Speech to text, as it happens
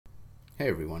Hey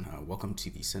everyone, welcome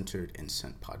to the Centered and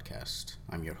Sent podcast.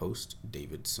 I'm your host,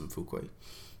 David Simfukwe,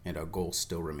 and our goal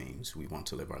still remains. We want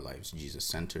to live our lives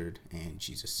Jesus-centered and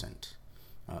Jesus-sent.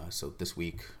 So this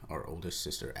week, our oldest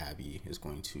sister, Abby, is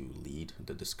going to lead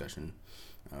the discussion.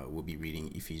 We'll be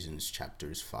reading Ephesians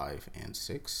chapters 5 and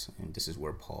 6, and this is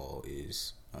where Paul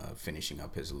is finishing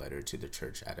up his letter to the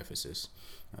church at Ephesus,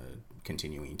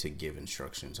 continuing to give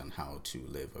instructions on how to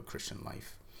live a Christian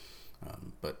life.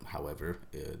 However,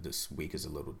 this week is a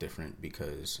little different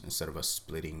because instead of us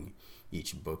splitting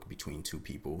each book between two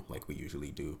people like we usually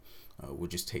do, we'll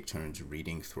just take turns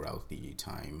reading throughout the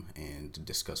time and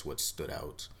discuss what stood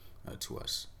out to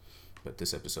us. But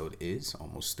this episode is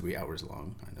almost 3 hours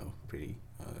long. I know, pretty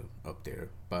up there.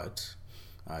 But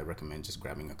I recommend just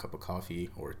grabbing a cup of coffee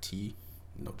or tea.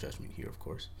 No judgment here, of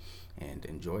course. And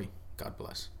enjoy. God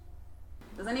bless.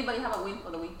 Does anybody have a win for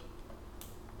the week?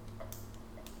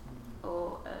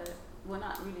 Or well,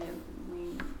 not really a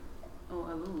win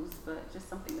or a lose, but just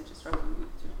something that you're struggling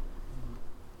with too.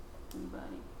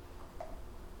 Anybody?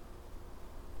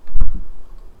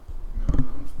 No,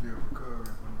 I'm still recovering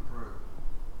from the prayer.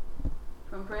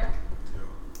 From prayer? Yeah.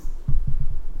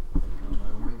 I'm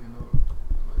like waking up,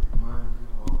 like mind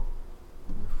all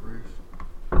refreshed.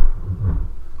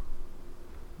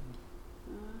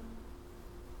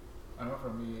 I know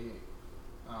for me,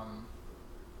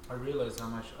 I realize how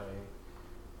much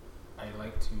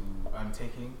I'm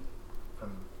taking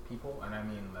from people, and I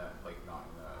mean that like not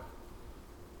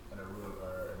in a rude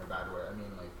or in a bad way. I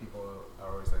mean like people are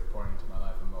always like pouring into my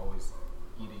life. I'm always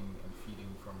eating and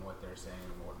feeding from what they're saying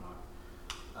and whatnot.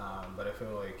 But I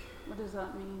feel like. What does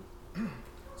that mean?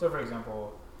 So for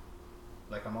example,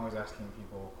 like I'm always asking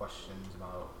people questions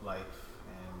about life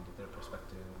and their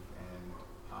perspective, and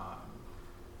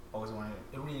always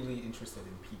really interested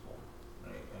in people,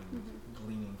 right? And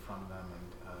gleaning from them and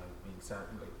being sad,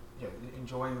 like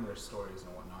enjoying their stories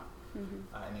and whatnot,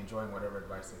 and enjoying whatever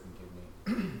advice they can give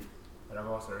me. But I've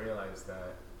also realized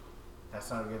that that's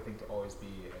not a good thing to always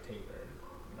be a taker.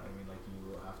 You know what I mean? Like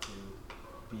you have to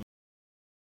be.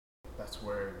 That's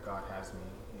where God has me,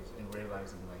 is in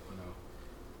realizing like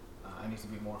I need to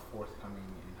be more forthcoming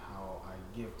in how I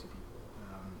give to people,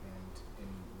 and in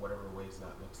whatever ways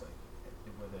that looks like.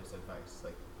 Whether it's advice,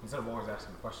 like instead of always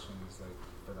asking questions, like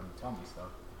for them to tell me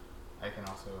stuff, I can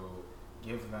also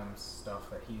give them stuff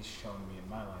that He's shown me in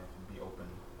my life and be open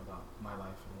about my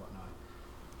life and whatnot,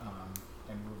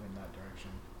 and move in that direction.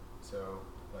 So,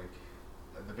 like,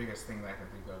 the biggest thing that I can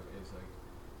think of is like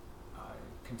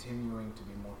continuing to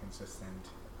be more consistent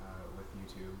with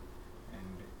YouTube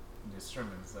and the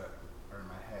sermons that are in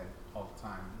my head all the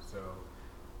time. So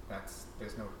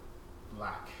there's no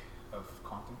lack of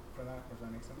content for that, if that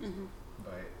makes sense.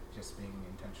 But just being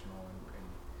intentional and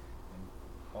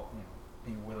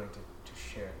being willing to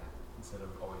share that instead of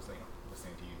always like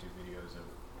listening to YouTube videos of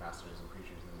pastors and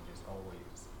preachers and just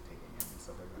always taking it and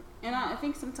stuff like that. And I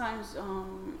think sometimes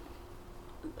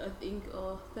I think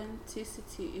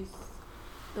authenticity is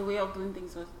the way of doing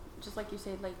things. Just like you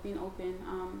said, like being open.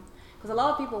 Because a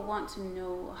lot of people want to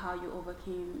know how you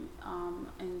overcame,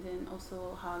 and then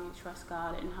also how you trust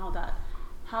God and how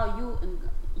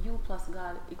you plus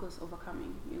God equals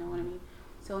overcoming, you know what I mean?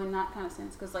 So in that kind of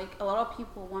sense, because like a lot of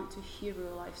people want to hear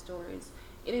real life stories.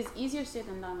 It is easier said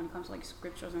than done when it comes to like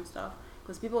scriptures and stuff,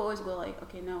 because people always go like,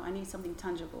 okay, no, I need something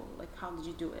tangible, like how did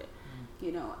you do it,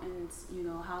 and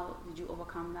how did you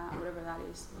overcome that, whatever that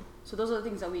is. So those are the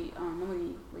things that we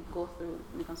normally like go through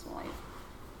when it comes to life.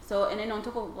 So, and then on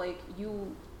top of like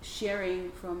you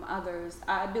sharing from others,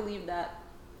 I believe that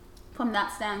from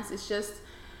that stance, it's just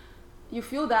you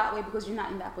feel that way because you're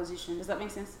not in that position. Does that make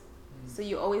sense? So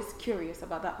you're always curious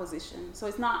about that position. So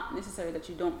it's not necessary that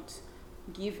you don't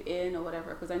give in or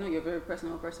whatever, because I know you're a very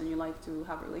personal person. You like to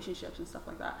have relationships and stuff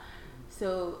like that.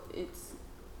 So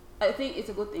I think it's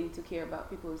a good thing to care about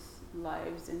people's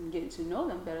lives and getting to know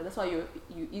them better. That's why you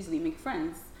easily make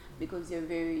friends, because you're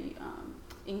very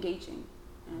engaging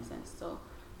in a sense. So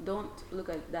don't look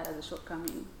at that as a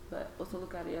shortcoming, but also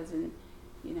look at it as in,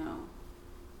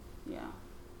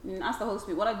 and ask the Holy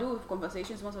Spirit. What I do with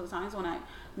conversations most of the times when I'm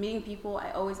meeting people, I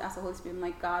always ask the Holy Spirit. I'm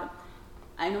like, God,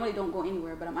 I normally don't go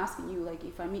anywhere, but I'm asking you, like,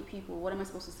 if I meet people, what am I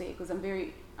supposed to say? Because I'm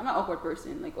an awkward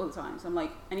person, like, all the time. So I'm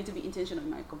like, I need to be intentional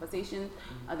in my conversation.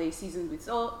 Are they seasoned with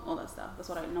salt? All that stuff. That's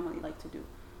what I normally like to do.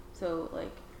 So,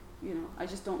 like, I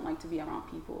just don't like to be around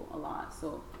people a lot.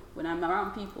 So when I'm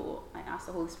around people, I ask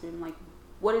the Holy Spirit, I'm like,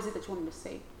 what is it that you want me to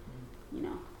say?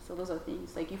 So those are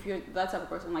things. Like, if you're that type of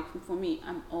person, like, for me,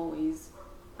 I'm always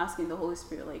asking the Holy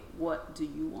Spirit, like, what do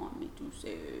you want me to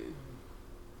say?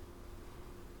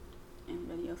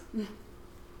 Anybody else?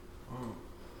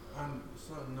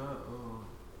 something that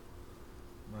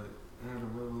like I had a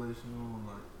revelation on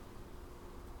like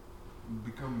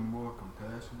becoming more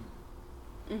compassionate,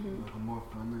 like a more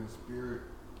friendly spirit.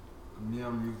 Me,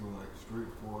 I'm usually like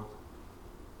straightforward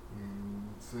and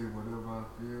say whatever I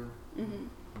feel.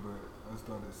 But I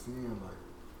started seeing like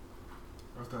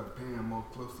I started paying more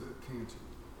closer attention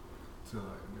to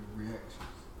like the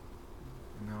reactions,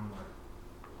 and I'm like,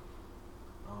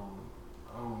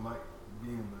 I don't like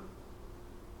being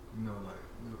the, like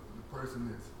the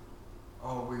person that's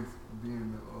always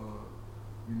being the,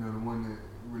 the one that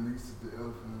releases the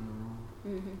elephant in the room,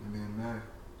 and then now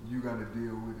you got to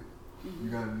deal with it. You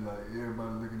got to be like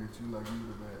everybody looking at you like you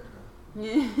the bad guy.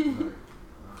 Like,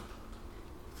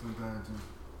 sometimes just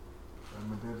like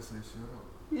my daddy say, shut up.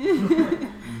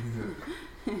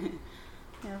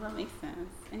 Yeah, that makes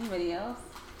sense. Anybody else?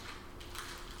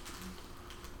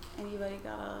 Anybody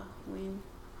got a win?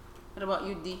 What about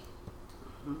you, D?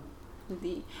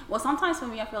 D. Well, sometimes for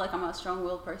me, I feel like I'm a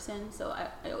strong-willed person, so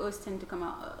I always tend to come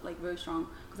out like very strong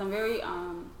because I'm very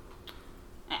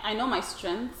I know my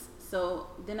strengths. So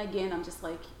then again, I'm just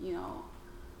like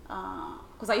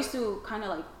because I used to kind of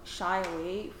like shy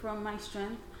away from my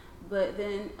strength, but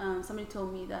then somebody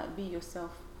told me that be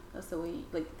yourself. That's the way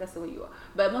you are.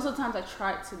 But most of the times I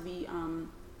try to be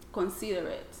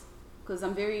considerate because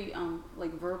I'm very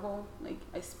like verbal. Like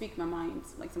I speak my mind.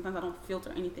 Like sometimes I don't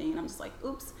filter anything, and I'm just like,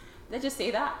 oops, did I just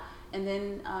say that? And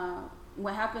then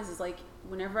what happens is like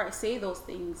whenever I say those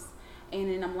things, and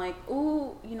then I'm like,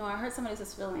 oh, I hurt somebody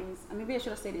else's feelings. Maybe I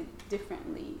should have said it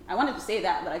differently. I wanted to say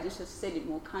that, but I just said it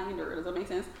more kinder. Does that make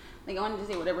sense? Like I wanted to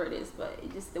say whatever it is, but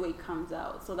it just the way it comes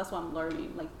out. So that's what I'm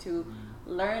learning, like to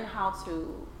learn how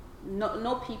to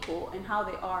know people and how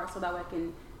they are, so that way I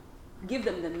can give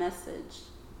them the message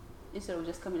instead of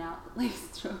just coming out like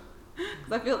it's true.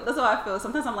 Cause I feel that's how I feel.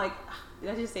 Sometimes I'm like,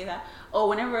 did I just say that? Oh,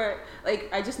 whenever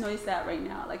like I just noticed that right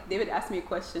now. Like David asked me a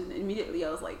question, immediately I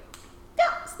was like,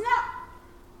 yeah, snap.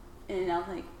 And I was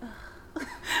like, ugh.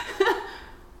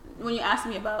 When you asked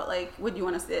me about like, what do you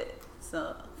want to sit?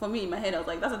 So for me, in my head, I was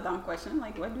like, that's a dumb question.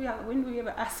 Like, when do we ever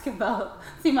ask about?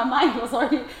 See, my mind was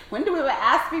already. When do we ever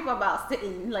ask people about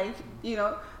sitting? Like,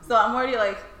 So I'm already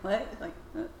like, what?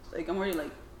 Like I'm already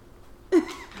like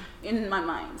in my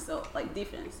mind. So like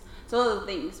defense. So those are the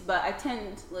things. But I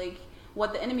tend like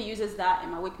what the enemy uses that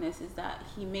in my weakness is that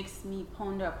he makes me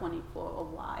ponder upon it for a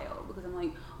while because I'm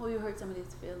like, oh, you hurt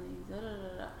somebody's feelings. Da, da,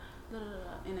 da, da.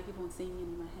 And I keep on saying it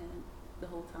in my head the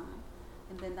whole time,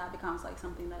 and then that becomes like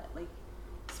something that like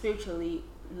spiritually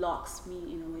locks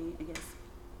me in a way, I guess.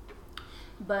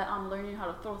 But I'm learning how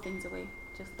to throw things away.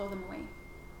 Just throw them away.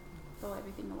 Throw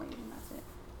everything away, and that's it.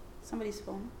 Somebody's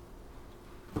phone.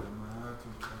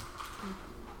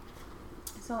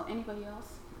 So anybody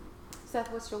else?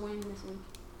 Seth, what's your win this week?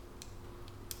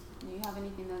 Do you have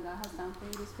anything that God has done for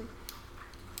you this week?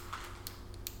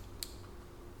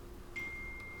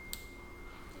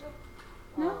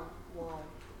 No? Well,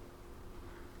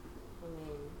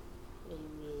 maybe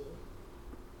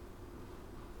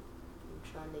I'm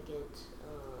trying to get a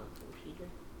computer.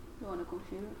 You want a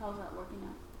computer? How's that working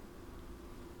out?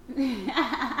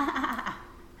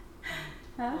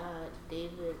 Huh?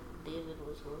 David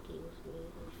was working with me.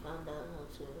 I found out how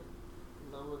to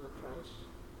lower the price.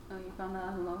 Oh, you found out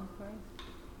how to lower the price?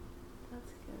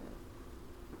 That's good.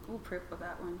 We'll pray for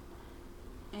that one.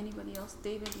 Anybody else?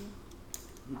 David?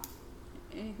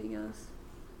 Anything else?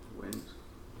 Wins?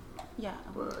 Yeah.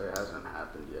 Well, it hasn't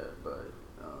happened yet, but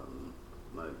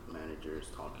my manager is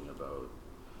talking about,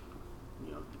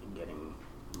 getting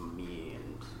me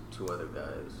and 2 other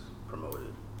guys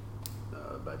promoted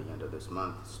by the end of this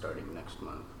month, starting next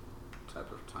month,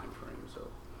 type of time frame. So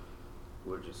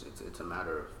we're just, it's a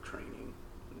matter of training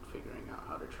and figuring out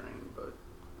how to train, but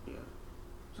yeah.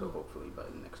 So hopefully by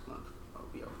next month I'll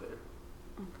be out there.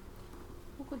 Okay.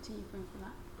 We'll continue praying for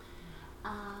that.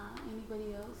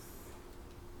 Anybody else?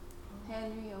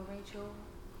 Henry or Rachel?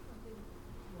 I think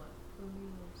what for me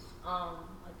is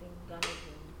I think God has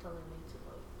been telling me to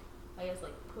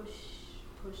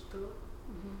push through it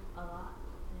a lot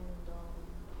and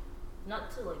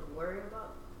not to worry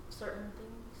about certain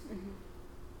things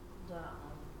that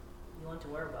you want to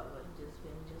worry about, but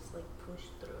just push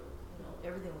through.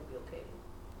 Everything will be okay.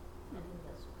 I think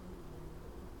that's what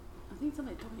I think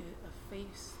somebody told me a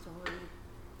faith story.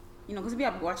 Because we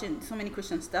have watching so many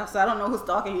Christian stuff, so I don't know who's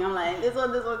talking. I'm like, this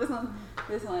one,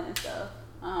 and stuff.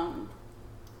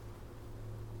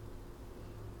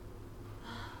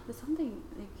 There's something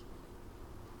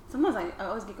sometimes I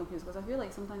always get confused because I feel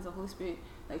like sometimes the Holy Spirit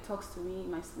talks to me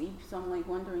in my sleep. So I'm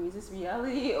wondering, is this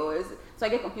reality or is it? So I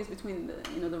get confused between the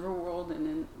the real world and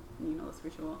then the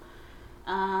spiritual world.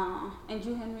 And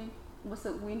you, Henry, what's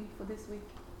the win for this week?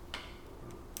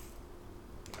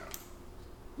 No.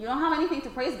 You don't have anything to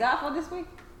praise God for this week?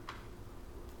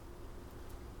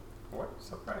 What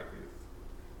surprise?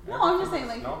 No, I'm just saying,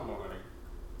 like- normal, like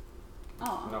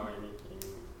Oh. no anything,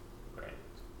 right?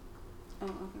 Oh,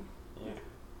 okay. Yeah.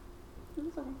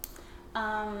 That's okay.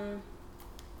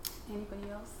 Anybody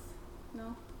else?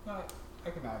 No? No, I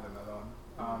can add another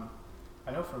one.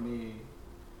 I know for me,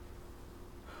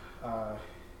 I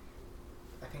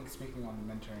think speaking on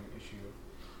the mentoring issue,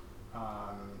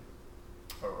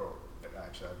 or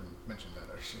actually I haven't mentioned that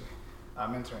actually.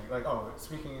 Mentoring, like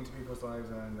speaking into people's lives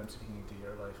and them speaking into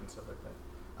your life and stuff like that.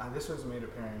 This was made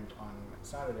apparent on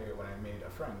Saturday when I made a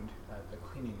friend at the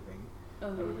cleaning thing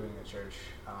that we're doing at church.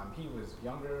 He was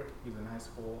younger, he was in high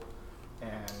school,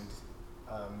 and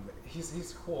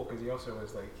he's cool because he also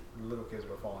was like little kids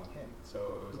were following him,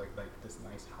 so it was like this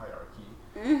nice hierarchy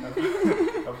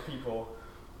of people.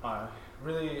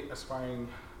 Really aspiring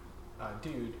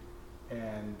dude,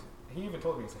 and he even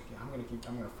told me, he's like, yeah, I'm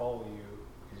gonna follow you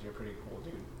because you're a pretty cool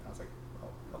dude. And I was like,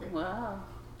 oh, okay. Wow.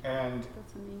 And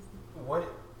That's amazing.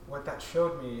 what that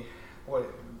showed me,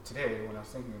 today when I was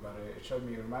thinking about it, it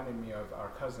reminded me of our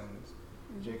cousins,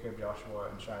 Jacob, Joshua,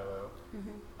 and Shiloh.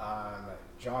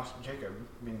 Jacob,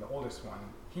 being the oldest one,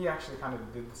 he actually kind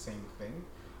of did the same thing,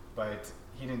 but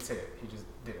he didn't say it. He just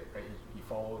did it, right? He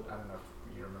followed. I don't know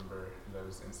if you remember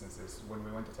those instances when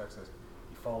we went to Texas.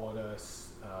 He followed us.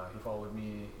 He followed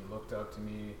me. He looked up to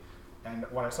me, and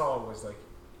what I saw was like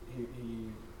he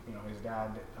his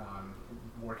dad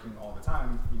working all the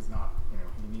time. He's not,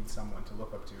 he needs someone to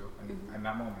look up to, and in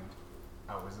that moment,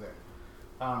 I was there.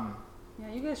 Yeah,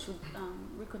 you guys should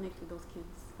reconnect with those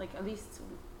kids. Like at least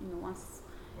once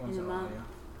in a month.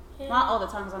 Yeah. Not all the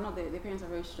time, because I know their parents are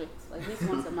very strict. Like at least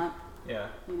once a month. Yeah.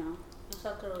 It's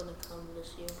not going to come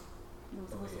this year. It was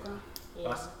supposed to come. Yeah.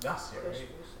 Last year, right?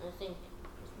 Christmas. I think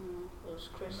it was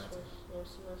Christmas.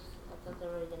 I thought they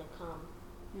were going to come.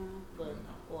 Yeah. But,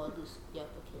 well, at least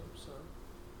Yapa came, so.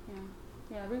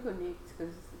 Yeah, reconnect,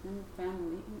 because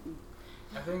family.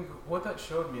 I think what that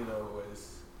showed me though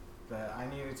was that I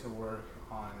needed to work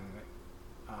on,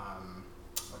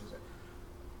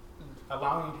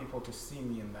 allowing people to see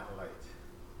me in that light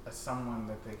as someone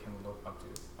that they can look up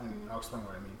to. And I'll explain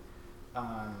what I mean.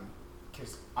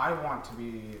 Because I want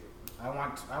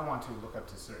to look up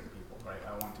to certain people, right?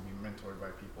 I want to be mentored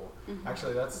by people.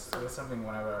 Actually, that's something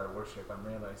whenever I worship, I'm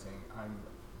realizing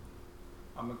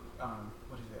I'm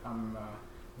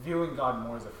viewing God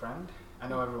more as a friend. I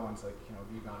know everyone's like,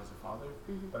 view God as a father,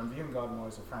 but I'm viewing God more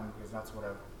as a friend because that's what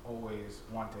I've always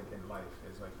wanted in life,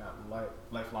 is like that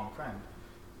lifelong friend.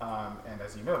 And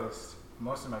as you noticed,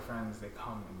 most of my friends, they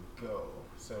come and go.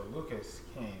 So Lucas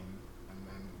came and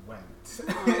then went.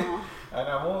 And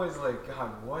I'm always like,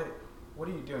 God, what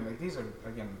are you doing? Like, these are,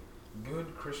 again,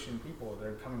 good Christian people that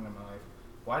are coming into my life.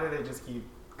 Why do they just keep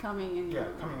coming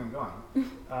and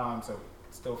going? So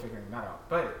still figuring that out.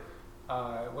 But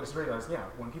what is realized,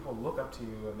 when people look up to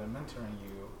you and they're mentoring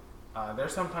you,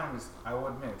 there's sometimes, I will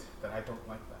admit, that I don't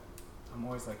like that. I'm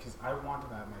always like, because I wanted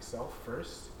that myself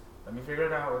first. Let me figure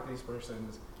it out with these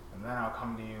persons, and then I'll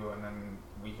come to you, and then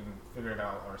we can figure it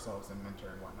out ourselves and mentor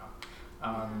and whatnot.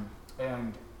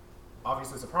 And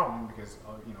obviously it's a problem because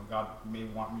God may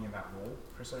want me in that role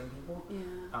for certain people.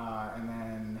 And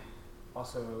then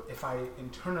also, if I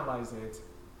internalize it,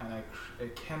 and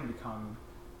it can become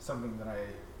something that I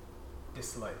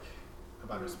dislike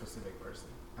about a specific person,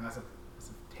 and that's a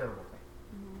terrible thing.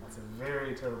 That's a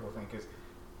very terrible thing, because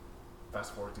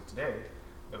fast forward to today,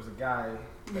 there was a guy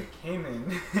that came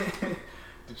in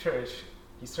to church.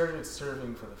 He started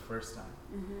serving for the first time,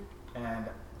 and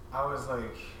I was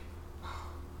like,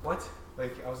 what?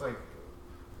 Like, I was like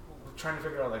trying to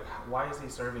figure out, like, why is he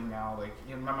serving now? Like,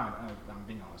 in my mind, I'm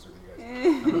being honest with you guys.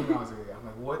 I'm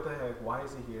like, what the heck? Why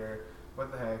is he here?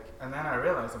 What the heck? And then I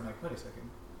realized, I'm like, wait a second.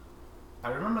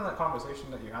 I remember that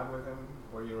conversation that you had with him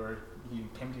where he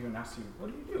came to you and asked you, what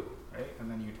do you do? Right?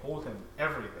 And then you told him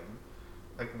everything.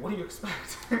 Like, what do you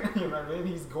expect? You know what I mean?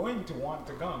 He's going to want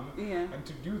to come and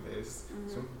to do this,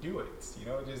 so do it.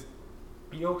 Just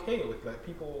be okay with that.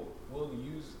 People will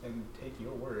use and take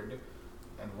your word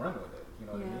and run with it. You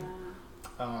know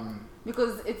what I mean?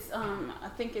 Because it's, I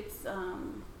think it's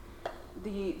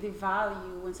the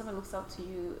value, when someone looks up to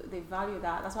you, they value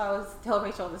that. That's why I always tell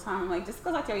Rachel all the time, I'm like, just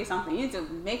because I tell you something, you need to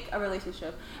make a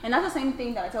relationship. And that's the same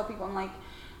thing that I tell people. I'm like,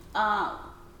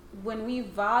 when we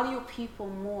value people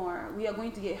more, we are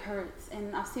going to get hurt.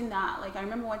 And I've seen that. Like, I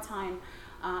remember one time,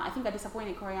 I think I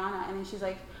disappointed Coriana, and then she's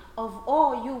like,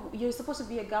 you're supposed to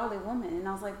be a godly woman. And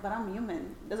I was like, but I'm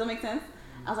human. Does that make sense?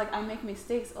 I was like, I make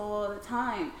mistakes all the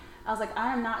time. I was like,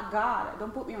 I am not God.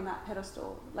 Don't put me on that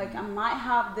pedestal. Like, I might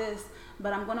have this,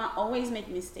 but I'm gonna always make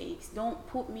mistakes. Don't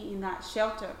put me in that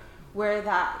shelter where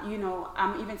that, you know,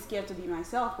 I'm even scared to be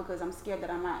myself because I'm scared that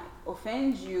I might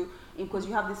offend you because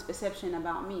you have this perception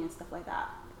about me and stuff like that.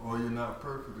 Or you're not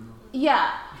perfect enough.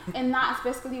 Yeah, and that's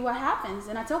basically what happens.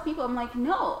 And I tell people, I'm like,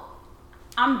 no,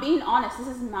 I'm being honest. This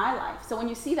is my life. So when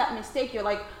you see that mistake, you're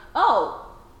like,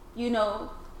 oh, you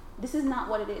know, this is not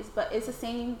what it is. But it's the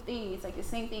same thing. It's like the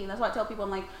same thing. That's why I tell people,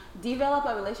 I'm like, develop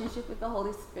a relationship with the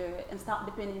Holy Spirit and stop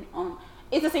depending on.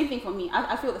 It's the same thing for me.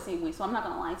 I feel the same way. So I'm not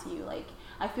gonna lie to you. Like,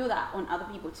 I feel that on other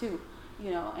people too, you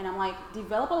know. And I'm like,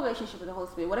 develop a relationship with the Holy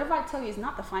Spirit. Whatever I tell you is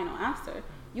not the final answer.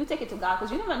 You take it to God,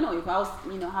 because you never know if I was,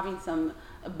 you know, having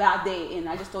a bad day and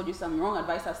I just told you some wrong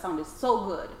advice that sounded so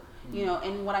good, you know.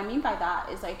 And what I mean by that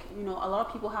is, like, you know, a lot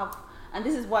of people have, and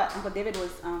this is what Uncle David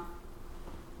was.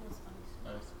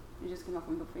 Nice. You just came up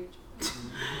from the fridge.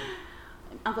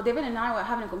 Uncle David and I were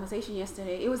having a conversation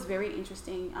yesterday. It was very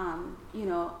interesting. You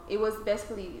know, it was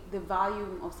basically the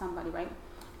value of somebody, right?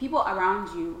 People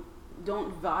around you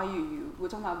don't value you. We're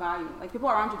talking about value. Like, people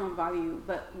around you don't value you,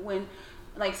 but when,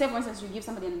 like, say for instance, you give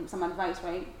somebody some advice,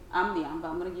 right? I'm the Amba.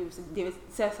 I'm gonna give David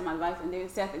Seth some advice, and David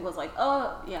Seth, it was like,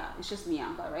 oh yeah, it's just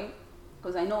Liamba, right?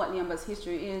 Because I know what Liamba's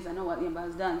history is. I know what Liamba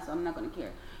has done, so I'm not gonna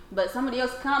care. But somebody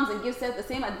else comes and gives Seth the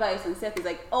same advice, and Seth is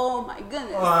like, oh my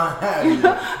goodness. You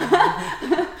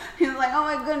know? He's like, oh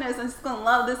my goodness, I'm just gonna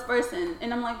love this person.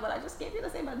 And I'm like, but I just gave you the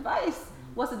same advice.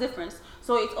 What's the difference?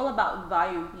 So it's all about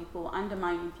valuing people,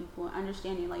 undermining people,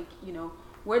 understanding, like, you know,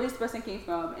 where this person came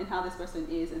from and how this person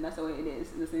is, and that's the way it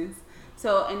is, in a sense.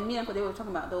 So, and me and Uncle, they were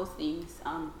talking about those things,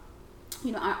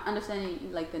 you know,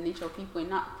 understanding, like, the nature of people and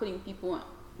not putting people on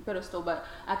pedestal, but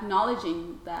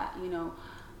acknowledging that, you know,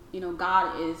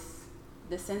 God is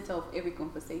the center of every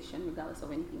conversation, regardless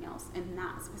of anything else. And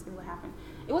that's basically what happened.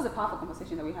 It was a powerful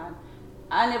conversation that we had.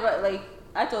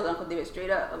 I told Uncle David straight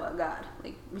up about God.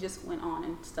 Like, we just went on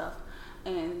and stuff.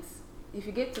 And if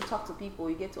you get to talk to people,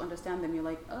 you get to understand them, you're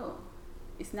like, oh,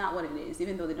 it's not what it is,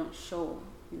 even though they don't show,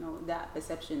 you know, that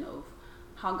perception of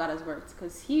how God has worked.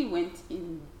 Because he went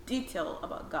in detail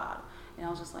about God. And I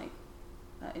was just like,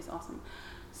 that is awesome.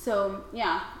 So,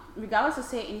 yeah, regardless of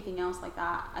say anything else like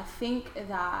that, I think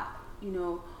that, you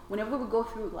know, whenever we go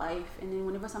through life, and then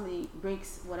whenever somebody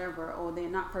breaks whatever, or they're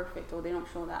not perfect, or they don't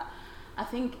show that, I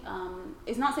think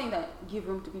it's not saying that give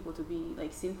room to people to be,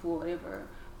 like, sinful or whatever,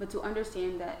 but to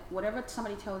understand that whatever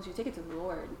somebody tells you, take it to the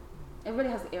Lord. Everybody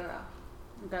has error,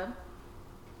 okay?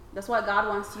 That's why God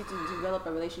wants you to develop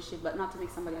a relationship, but not to make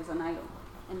somebody as an idol.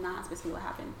 And that's basically what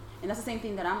happened. And that's the same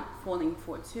thing that I'm falling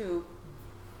for too.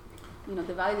 You know,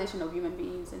 the validation of human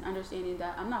beings, and understanding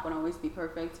that I'm not going to always be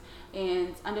perfect,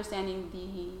 and understanding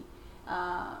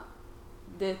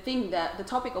the thing that the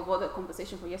topic of all the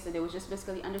conversation for yesterday was just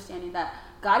basically understanding that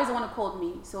God is the one who called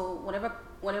me. So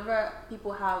whatever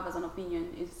people have as an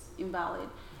opinion is invalid.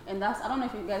 And that's, I don't know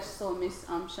if you guys saw Miss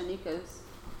Shanika's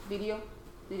video.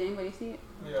 Did anybody see it?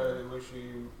 Yeah, where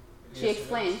she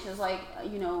explained, she was like,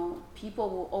 you know, people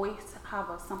will always have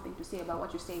something to say about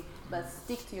what you say, but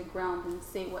stick to your ground and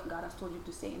say what God has told you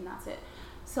to say, and that's it.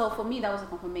 So for me, that was a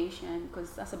confirmation,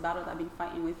 because that's a battle that I've been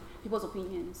fighting with people's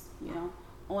opinions, you know,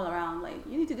 all around. Like,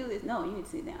 you need to do this. No, you need to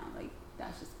sit down. Like,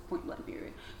 that's just point blank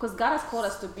period. Because God has called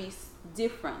us to be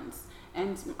different,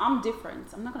 and I'm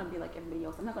different. I'm not going to be like everybody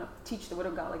else. I'm not going to teach the word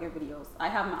of God like everybody else. I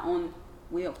have my own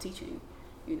way of teaching,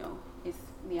 you know. It's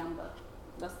Liamba.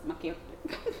 That's my character.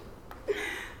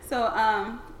 So,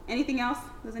 anything else?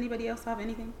 Does anybody else have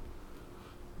anything?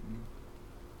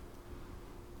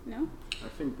 No? I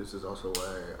think this is also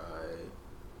why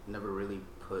I never really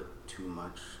put too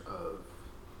much of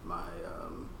my,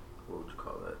 what would you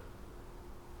call it?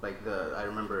 Like, I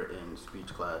remember in speech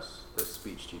class, the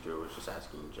speech teacher was just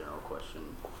asking a general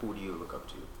question, who do you look up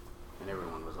to? And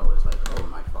everyone was always like, oh,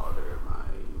 my father,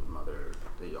 my mother.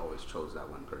 They always chose that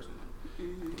one person.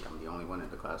 Mm-hmm. I think I'm the only one in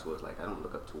the class who was like, I don't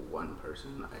look up to one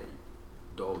person. I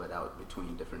dole it out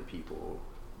between different people,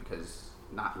 because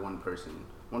not one person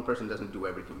doesn't do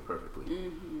everything perfectly.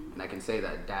 Mm-hmm. And I can say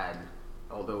that Dad,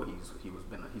 although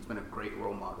he's been a great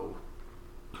role model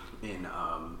in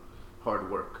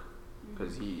hard work,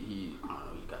 because he I don't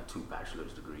know, he got 2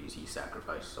 bachelor's degrees. He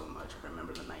sacrificed so much. I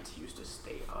remember the nights he used to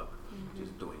stay up,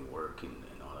 just doing work and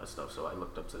all that stuff. So I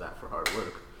looked up to that for hard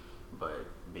work, but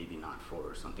maybe not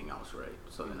for something else, right?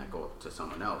 So then I go up to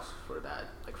someone else for that,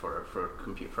 like for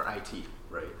IT,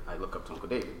 right? I look up to Uncle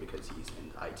David because he's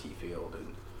in the IT field,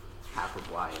 and half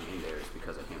of why I'm in there is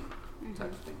because of him,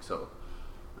 type of thing. So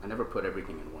I never put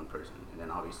everything in one person, and then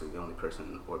obviously the only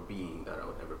person or being that I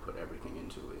would ever put everything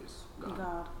into is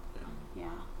God. Yeah,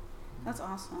 that's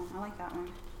awesome. I like that one.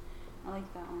 I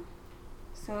like that one.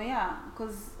 So yeah,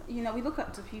 because we look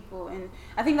up to people, and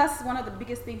I think that's one of the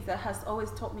biggest things that has always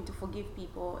taught me to forgive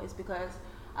people, is because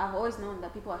I've always known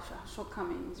that people have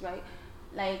shortcomings, right?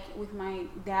 Like with my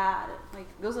dad, like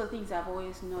those are the things I've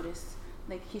always noticed,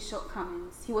 like his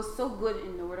shortcomings. He was so good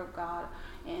in the Word of God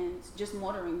and just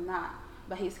mothering that,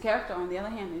 but his character, on the other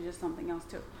hand, is just something else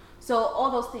too. So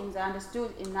all those things I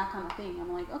understood in that kind of thing.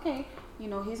 I'm like, okay,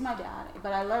 he's my dad,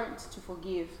 but I learned to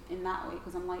forgive in that way,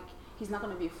 because I'm like, he's not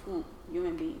going to be a full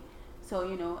human being. So,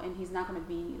 and he's not going to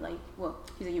be like, well,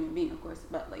 he's a human being, of course,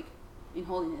 but like in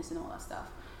holiness and all that stuff.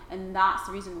 And that's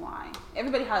the reason why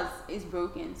everybody is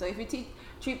broken. So if you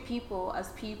treat people as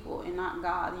people and not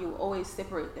God, you always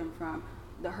separate them from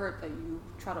the hurt that you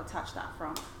try to attach that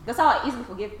from. That's how I easily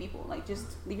forgive people. Like,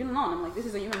 just leave it alone. I'm like, this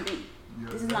is a human being. Yeah,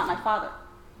 this is not my father.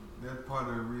 That's part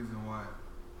of the reason why,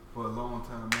 for a long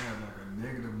time, I had like a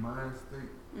negative mind state.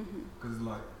 Because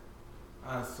like,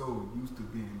 I was so used to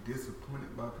being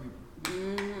disappointed by people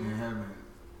and having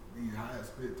these high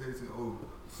expectations. Oh,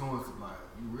 someone's like,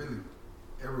 really,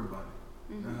 everybody.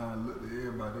 That's how I looked at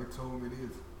everybody. They told me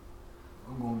this.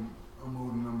 I'm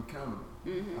holding them accountable.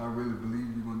 I really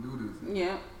believe you're gonna do this.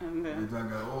 Yeah. As I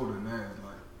got older, now it's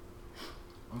like,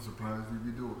 I'm surprised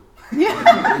you do it. I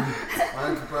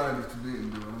ain't surprised that you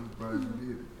didn't do it. I'm surprised you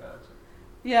did it. Gotcha.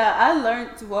 Yeah, I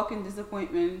learned to walk in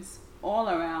disappointments all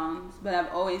around, but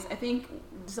I think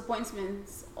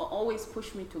disappointments always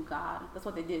push me to God. That's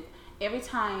what they did. Every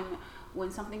time when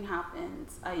something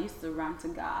happens, I used to run to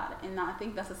God, and I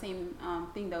think that's the same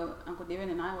thing that Uncle David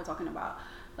and I were talking about.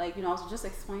 Like, I was just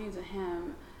explaining to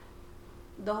him,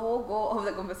 the whole goal of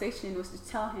the conversation was to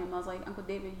tell him, I was like, Uncle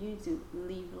David, you need to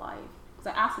live life.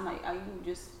 Because I asked him, like, are you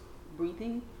just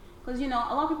breathing? Because, a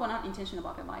lot of people are not intentional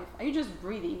about their life. Are you just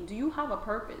breathing? Do you have a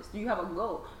purpose? Do you have a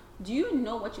goal? Do you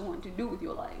know what you want to do with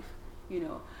your life?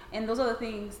 And those are the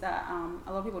things that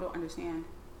a lot of people don't understand.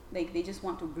 Like, they just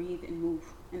want to breathe and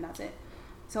move, and that's it.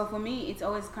 So for me, it's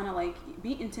always kind of like,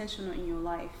 be intentional in your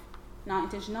life. Now,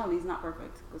 intentionality is not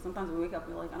perfect, because sometimes we wake up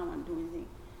and we're like, I don't want to do anything.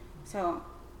 So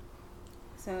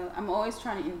I'm always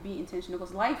trying to be intentional,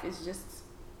 because life is just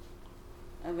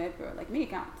a vapor. Like, make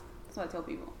it count. That's what I tell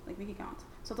people. Like, make it count.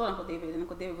 So I told Uncle David, and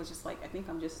Uncle David was just like, I think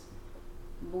I'm just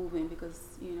moving because,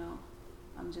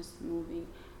 I'm just moving.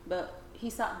 But he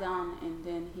sat down and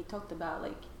then he talked about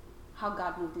like how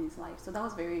God moved in his life. So that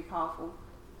was very powerful.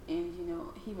 And,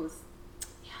 it was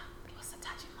a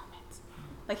touching moment.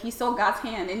 Like, he saw God's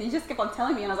hand, and he just kept on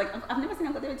telling me, and I was like, I've never seen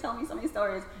Uncle David tell me so many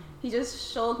stories. He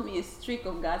just showed me a streak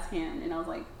of God's hand, and I was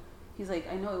like, he's like,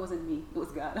 I know it wasn't me, it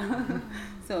was God.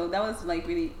 So that was like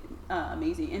really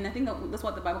amazing. And I think that's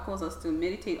what the Bible calls us, to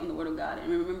meditate on the Word of God and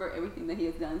remember everything that he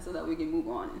has done, so that we can move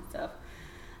on and stuff.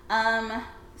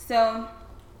 So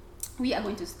we are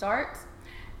going to start,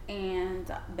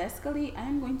 and basically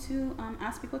I'm going to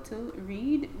ask people to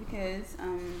read, because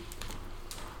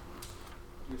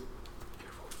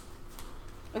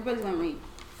everybody's going to read.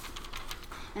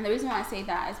 And the reason why I say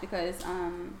that is because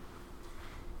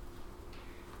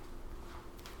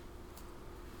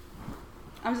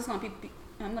I'm just going to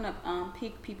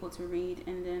pick people to read,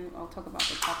 and then I'll talk about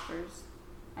the chapters.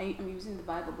 I'm using the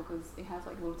Bible because it has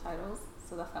like little titles,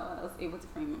 so that's how I was able to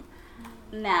frame them.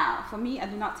 Now, for me, I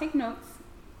do not take notes,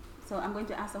 so I'm going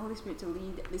to ask the Holy Spirit to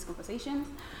lead these conversations.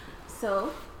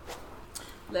 So,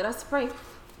 let us pray.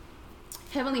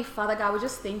 Heavenly Father God, we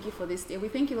just thank you for this day. We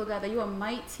thank you, Lord God, that you are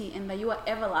mighty and that you are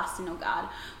everlasting, oh God.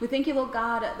 We thank you, Lord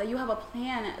God, that you have a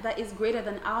plan that is greater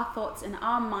than our thoughts and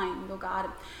our mind, oh God.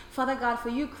 Father God, for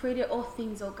you created all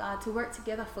things, oh God, to work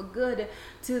together for good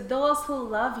to those who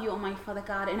love you, oh my Father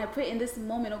God. And I pray in this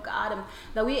moment, oh God,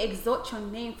 that we exalt your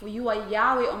name, for you are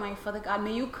Yahweh, oh my Father God.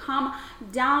 May you come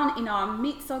down in our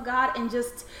midst, oh God, and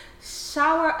just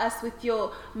shower us with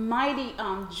your mighty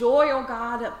joy, oh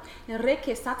God.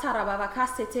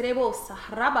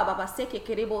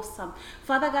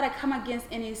 Father God, I come against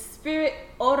any spirit.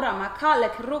 Father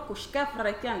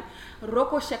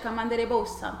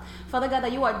God,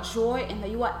 that you are joy and that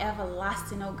you are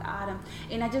everlasting, oh God.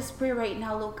 And I just pray right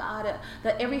now, Lord God,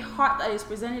 that every heart that is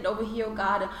presented over here, oh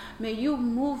God, may you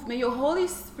move, may your Holy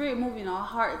Spirit move in our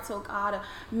hearts, oh God.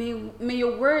 May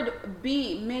your word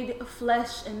be made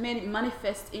flesh and made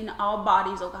manifest in our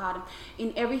bodies, oh God,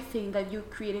 in everything that you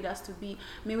created us to be.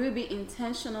 May we be in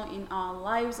intentional in our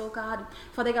lives, oh God.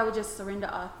 Father God, we just surrender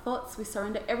our thoughts. We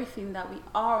surrender everything that we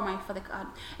are, my Father God.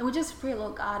 And we just pray,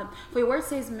 Lord God, for your word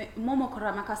says, Momo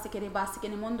koramakasike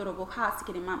basikene mondoro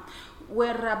bokasikene ma.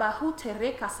 Werabahute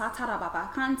reka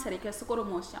satarababa kantere ke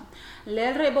sokoromosha.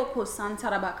 Lerebo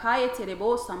santarabakaye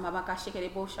terebosa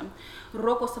babakashikerebosha.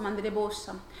 Roko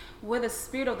samanderebosha. Where the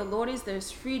Spirit of the Lord is, there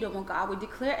is freedom, oh God. We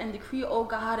declare and decree, oh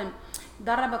God, and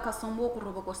Darabakasombo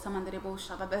roboko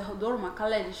samanderebosha. Babehorma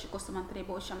kalelishiko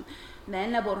samanderebosha.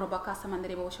 Nenabo robaka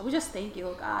samanderebosha. We just thank you,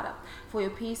 oh God, for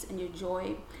your peace and your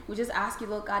joy. We just ask you,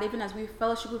 Lord God, even as we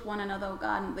fellowship with one another, oh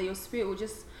God, that your Spirit will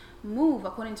just move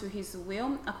according to his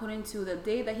will, according to the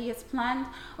day that he has planned,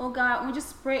 oh God. We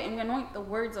just pray and we anoint the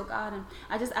words, oh God. And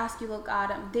I just ask you, Lord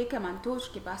God,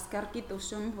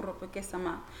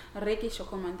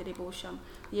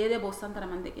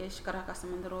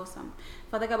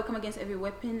 Father God, we come against every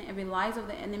weapon, every lies of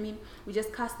the enemy. We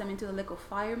just cast them into the lake of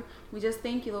fire. We just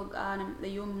thank you, Lord God, that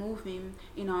you're moving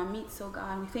in our midst, oh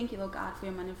God. We thank you, Lord God, for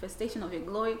your manifestation of your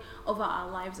glory over our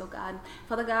lives, oh God.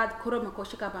 Father God,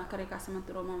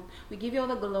 we give you all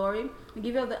the glory. We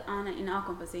give you all the honor in our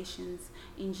conversations.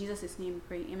 In Jesus' name we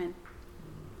pray. Amen.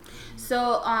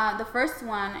 So the first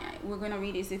one we're going to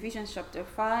read is Ephesians chapter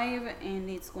 5, and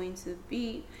it's going to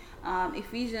be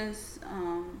Ephesians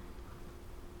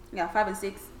 5 and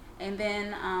 6. And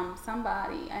then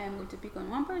somebody, I am going to pick on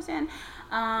one person.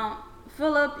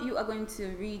 Philip, you are going to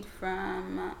read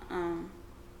from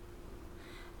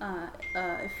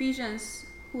Ephesians.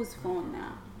 Whose phone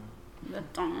now?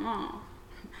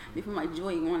 Before my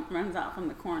joy runs out from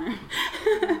the corner.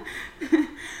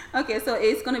 Okay, so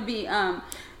it's going to be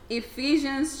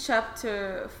Ephesians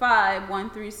chapter 5, 1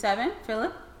 through 7,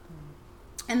 Philip.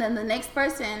 And then the next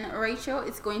person, Rachel,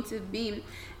 it's going to be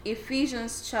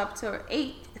Ephesians chapter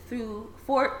 8 through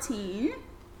 14.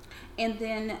 And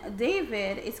then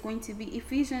David is going to be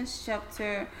Ephesians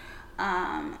chapter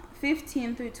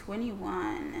 15 through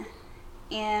 21.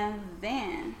 And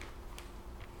then...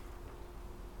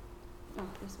 oh,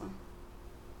 this one.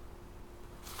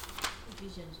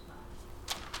 Ephesians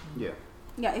 5.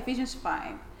 Yeah, Ephesians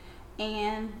 5.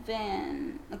 And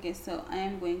then, okay, so I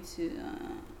am going to,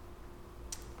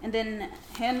 and then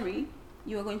Henry,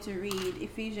 you are going to read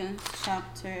Ephesians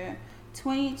chapter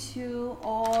 22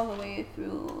 all the way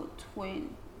through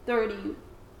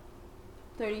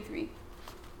 33.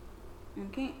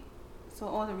 Okay, so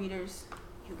all the readers,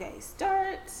 you guys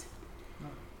start.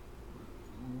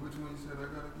 Which one you said I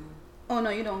got again? Oh, no,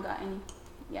 you don't got any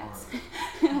yet.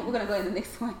 Right. We're going to go in the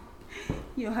next one.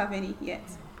 You don't have any yet.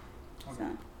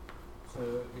 Okay. So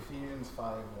Ephesians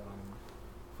 5:1.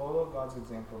 Follow God's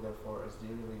example, therefore, as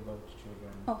dearly loved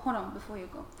children. Oh, hold on, before you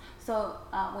go. So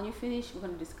when you finish, we're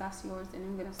going to discuss yours, and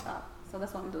then we're going to stop. So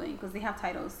that's what I'm doing, because they have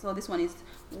titles. So this one is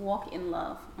Walk in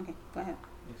Love. Okay, go ahead.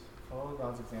 Yes. Follow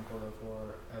God's example,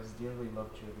 therefore, as dearly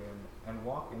loved children, and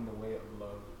walk in the way of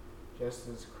love, just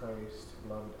as Christ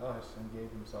loved us and gave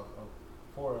himself up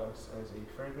for us as a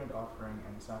fragrant offering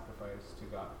and sacrifice to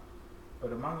God.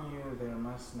 But among you there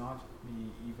must not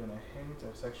be even a hint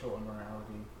of sexual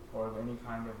immorality or of any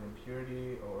kind of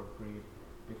impurity or greed,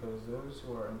 because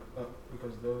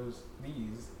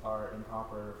these are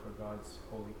improper for God's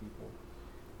holy people.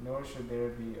 Nor should there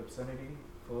be obscenity,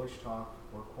 foolish talk,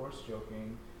 or coarse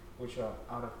joking, which are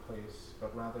out of place,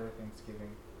 but rather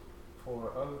thanksgiving.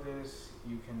 For of this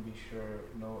you can be sure,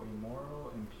 no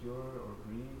immoral, impure, or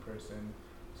greedy person,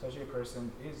 such a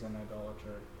person is an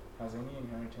idolater, has any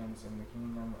inheritance in the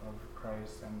kingdom of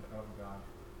Christ and of God.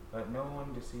 Let no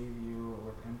one deceive you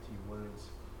with empty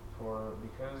words, for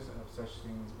because of such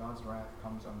things God's wrath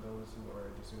comes on those who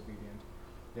are disobedient.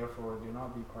 Therefore do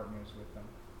not be partners with them.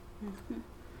 Mm-hmm.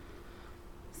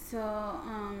 So,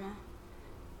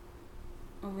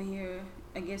 over here,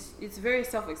 I guess it's very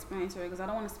self-explanatory because I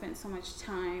don't want to spend so much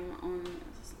time on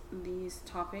these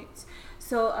topics.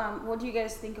 So, what do you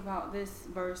guys think about this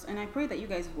verse? And I pray that you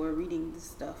guys were reading this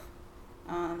stuff,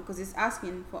 because it's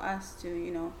asking for us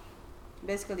to,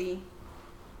 basically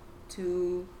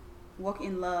to walk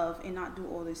in love and not do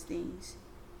all these things.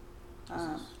 This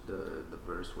is the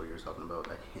verse where you're talking about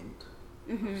a hint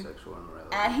of sexual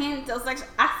immorality. A hint of sexual.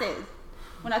 I said,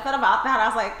 when I thought about that, I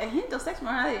was like, a hint of sexual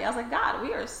morality. I was like, God,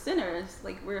 we are sinners.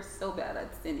 Like, we're so bad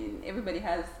at sinning. Everybody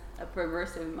has a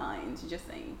perversive mind, just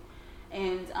saying.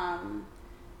 And,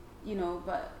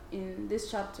 but in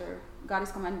this chapter, God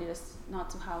has commanded us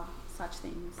not to have such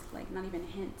things, like not even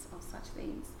hints of such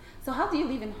things. So how do you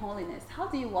live in holiness? How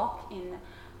do you walk in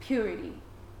purity?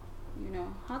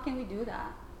 How can we do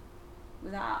that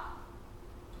without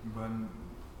By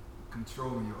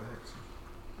controlling your actions.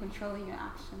 controlling your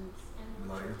actions?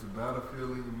 Like, it's a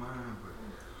battlefield in your mind, but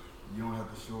You don't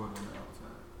have to show it on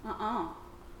the outside.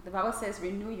 The Bible says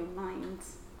renew your mind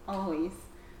always.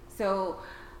 So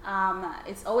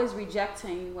it's always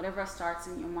rejecting whatever starts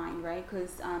in your mind, right?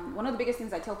 Because one of the biggest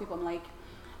things I tell people, I'm like,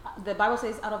 the Bible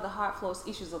says out of the heart flows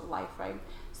issues of life, right?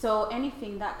 So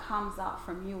anything that comes out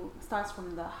from you starts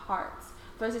from the heart.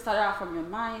 First it started out from your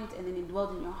mind, and then it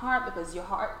dwelled in your heart, because your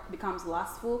heart becomes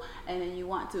lustful, and then you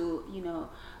want to,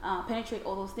 penetrate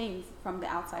all those things from the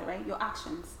outside, right? Your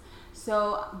actions.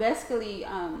 So basically,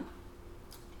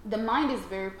 the mind is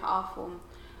very powerful.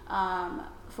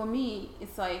 For me,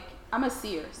 it's like I'm a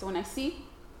seer. So when I see,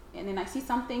 and then I see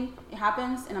something, it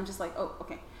happens, and I'm just like, oh,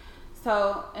 okay.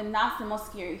 So, and that's the most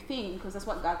scary thing, because that's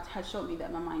what God has showed me,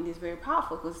 that my mind is very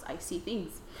powerful, because I see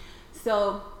things.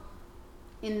 So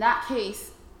in that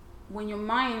case, when your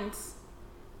mind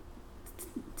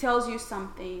tells you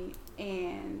something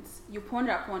and you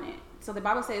ponder upon it, so the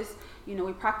Bible says,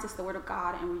 we practice the word of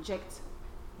God and reject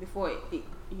before it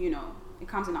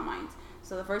comes in our minds.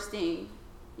 So the first thing,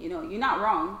 you're not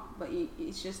wrong, but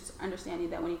it's just understanding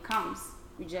that when it comes,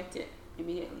 reject it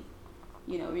immediately.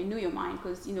 Renew your mind,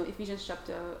 because Ephesians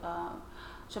chapter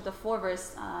 4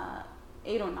 verse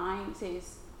 8 or 9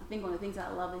 says, think on the things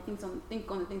that are lovely, think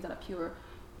on the things that are pure.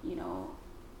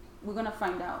 We're gonna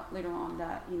find out later on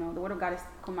that the word of God is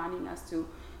commanding us to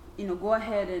go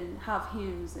ahead and have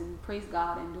hymns and praise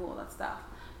God and do all that stuff.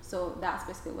 So that's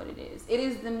basically what it is. It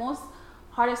is the most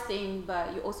hardest thing,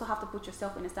 but you also have to put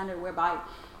yourself in a standard whereby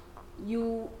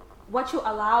what you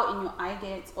allow in your eye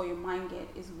gate or your mind gate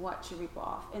is what you rip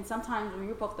off. And sometimes we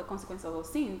rip off the consequence of those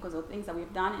things because of things that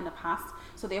we've done in the past.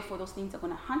 So therefore those things are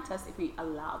going to hunt us if we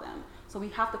allow them. So we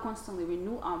have to constantly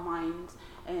renew our minds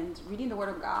and reading the word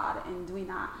of God and doing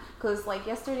that. Because like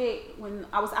yesterday when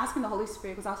I was asking the Holy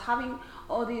Spirit, because I was having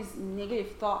all these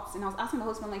negative thoughts, and I was asking the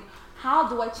Holy Spirit, like, how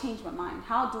do I change my mind?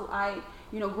 How do I,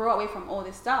 grow away from all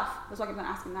this stuff? That's why I kept on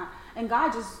asking that. And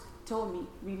God just told me,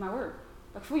 read my word.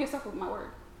 Like, fool yourself with my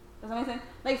word. Does that make sense?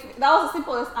 Like, that was the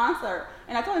simplest answer.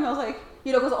 And I told him, I was like,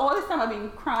 because all this time I've been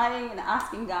crying and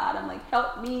asking God, I'm like,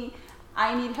 help me.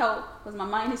 I need help, because my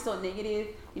mind is so negative.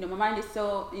 My mind is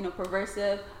so,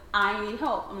 perversive. I need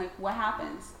help. I'm like, what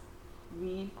happens?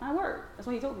 Read my word. That's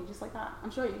what he told me, just like that.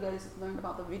 I'm sure you guys learned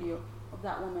about the video of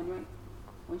that woman, right?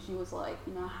 When she was like,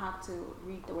 I have to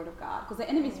read the word of God. Because the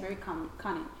enemy is very cunning,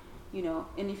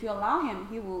 and if you allow him,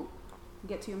 he will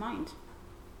get to your mind.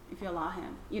 If you allow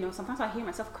him, sometimes I hear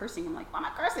myself cursing. I'm like, why am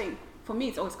I cursing? For me,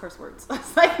 it's always curse words.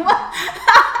 It's like, what?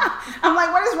 I'm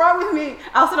like, what is wrong with me?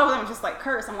 I'll sit over there and just like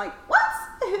curse. I'm like, what?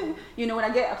 When I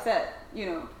get upset,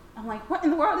 I'm like, what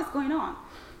in the world is going on?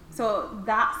 So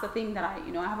that's the thing that I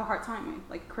have a hard time with,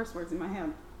 like curse words in my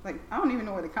head. Like, I don't even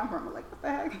know where they come from. I'm like, what the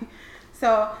heck?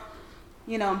 So,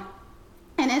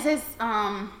 and it says,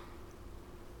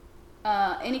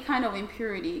 any kind of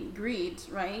impurity, greed,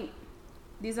 right?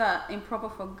 These are improper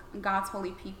for God's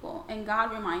holy people. And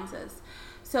God reminds us.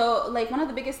 So, like, one of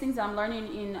the biggest things that I'm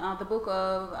learning in the book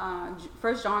of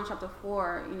 1 John chapter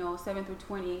 4, 7 through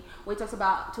 20, where it talks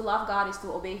about to love God is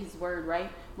to obey his word, right?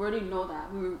 We already know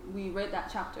that. We read that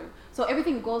chapter. So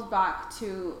everything goes back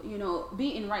to,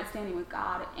 be in right standing with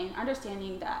God and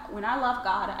understanding that when I love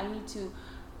God, I need to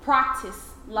practice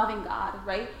loving God,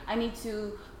 right? I need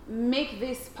to make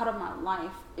this part of my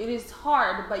life. It is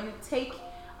hard, but you take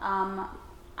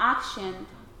action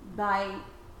by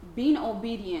being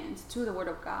obedient to the word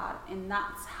of God, and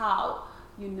that's how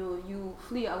you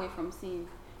flee away from sin.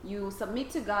 You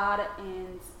submit to God,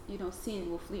 and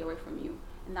sin will flee away from you,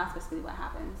 and that's basically what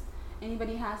happens.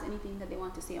 Anybody has anything that they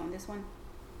want to say on this one?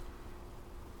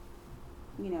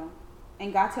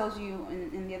 And God tells you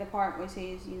in the other part where it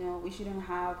says we shouldn't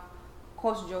have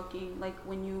coarse joking, like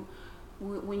when you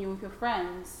with your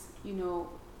friends,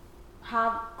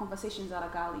 have conversations that are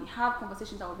godly, have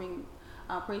conversations that will bring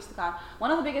praise to God.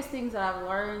 One of the biggest things that I've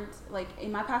learned, like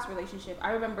in my past relationship,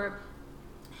 I remember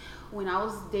when I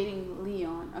was dating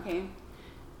Leon, okay,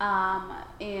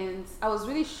 and I was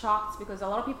really shocked because a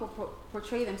lot of people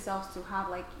portray themselves to have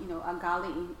like a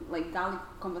godly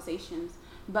conversations,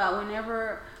 but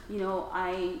whenever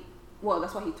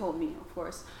that's what he told me, of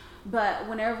course, but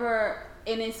whenever,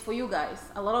 and it's for you guys,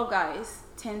 a lot of guys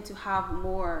tend to have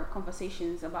more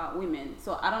conversations about women.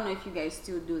 So I don't know if you guys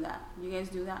still do that. You guys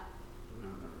do that? No,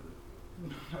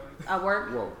 not really. At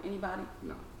work? Whoa. Anybody?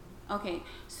 No. Okay.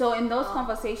 So in those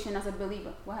conversations as a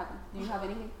believer, what happened? Do you have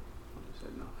anything? I just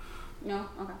said no. No?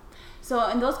 Okay. So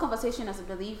in those conversations as a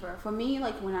believer, for me,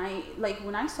 when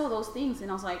I saw those things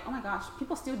and I was like, oh my gosh,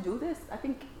 people still do this? I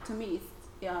think to me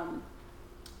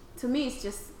it's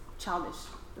just childish.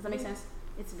 Does that make sense?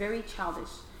 It's very childish.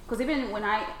 Because even when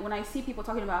I see people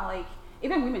talking about like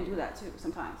even women do that too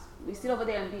sometimes. We sit over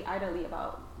there and be idly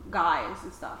about guys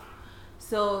and stuff.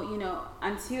 So,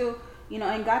 until,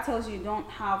 and God tells you don't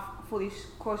have foolish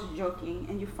coarse joking,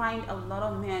 and you find a lot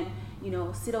of men,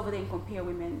 sit over there and compare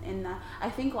women. And I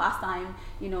think last time,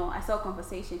 I saw a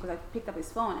conversation because I picked up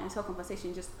his phone and I saw a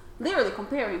conversation just literally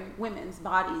comparing women's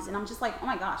bodies. And I'm just like, oh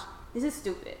my gosh, this is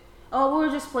stupid. Oh, we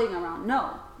were just playing around.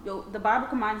 No, the Bible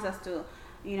commands us to,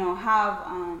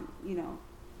 have,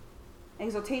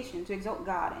 exaltation, to exalt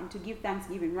God and to give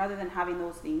thanksgiving rather than having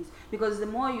those things. Because the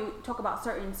more you talk about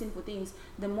certain sinful things,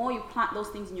 the more you plant those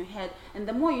things in your head, and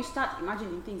the more you start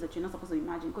imagining things that you're not supposed to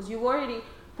imagine, because you've already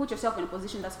put yourself in a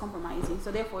position that's compromising.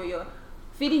 So therefore you're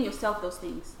feeding yourself those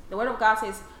things. The word of God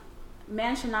says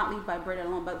man shall not live by bread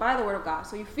alone, but by the word of God.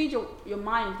 So you feed your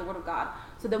mind with the word of God.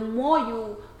 So the more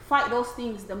you fight those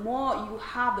things, the more you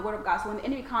have the word of God. So when the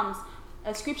enemy comes,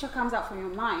 a scripture comes out from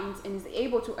your mind and is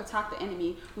able to attack the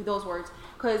enemy with those words.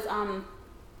 Because I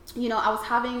was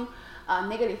having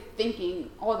negative thinking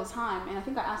all the time, and I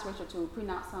think I asked Rachel to print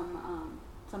out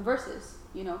some verses,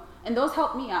 and those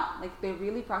helped me out. Like, they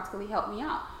really practically helped me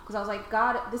out, because I was like,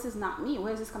 God, this is not me.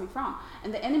 Where is this coming from?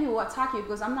 And the enemy will attack you,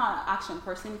 because I'm not an action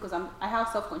person, because I have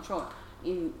self-control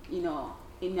in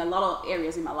a lot of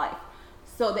areas in my life.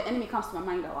 So the enemy comes to my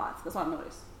mind a lot. That's what I've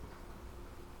noticed.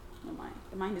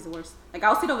 The mind is the worst. Like,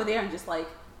 I'll sit over there and just like,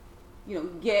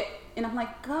 and I'm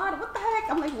like, God, what the heck?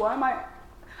 I'm like, why am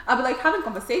I'll be like having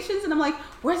conversations, and I'm like,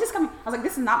 where's this coming? I was like,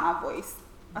 this is not my voice.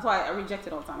 That's why I reject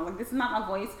it all the time. I was like, this is not my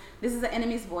voice. This is the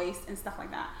enemy's voice and stuff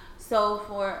like that. So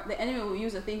for the enemy will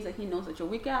use the things that he knows that you're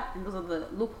weak at, and those are the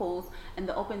loopholes and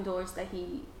the open doors that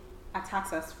he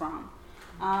attacks us from.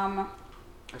 I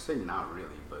say not really,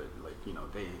 but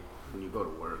they, when you go to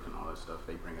work and all that stuff,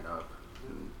 they bring it up,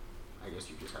 and I guess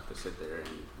you just have to sit there and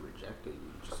reject it.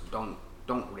 You just don't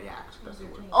react. That's the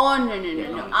word. Oh,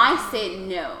 no. I said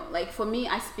no. Like, for me,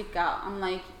 I speak out. I'm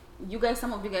like,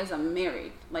 some of you guys are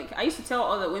married. Like, I used to tell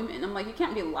other women, I'm like, you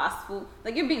can't be lustful.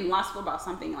 Like, you're being lustful about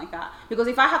something like that. Because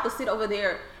if I have to sit over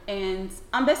there and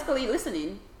I'm basically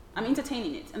listening, I'm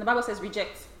entertaining it. And the Bible says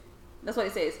reject. That's what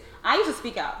it says. I used to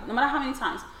speak out, no matter how many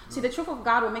times. See, the truth of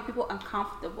God will make people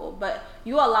uncomfortable, but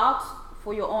you allow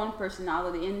for your own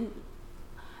personality. And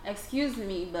excuse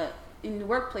me, but in the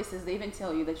workplaces, they even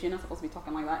tell you that you're not supposed to be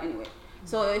talking like that anyway.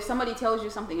 So if somebody tells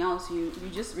you something else, you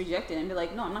just reject it and be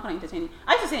like, no, I'm not going to entertain you.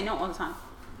 I used to say no all the time.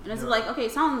 And it's like, okay,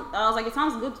 it sounds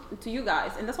good to you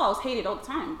guys. And that's why I was hated all the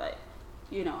time. But,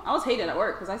 I was hated at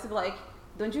work, because I used to be like,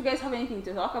 don't you guys have anything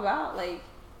to talk about? Like,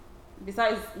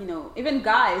 besides, even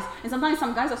guys. And sometimes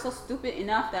some guys are so stupid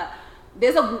enough that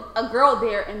there's a girl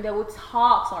there and they would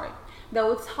talk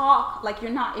like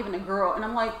you're not even a girl. And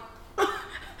I'm like,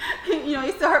 it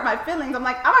used to hurt my feelings. I'm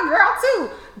like, I'm a girl too.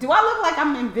 Do I look like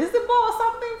I'm invisible or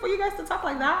something for you guys to talk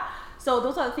like that? So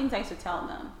those are the things I used to tell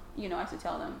them.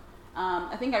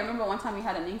 I think I remember one time we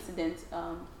had an incident.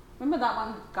 Remember that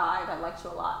one guy that liked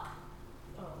you a lot?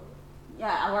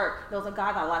 Yeah, at work. There was a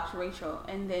guy that liked Rachel,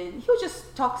 and then he would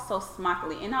just talk so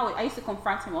smartly. And I used to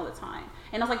confront him all the time.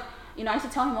 And I was like, I used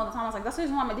to tell him all the time, I was like, that's the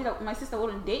reason why my sister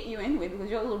wouldn't date you anyway, because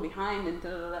you're a little behind and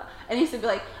da-da-da. And he used to be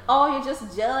like, oh, you're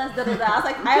just jealous, da-da-da. I was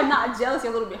like, I am not jealous,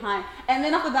 you're a little behind. And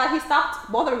then after that, he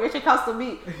stopped bothering Rachel Comes to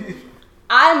me.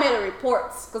 I made a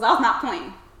report, because I was not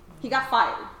playing. He got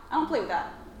fired. I don't play with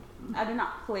that. I do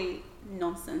not play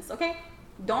nonsense, okay?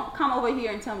 Don't come over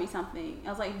here and tell me something. I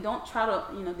was like, don't try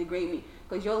to, degrade me,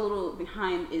 because your little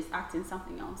behind is acting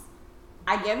something else.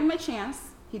 I gave him a chance.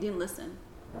 He didn't listen.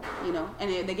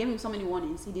 And they gave him so many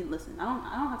warnings. He didn't listen. I don't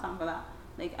have time for that.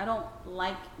 Like, I don't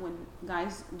like when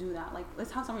guys do that. Like,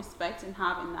 let's have some respect and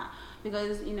have in that,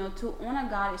 because to honor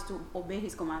God is to obey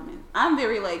His commandment. I'm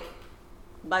very like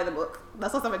by the book.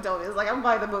 That's what somebody told me. It's like, I'm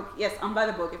by the book. Yes, I'm by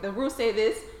the book. If the rules say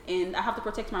this and I have to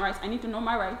protect my rights, I need to know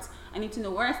my rights. I need to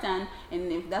know where I stand.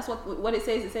 And if that's what it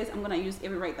says, I'm gonna use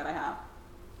every right that I have,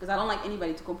 because I don't like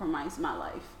anybody to compromise my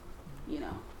life.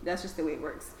 That's just the way it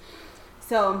works.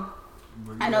 So.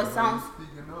 I know it sounds.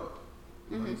 Speaking up.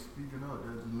 Speaking up,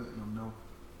 they're just letting them know.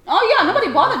 Oh yeah,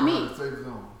 nobody bothered me.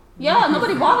 Yeah,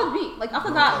 nobody bothered me. Like, after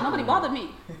that, nobody bothered me.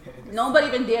 Nobody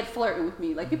even dared flirting with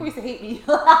me. Like, people used to hate me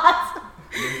a lot.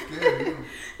 They scared you.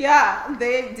 Yeah,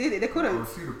 they did it. They couldn't. Go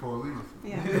see the police.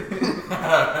 Yeah.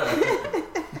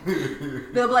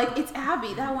 They'll be like, it's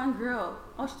Abby, that one girl.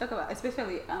 Oh, she talk about,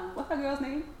 especially what's that girl's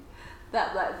name?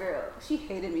 That black girl. She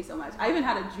hated me so much. I even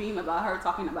had a dream about her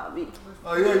talking about me.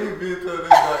 Oh yeah, you been told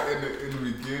that in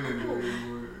the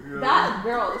beginning. That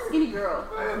girl, the skinny girl.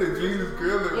 I had the dream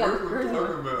girl that was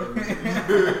talking about me.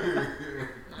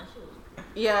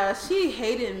 Yeah, she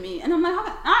hated me, and I'm like,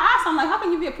 I asked her, I'm like, how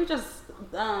can you be a preacher's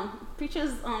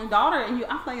preacher's daughter and you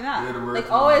act like that. Yeah, the worst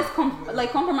Like one. always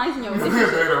compromising your They're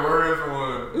relationship. the worst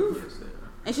one. Oof.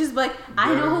 And she's like,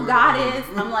 I know who God is.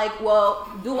 I'm like, well,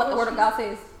 do what the word of God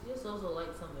says. Just also like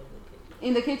somebody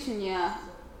in the kitchen. In the kitchen, yeah.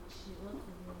 She what's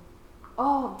his name?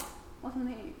 Oh, what's his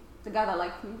name? The guy that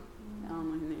liked me. I don't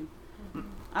know his name.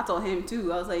 I told him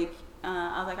too. I was like,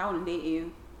 I wouldn't date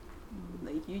you.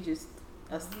 Like you just,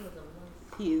 He was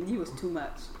a mess. he was too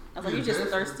much. I was like, you're just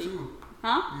thirsty,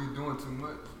 huh? You're doing too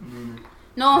much. Meaning,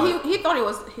 No, like, he thought it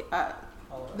was.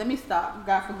 Let me stop.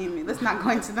 God forgive me. Let's not go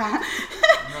into that.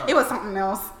 No. It was something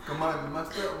else. Cause my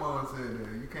stepmom said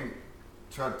that you can't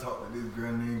try to talk to this girl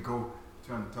and then go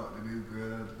trying to talk to this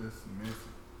girl. That's messy.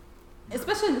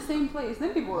 Especially in the same place.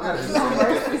 Then people were Yeah, like, no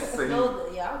mercy. No,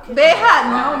 yeah, okay. They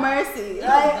had no mercy.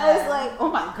 Like, I was like,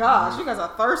 oh my gosh, you guys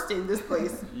are thirsty in this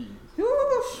place.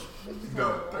 Whoosh.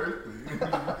 No, thirsty.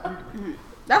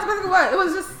 That's basically what it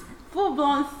was. Just full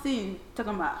blown scene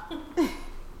talking about.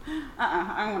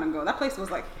 I don't want to go. That place was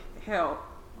like hell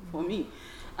for me.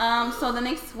 So the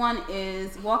next one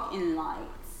is walk in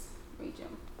lights. Rachel.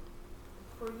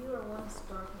 For you are once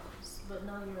darkness, but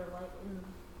now you are light in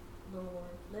the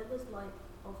Lord. Live as light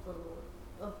of the Lord,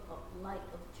 of light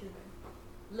of children.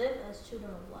 Live as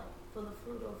children of light, for the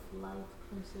fruit of life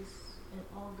consists in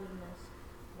all goodness,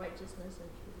 righteousness,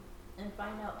 and truth. And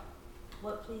find out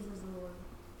what pleases the Lord.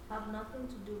 Have nothing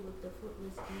to do with the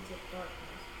fruitless deeds of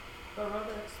darkness, but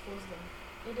rather expose them.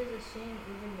 It is a shame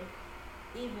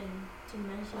even to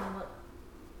mention what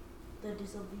the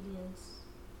disobedience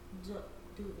do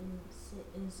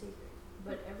in secret.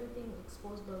 But everything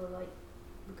exposed by the light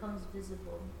becomes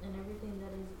visible, and everything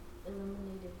that is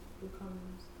illuminated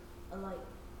becomes a light.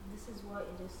 This is why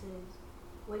it is said,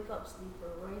 "Wake up,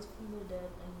 sleeper, rise from the dead,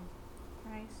 and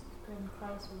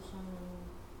Christ will shine on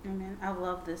you." Amen. I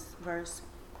love this verse.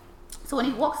 So when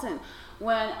he walks in,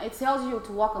 when it tells you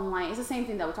to walk in light, it's the same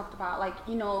thing that we talked about. Like,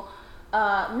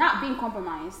 not being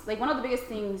compromised. Like one of the biggest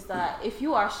things that if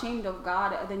you are ashamed of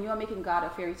God, then you are making God a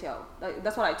fairy tale. Like,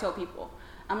 that's what I tell people.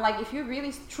 I'm like, if you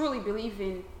really truly believe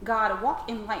in God, walk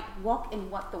in light. Walk in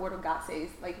what the word of God says.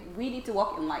 Like, we need to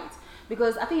walk in light.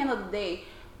 Because at the end of the day,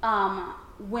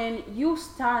 when you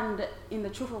stand in the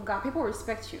truth of God, people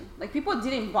respect you. Like, people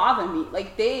didn't bother me.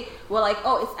 Like, they were like,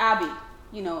 oh, it's Abby.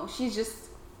 She's just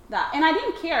that. And I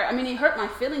didn't care. I mean, it hurt my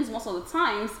feelings most of the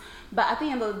times. But at the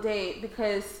end of the day,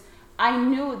 because I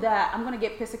knew that I'm going to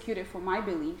get persecuted for my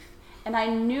belief. And I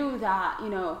knew that,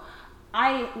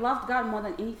 I loved God more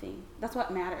than anything. That's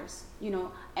what matters.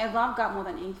 I love God more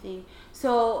than anything.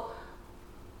 So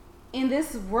in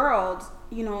this world,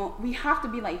 we have to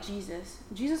be like Jesus.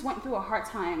 Jesus went through a hard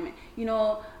time.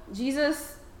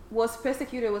 Jesus was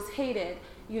persecuted, was hated.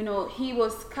 He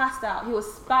was cast out. He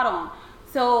was spat on.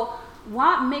 So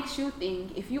what makes you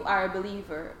think, if you are a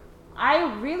believer,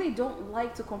 I really don't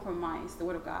like to compromise the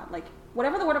word of God. Like,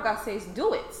 whatever the word of God says,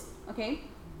 do it. Okay?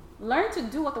 Learn to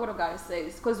do what the word of God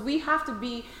says, because we have to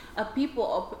be a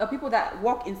people that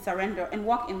walk in surrender and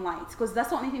walk in light, because that's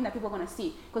the only thing that people are going to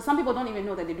see. Because some people don't even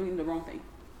know that they're doing the wrong thing.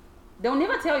 They'll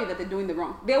never tell you that they're doing the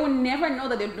wrong. They will never know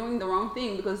that they're doing the wrong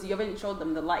thing because you haven't showed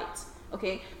them the light.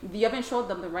 Okay? You haven't showed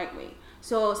them the right way.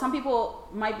 So some people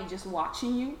might be just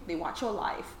watching you. They watch your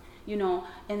life,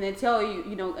 and they tell you,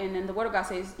 and then the word of God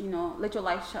says, let your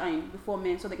light shine before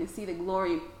men so they can see the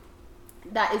glory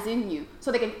that is in you,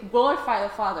 so they can glorify the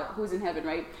Father who's in heaven,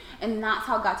 right? And that's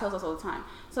how God tells us all the time.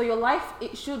 So your life,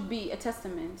 it should be a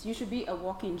testament. You should be a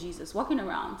walking Jesus, walking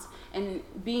around and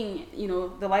being,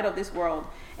 the light of this world,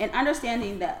 and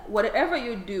understanding that whatever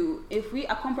you do, if we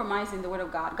are compromising the word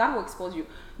of God, God will expose you.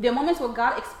 There are moments where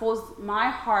God exposed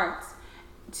my heart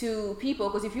to people,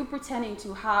 because if you're pretending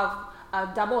to have a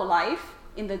double life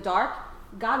in the dark,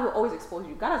 God will always expose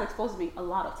you. God has exposed me a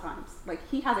lot of times. Like,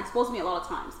 he has exposed me a lot of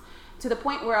times, to the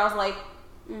point where I was like,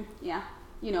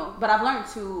 but I've learned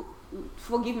to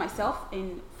forgive myself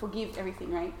and forgive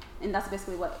everything, right? And that's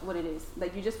basically what it is.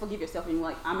 Like, you just forgive yourself and you're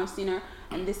like, I'm a sinner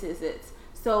and this is it.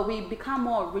 So we become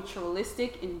more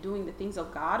ritualistic in doing the things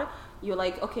of God. You're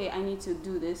like, okay, I need to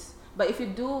do this. But if you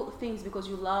do things because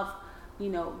you love,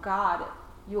 God,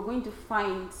 you're going to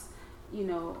find,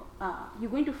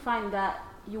 that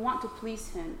you want to please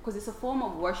him, because it's a form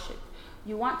of worship.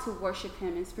 You want to worship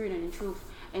him in spirit and in truth.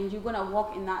 And you're going to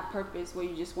walk in that purpose where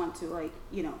you just want to,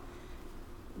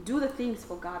 do the things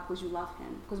for God because you love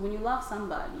him. Because when you love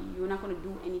somebody, you're not going to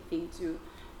do anything to,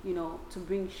 to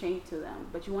bring shame to them.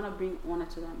 But you want to bring honor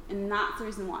to them. And that's the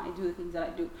reason why I do the things that I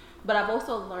do. But I've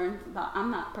also learned that I'm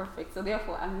not perfect. So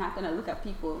therefore, I'm not going to look at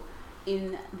people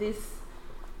in this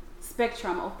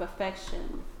spectrum of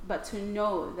perfection. But to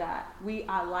know that we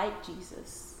are like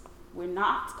Jesus. We're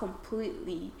not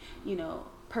completely,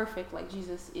 perfect like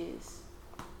Jesus is.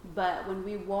 But when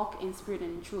we walk in spirit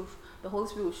and in truth, the Holy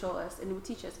Spirit will show us and it will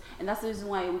teach us. And that's the reason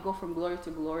why we go from glory to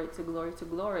glory to glory to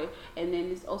glory. And then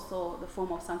it's also the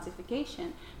form of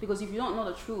sanctification. Because if you don't know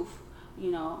the truth,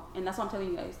 and that's what I'm telling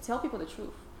you guys, tell people the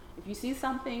truth. If you see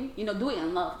something, do it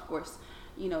in love, of course.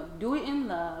 Do it in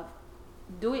love.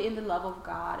 Do it in the love of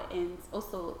God. And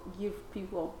also give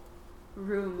people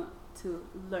room to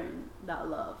learn that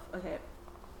love. Okay?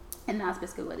 And that's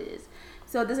basically what it is.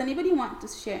 So does anybody want to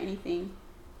share anything?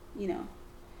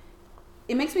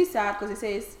 It makes me sad because it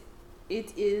says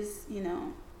it is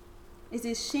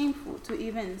shameful to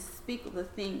even speak of the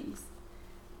things,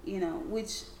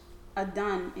 which are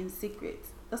done in secret.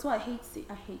 That's why I hate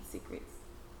secrets.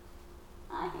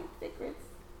 I hate secrets.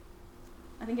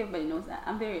 I think everybody knows that.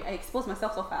 I expose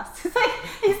myself so fast.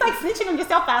 It's like snitching on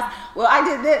yourself fast. Well, I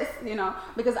did this,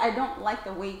 because I don't like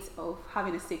the weight of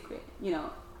having a secret,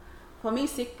 For me,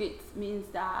 secrets means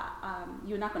that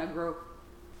you're not going to grow.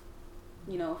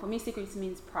 For me, secrets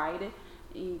means pride.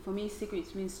 For me,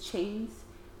 secrets means chains.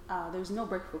 There's no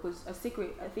breakthrough because a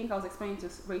secret, I think I was explaining to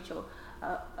Rachel,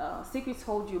 secrets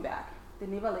hold you back. They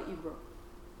never let you grow.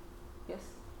 Yes?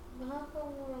 But how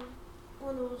come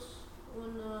when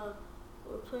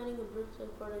we're planning a birthday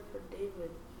party for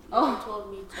David, you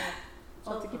told me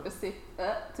to keep a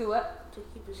secret. To what? To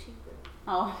keep a secret.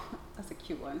 Oh, that's a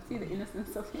cute one. See the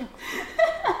innocence of him.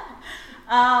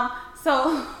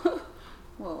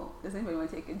 Well, does anybody want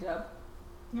to take a job?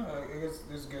 No, I guess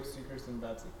there's good secrets and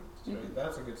bad secrets. Right? Mm-hmm.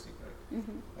 That's a good secret.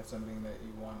 Mm-hmm. That's something that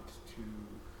you want to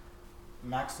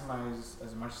maximize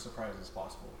as much surprise as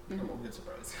possible. Mm-hmm. A good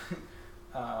surprise.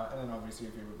 And then obviously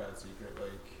if you have a bad secret,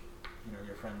 like,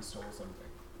 your friend stole something.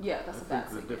 Yeah, that's a bad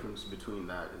secret. The difference between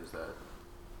that is that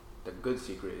the good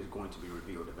secret is going to be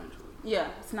revealed eventually. Yeah,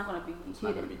 it's not going to be It's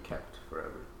hidden. not going to be kept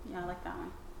forever. Yeah, I like that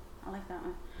one.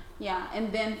 Yeah,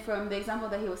 and then from the example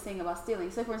that he was saying about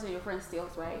stealing, say for instance your friend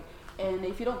steals, right? And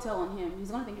if you don't tell on him, he's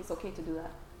going to think it's okay to do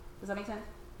that. Does that make sense?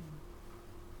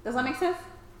 Does that make sense?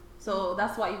 So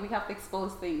that's why we have to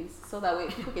expose things so that way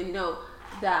people can know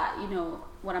that,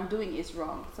 what I'm doing is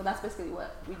wrong. So that's basically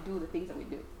what we do, the things that we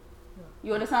do. Yeah.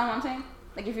 You understand what I'm saying?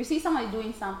 Like if you see somebody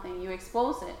doing something, you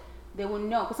expose it, they will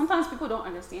know. Because sometimes people don't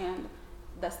understand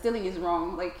that stealing is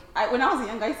wrong. Like when I was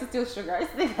young, I used to steal sugar. I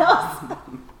used to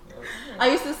I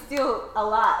used to steal a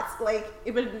lot, like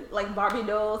even like Barbie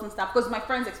dolls and stuff, because my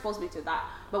friends exposed me to that.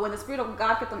 But when the Spirit of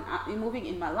God kept on moving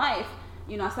in my life,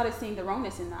 I started seeing the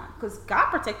wrongness in that, because God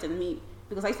protected me,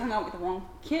 because I used to hang out with the wrong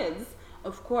kids.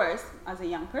 Of course, as a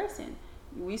young person,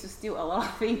 we used to steal a lot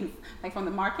of things, like from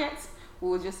the markets. We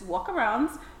would just walk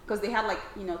around, because they had like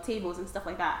tables and stuff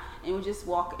like that, and we just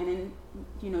walk, and then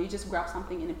you just grab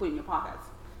something and then put it in your pockets,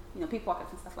 pickpockets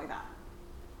and stuff like that.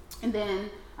 And then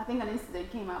I think an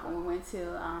incident came up when we went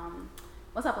to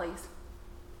what's that place?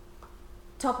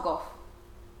 Top Golf.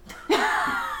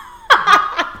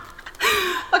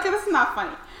 Okay, this is not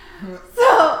funny.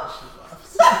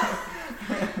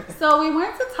 So we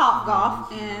went to Top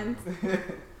Golf, and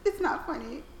it's not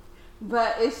funny,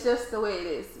 but it's just the way it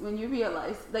is when you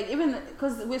realize, like, even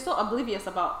because we're so oblivious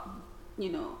about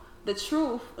the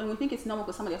truth, and we think it's normal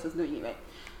because somebody else is doing it, right?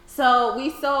 So we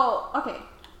saw, okay,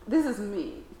 this is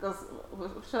me, because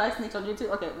should I snitch on you too?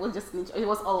 Okay, we'll just snitch. It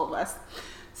was all of us.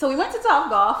 So we went to Top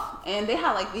Golf, and they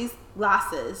had like these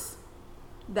glasses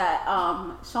that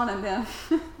Sean and them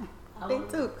they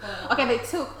took. Okay, they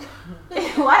took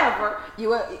whatever.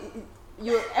 You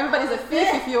everybody's a thief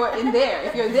if you're in there.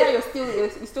 If you're there,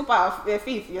 you're still part of a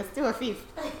thief. You're still a thief.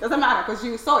 Doesn't matter because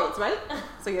you saw it, right?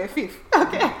 So you're a thief.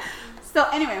 Okay. So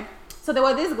anyway, so there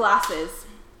were these glasses,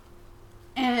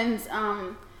 and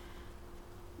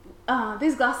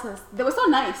these glasses, they were so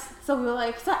nice. So we were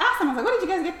like, so I asked them, I was like, where did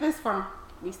you guys get this from?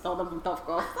 We stole them from Top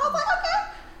Golf. So I was like, okay.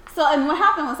 So, and what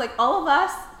happened was, like, all of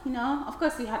us, of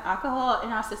course we had alcohol in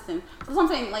our system. So I'm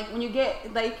saying, like, when you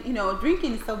get, like,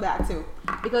 drinking is so bad too,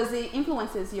 because it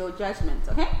influences your judgment,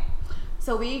 okay?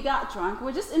 So we got drunk. We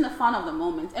were just in the fun of the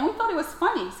moment, and we thought it was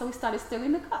funny. So we started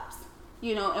stealing the cups,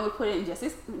 and we put it in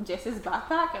Jesse's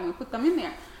backpack, and we put them in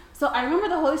there. So I remember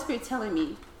the Holy Spirit telling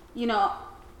me,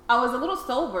 I was a little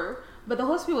sober, but the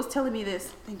Holy Spirit was telling me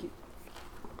this. Thank you.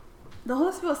 The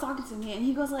Holy Spirit was talking to me, and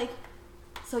he goes like,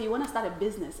 so you want to start a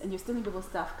business, and you're stealing people's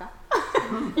stuff, ka?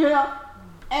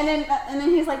 And then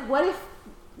he's like, what if,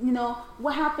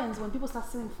 what happens when people start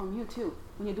stealing from you too,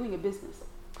 when you're doing a business?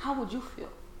 How would you feel?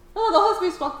 Oh, the Holy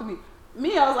Spirit spoke to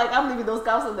me. I was like, I'm leaving those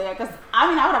cups there, because I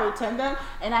would have returned them,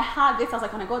 and I had this. I was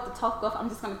like, when I go to Top Golf, I'm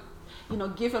just gonna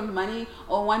give them money,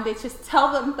 or one day just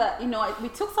tell them that, we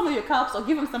took some of your cups, or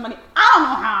give them some money. I don't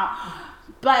know how.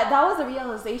 But that was a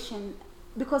realization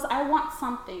because I want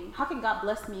something. How can God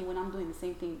bless me when I'm doing the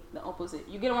same thing, the opposite?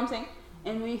 You get what I'm saying?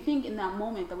 And when you think in that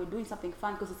moment that we're doing something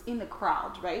fun because it's in the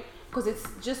crowd, right? Because it's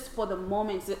just for the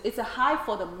moment. It's a high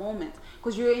for the moment.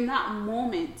 Because you're in that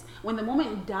moment. When the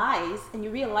moment dies and you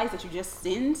realize that you just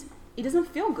sinned, it doesn't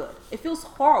feel good. It feels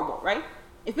horrible, right?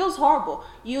 It feels horrible.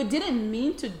 You didn't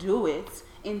mean to do it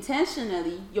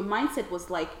intentionally. Your mindset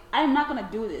was like, I'm not going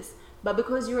to do this. But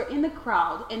because you're in the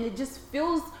crowd and it just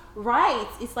feels right,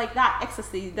 it's like that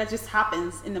ecstasy that just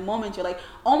happens in the moment. You're like,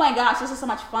 oh my gosh, this is so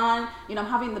much fun. You know, I'm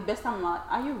having the best time of my life.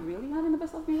 Are you really having the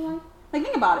best of your life? Like,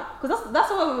 think about it. Because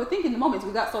that's what we were thinking in the moment.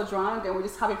 We got so drunk and we're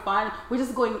just having fun. We're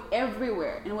just going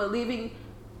everywhere and we're leaving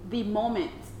the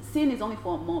moment. Sin is only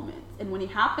for a moment. And when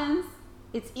it happens,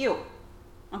 it's ill.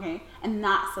 Okay? And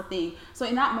that's the thing. So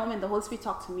in that moment, the Holy Spirit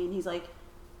talked to me and he's like,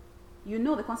 you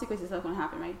know the consequences are going to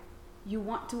happen, right? You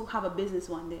want to have a business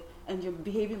one day and you're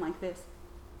behaving like this.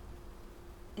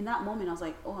 In that moment, I was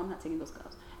like, oh, I'm not taking those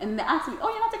cups. And they asked me, oh,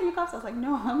 you're not taking your cups? I was like,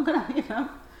 no, I'm going to leave them.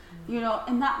 You know,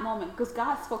 in that moment, because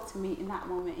God spoke to me in that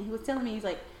moment. And he was telling me, he's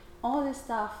like, all this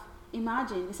stuff,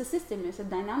 imagine, it's a system. It's a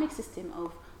dynamic system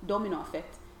of domino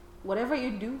effect. Whatever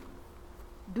you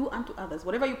do unto others.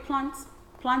 Whatever you plant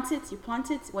it, you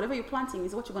plant it. Whatever you're planting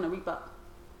is what you're going to reap up.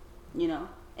 You know?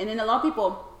 And then a lot of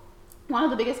people, one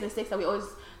of the biggest mistakes that we always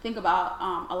think about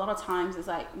a lot of times is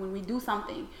like when we do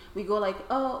something, we go like,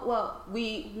 oh, well,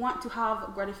 we want to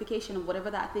have gratification of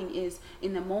whatever that thing is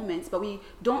in the moment, but we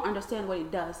don't understand what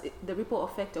it does, the ripple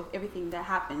effect of everything that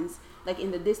happens like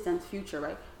in the distant future,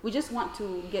 right? We just want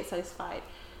to get satisfied.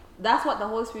 That's what the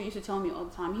Holy Spirit used to tell me all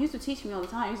the time. He used to teach me all the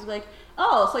time. He's like,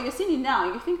 oh, so you're sinning now.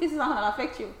 You think this is not going to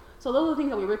affect you. So those are the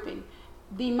things that we're ripping.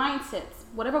 The mindsets,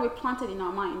 whatever we planted in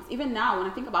our minds. Even now, when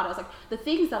I think about it, it's like the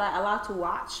things that I allowed to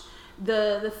watch,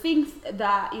 the things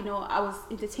that, you know, I was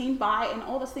entertained by, and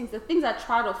all those things, the things that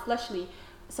try to fleshly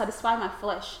satisfy my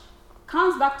flesh,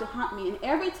 comes back to haunt me. And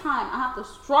every time I have to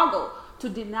struggle to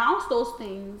denounce those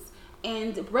things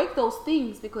and break those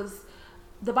things, because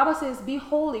the Bible says, be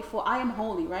holy for I am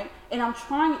holy, right? And I'm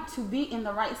trying to be in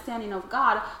the right standing of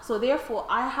God. So therefore,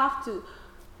 I have to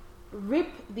reap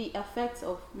the effects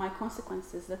of my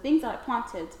consequences, the things that I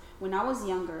planted when I was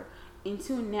younger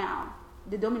into now,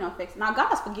 the domino effects. Now God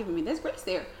has forgiven me, there's grace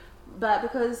there, but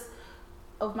because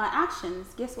of my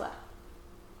actions, guess what?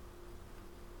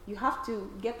 You have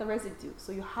to get the residue.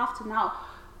 So you have to now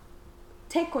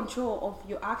take control of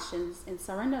your actions and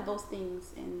surrender those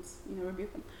things and, you know,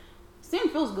 rebuke them. Sin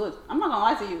feels good. I'm not gonna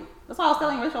lie to you. That's why I was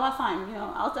telling Rachel last time. You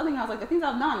know, I was telling her, I was like, the things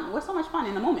I've done were so much fun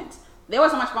in the moment. They were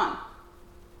so much fun.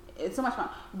 It's so much fun,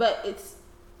 but it's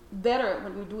better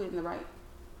when we do it in the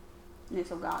rightness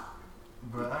of God.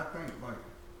 But I think like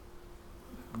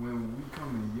when we come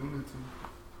in unity,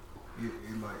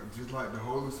 it like just like the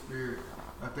Holy Spirit.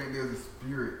 I think there's a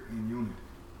spirit in unity.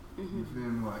 Mm-hmm. You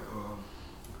feel me? Like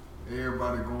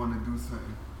everybody going to do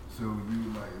something. So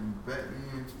you like back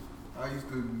then, I used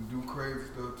to do crazy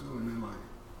stuff too, and then like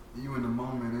you in the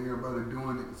moment, everybody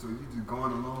doing it, so you just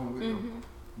going along with them.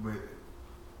 But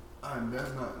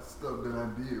that's not stuff that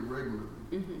I did regularly.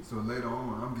 Mm-hmm. So later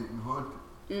on, I'm getting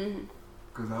haunted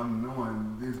because I'm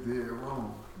knowing this dead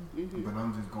wrong, but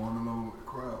I'm just going along with the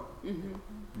crowd. You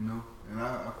know, and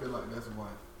I feel like that's why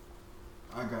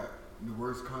I got the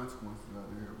worst consequences out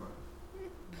of everybody,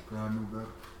 because I knew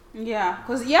better. Yeah,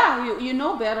 because you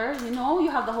know better. You know you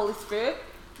have the Holy Spirit,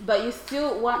 but you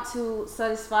still want to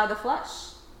satisfy the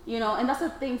flesh. You know, and that's the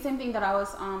thing. Same thing that I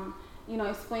was you know,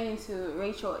 explaining to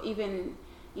Rachel. Even,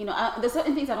 you know, there's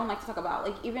certain things I don't like to talk about,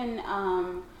 like even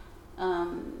an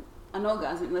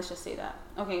orgasm, let's just say that.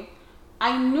 Okay,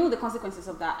 I knew the consequences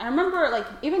of that. I remember, like,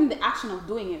 even the action of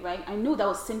doing it, right? I knew that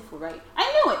was sinful, right?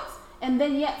 I knew it. And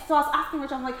then yet, so I was asking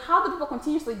Rachel, I'm like, how do people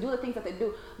continuously do the things that they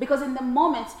do? Because in the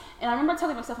moment, and I remember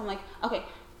telling myself, I'm like, okay,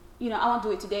 you know, I want to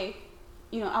do it today.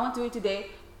 You know, I want to do it today.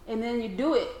 And then you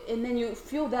do it, and then you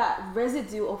feel that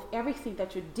residue of everything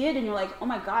that you did, and you're like, oh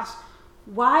my gosh,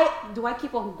 why do I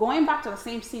keep on going back to the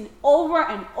same scene over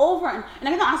and over? And I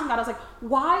kept on asking God, I was like,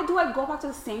 why do I go back to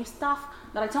the same stuff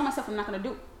that I tell myself I'm not going to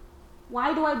do?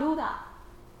 Why do I do that?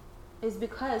 It's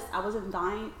because I wasn't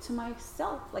dying to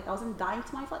myself. Like, I wasn't dying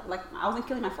to my flesh. Like, I wasn't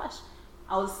killing my flesh.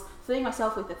 I was filling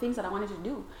myself with the things that I wanted to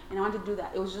do. And I wanted to do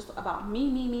that. It was just about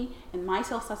me, and my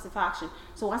self-satisfaction.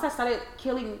 So once I started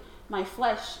killing my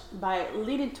flesh by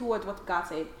leading towards what God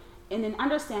said, and then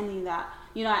understanding that,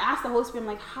 you know, I asked the Holy Spirit, I'm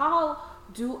like, how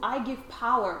do I give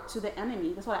power to the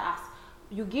enemy? That's what I asked.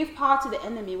 You give power to the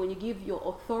enemy when you give your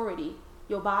authority,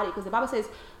 your body. Because the Bible says,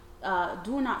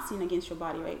 do not sin against your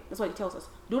body, right? That's what it tells us.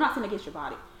 Do not sin against your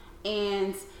body.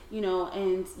 and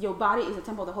and your body is a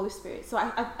temple of the Holy Spirit. So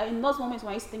I in those moments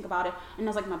when I used to think about it, and I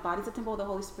was like, my body's a temple of the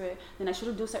Holy Spirit, then I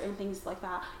shouldn't do certain things like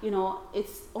that.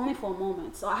 It's only for a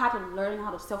moment. So I had to learn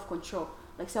how to self-control.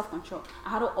 I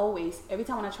had to always, every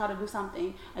time when I try to do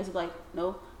something, I used to be like,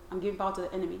 no, I'm giving power to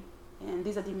the enemy, and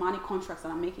these are demonic contracts that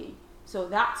I'm making. So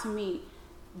that, to me,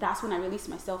 that's when I released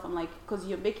myself. I'm like, because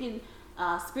you're making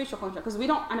spiritual contract, because we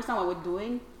don't understand what we're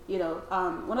doing.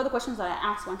 One of the questions that I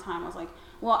asked one time, I was like,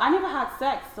 well, I never had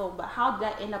sex, but how did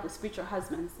I end up with spiritual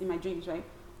husbands in my dreams, right?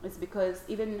 It's because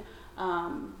even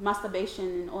masturbation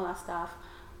and all that stuff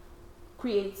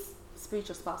creates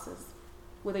spiritual spouses,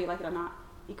 whether you like it or not.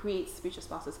 It creates spiritual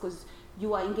spouses because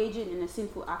you are engaging in a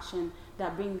sinful action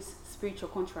that brings spiritual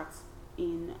contracts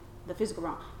in the physical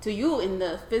realm. To you, in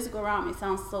the physical realm, it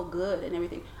sounds so good and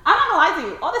everything. I'm not gonna lie to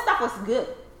you, all this stuff was good,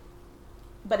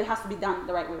 but it has to be done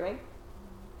the right way, right?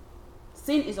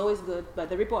 Sin is always good, but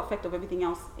the ripple effect of everything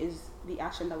else is the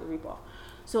action that we reap off.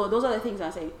 So those are the things I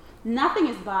say. Nothing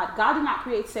is bad. God did not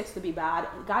create sex to be bad.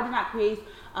 God did not create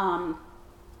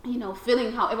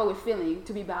feeling however we're feeling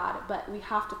to be bad, but we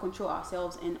have to control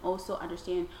ourselves and also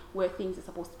understand where things are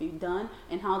supposed to be done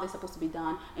and how they're supposed to be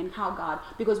done and how God,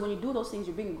 because when you do those things,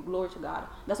 you bring glory to God.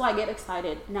 That's why I get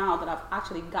excited now that I've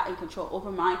actually gotten control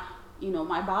over my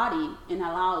body and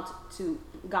allowed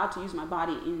God to use my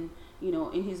body in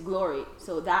his glory.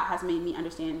 So that has made me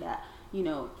understand that,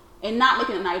 and not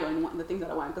making an idol in the things that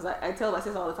I want, because I tell my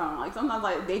sister all the time, like sometimes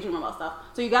I daydream about stuff.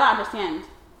 So you gotta understand,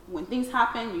 when things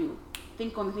happen, you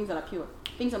think on the things that are pure,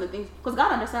 because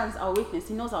God understands our weakness.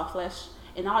 He knows our flesh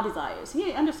and our desires.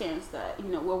 He understands that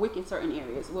we're weak in certain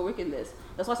areas, we're weak in this.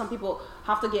 That's why some people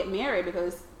have to get married,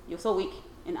 because you're so weak,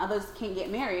 and others can't get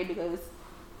married because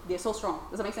they're so strong.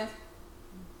 Does that make sense?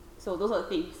 So those are the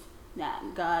things that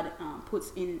God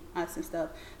puts in us and stuff.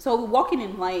 So walking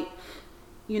in light,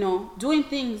 doing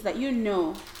things that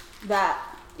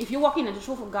that if you're walking in the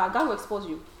truth of God, God will expose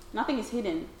you. Nothing is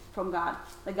hidden from God.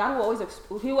 Like God will always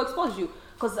He will expose you,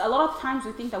 because a lot of times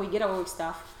we think that we get away with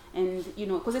stuff, and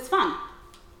because it's fun.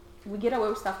 We get away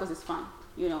with stuff because it's fun,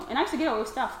 And I used to get away with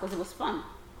stuff because it was fun,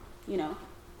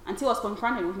 until I was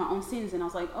confronted with my own sins, and I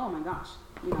was like, oh my gosh,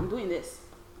 I'm doing this.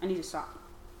 I need to stop.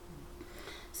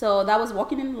 So that was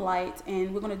walking in the light,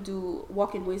 and we're gonna do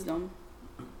walk in wisdom.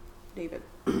 David.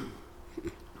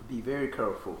 Be very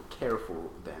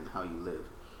careful then how you live,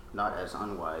 not as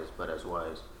unwise, but as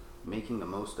wise, making the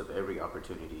most of every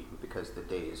opportunity, because the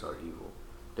days are evil.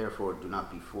 Therefore do not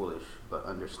be foolish, but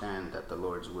understand that what the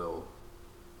Lord's will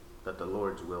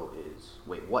is.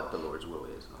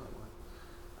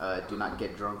 Do not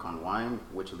get drunk on wine,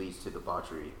 which leads to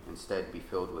debauchery. Instead, be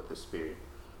filled with the Spirit,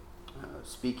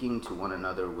 speaking to one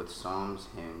another with psalms,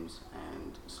 hymns,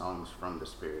 and songs from the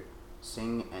Spirit.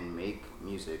 Sing and make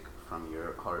music from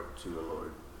your heart to the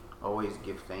Lord. Always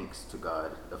give thanks to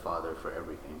God the Father for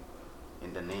everything,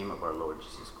 in the name of our Lord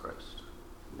Jesus Christ.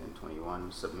 And then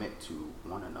 21, submit to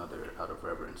one another out of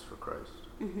reverence for Christ.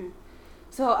 Mm-hmm.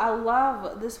 So I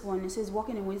love this one. It says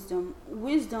walking in wisdom.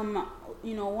 Wisdom,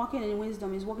 walking in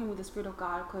wisdom is walking with the Spirit of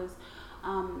God, because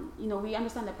we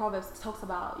understand that Proverbs talks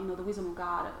about, the wisdom of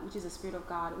God, which is the Spirit of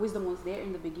God. Wisdom was there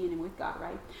in the beginning with God,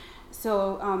 right?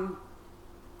 So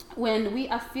when we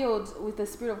are filled with the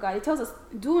Spirit of God, it tells us,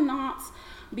 do not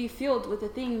be filled with the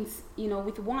things,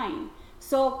 with wine.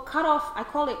 So cut off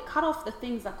the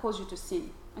things that cause you to sin,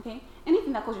 okay?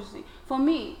 Anything that causes you to sin. For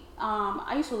me,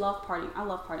 I used to love partying. I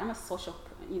love partying. I'm a social,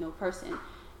 person.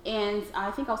 And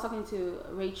I think I was talking to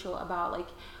Rachel about, like,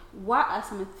 what are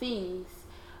some things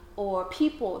or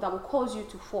people that will cause you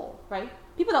to fall, right?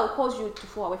 People that will cause you to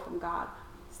fall away from God.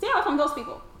 Stay away from those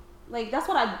people. Like, that's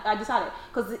what I decided.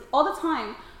 Because all the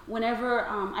time, whenever,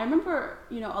 I remember,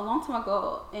 a long time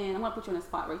ago, and I'm going to put you on the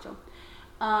spot, Rachel.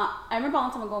 I remember a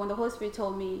long time ago when the Holy Spirit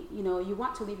told me, you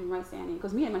want to live in right standing.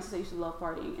 Because me and my sister used to love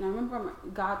partying. And I remember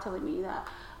God telling me that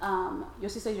your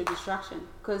sister is your distraction.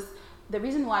 Because the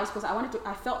reason why is because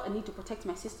I felt a need to protect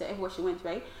my sister everywhere she went,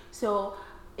 right? So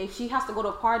if she has to go to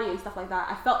a party and stuff like that,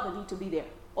 I felt the need to be there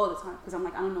all the time. Because I'm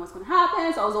like, I don't know what's going to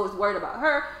happen. So I was always worried about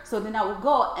her. So then I would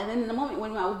go. And then in the moment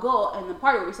when I would go, and the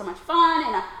party would be so much fun.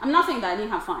 And I'm not saying that I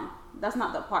didn't have fun. That's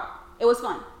not the part. It was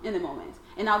fun in the moment.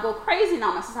 And I'll go crazy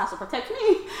now. My sister has to protect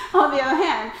me on the other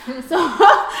hand. So,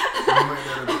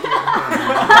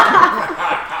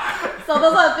 so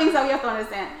those are the things that we have to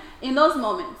understand in those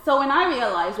moments. So when I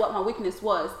realized what my weakness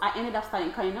was, I ended up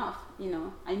starting cutting off.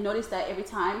 I noticed that every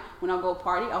time when I go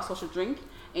party, I'll social drink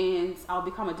and I'll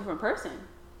become a different person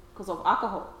because of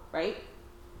alcohol, right?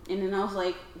 And then I was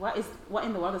like, what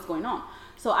in the world is going on?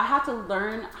 So I had to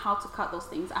learn how to cut those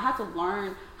things. I had to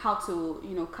learn how to,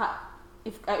 cut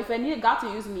if I needed God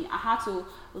to use me, I had to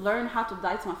learn how to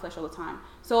die to my flesh all the time.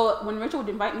 So when Rachel would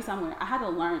invite me somewhere, I had to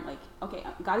learn, like, okay,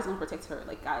 God is going to protect her.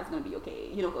 Like, God is going to be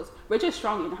okay. You know, because Rachel is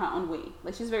strong in her own way.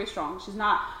 Like, she's very strong. She's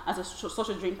not as a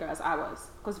social drinker as I was.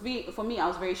 Because for me, I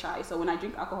was very shy. So when I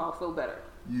drink alcohol, I feel better.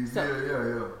 Yeah.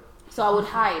 So I would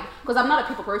hide. Because I'm not a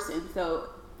people person. So,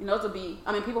 you know,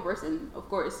 I'm a people person, of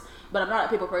course. But I'm not a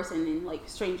people person in, like,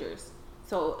 strangers.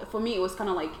 So for me, it was kind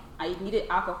of like I needed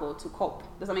alcohol to cope.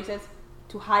 Does that make sense?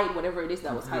 To hide whatever it is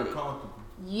that I was hiding.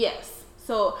 Yes.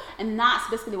 So, and that's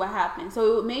basically what happened.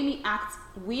 So it made me act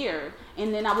weird.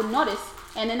 And then I would notice,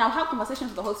 and then I would have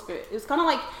conversations with the Holy Spirit. It was kind of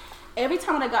like every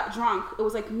time when I got drunk, it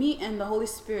was like me and the Holy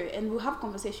Spirit. And we'll have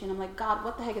conversation. I'm like, God,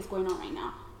 what the heck is going on right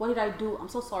now? What did I do? I'm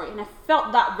so sorry. And I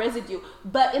felt that residue.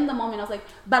 But in the moment, I was like,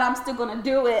 but I'm still going to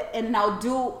do it. And I'll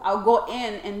go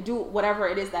in and do whatever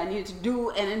it is that I needed to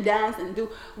do. And then dance and do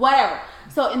whatever.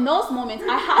 So in those moments,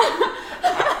 I had,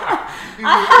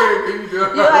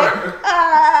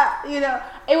 you know,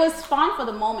 it was fine for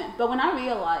the moment. But when I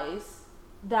realized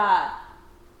that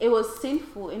it was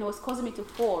sinful and it was causing me to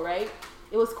fall, right?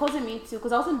 It was causing me to,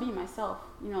 because I wasn't being myself,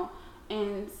 you know.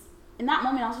 And in that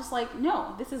moment, I was just like,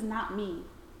 no, this is not me.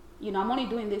 You know, I'm only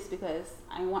doing this because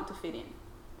I want to fit in.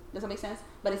 Does that make sense?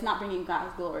 But it's not bringing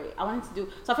God's glory. I wanted to do,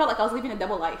 so I felt like I was living a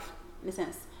double life in a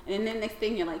sense. And then next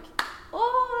thing you're like,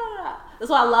 oh, that's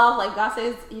why I love, like God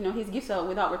says, you know, his gifts are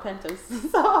without repentance.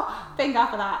 So thank God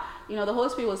for that. You know, the Holy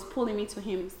Spirit was pulling me to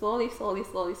him slowly,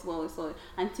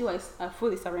 until I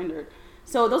fully surrendered.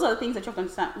 So those are the things that you have to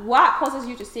understand. What causes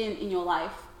you to sin in your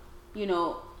life? You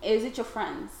know, is it your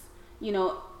friends? You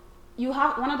know, you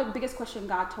have, one of the biggest questions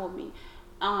God told me,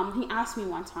 he asked me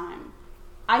one time,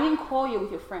 I didn't call you with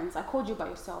your friends. I called you by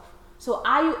yourself. So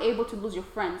are you able to lose your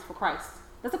friends for Christ?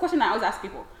 That's the question I always ask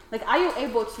people. Like, are you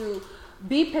able to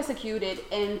be persecuted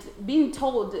and being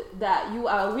told that you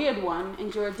are a weird one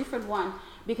and you're a different one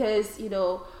because, you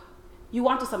know, you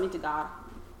want to submit to God.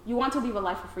 You want to live a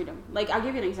life of freedom. Like, I'll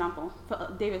give you an example.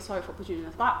 David, sorry for putting you in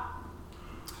the spot.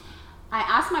 I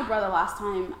asked my brother last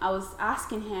time, I was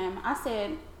asking him, I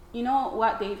said, you know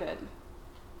what, David?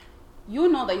 You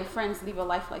know that your friends live a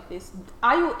life like this.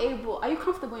 Are you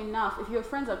comfortable enough, if your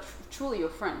friends are truly your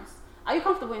friends, are you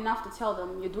comfortable enough to tell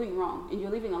them you're doing wrong and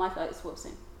you're living a life that is full of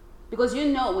sin? Because you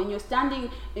know when you're standing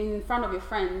in front of your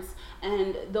friends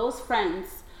and those friends,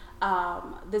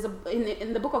 there's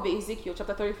in the book of Ezekiel,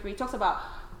 chapter 33, it talks about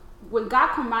when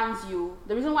God commands you,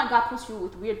 the reason why God puts you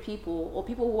with weird people or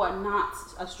people who are not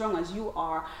as strong as you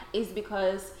are is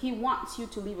because he wants you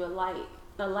to live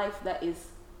a life that is,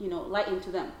 you know, light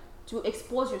into them. To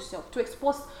expose yourself, to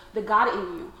expose the God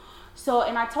in you. So,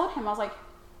 and I told him, I was like,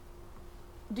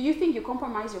 do you think you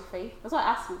compromise your faith? That's what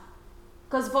I asked him.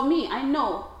 Because for me, I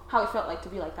know how it felt like to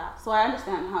be like that. So I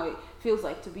understand how it feels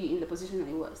like to be in the position that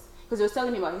he was. Because he was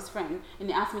telling me about his friend, and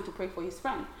he asked me to pray for his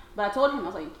friend. But I told him, I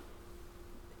was like,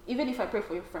 even if I pray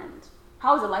for your friend,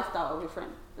 how is the lifestyle of your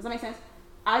friend? Does that make sense?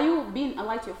 Are you being a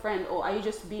light to your friend, or are you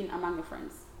just being among your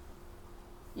friends?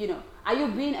 You know, are you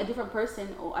being a different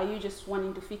person, or are you just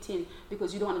wanting to fit in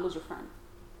because you don't want to lose your friend?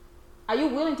 Are you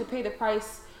willing to pay the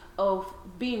price of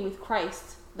being with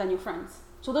Christ than your friends?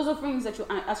 So those are things that you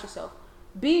ask yourself.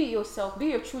 Be yourself, be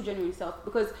your true, genuine self.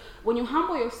 Because when you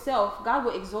humble yourself, God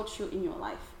will exalt you in your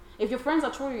life. If your friends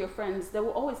are truly your friends, they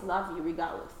will always love you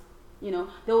regardless. You know,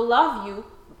 they will love you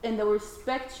and they will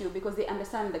respect you because they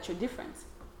understand that you're different.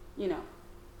 You know,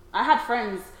 I had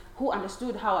friends who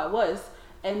understood how I was,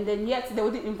 and then yet they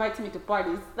wouldn't invite me to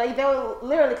parties. Like, they will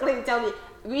literally clearly tell me,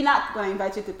 we're not going to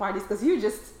invite you to parties because you're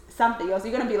just something else.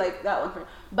 You're going to be like that one friend.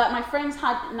 But my friends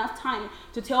had enough time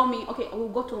to tell me, okay, we'll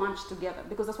go to lunch together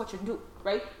because that's what you do,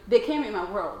 right? They came in my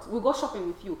world. We'll go shopping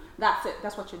with you. That's it.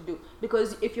 That's what you do.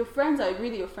 Because if your friends are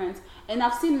really your friends, and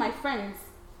I've seen my friends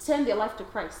turn their life to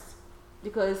Christ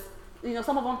because, you know,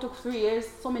 some of them took 3 years,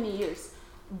 so many years.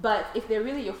 But if they're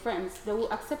really your friends, they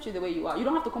will accept you the way you are. You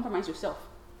don't have to compromise yourself.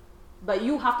 But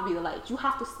you have to be the light. You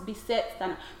have to be set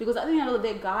standard. Because at the end of the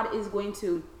day, God is going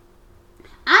to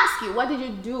ask you, what did you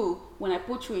do when I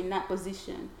put you in that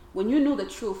position? When you knew the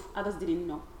truth, others didn't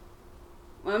know.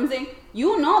 You know what I'm saying?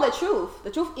 You know the truth. The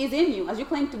truth is in you. As you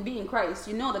claim to be in Christ,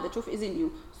 you know that the truth is in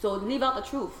you. So live out the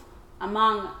truth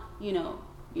among,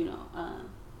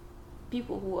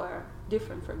 people who are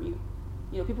different from you.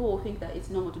 You know, people will think that it's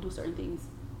normal to do certain things.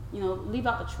 You know, live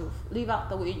out the truth. Live out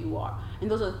the way you are. And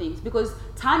those are the things. Because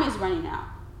time is running out.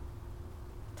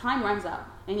 Time runs out.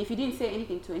 And if you didn't say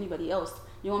anything to anybody else,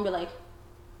 you won't be like,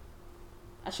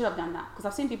 I should have done that. Because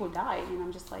I've seen people die, and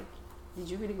I'm just like, Did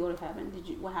you really go to heaven?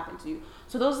 What happened to you?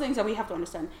 So those are things that we have to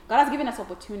understand. God has given us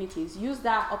opportunities. Use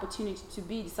that opportunity to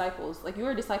be disciples. Like,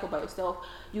 you're a disciple by yourself.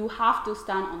 You have to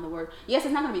stand on the word. Yes,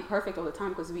 it's not going to be perfect all the time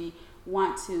because we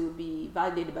want to be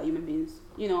validated by human beings.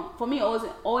 You know, for me,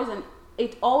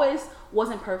 it always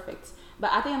wasn't perfect.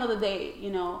 But at the end of the day, you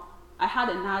know, I had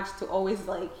a nudge to always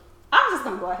like, I'm just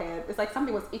going to go ahead. It's like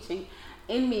something was itching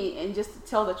in me and just to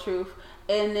tell the truth.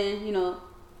 And then, you know,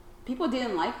 people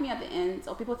didn't like me at the end,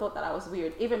 or people thought that I was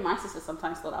weird. Even my sister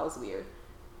sometimes thought I was weird.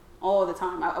 All the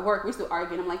time. At work, we used to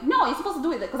argue, and I'm like, no, you're supposed to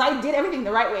do it, because I did everything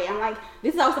the right way. I'm like,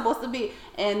 this is how it's supposed to be.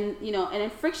 And, you know, and then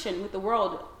friction with the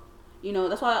world, you know,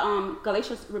 that's why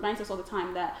Galatians reminds us all the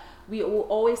time that we will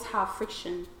always have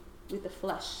friction with the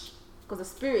flesh, because the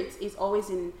spirit is always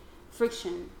in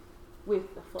friction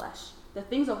with the flesh. The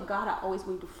things of God are always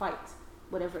going to fight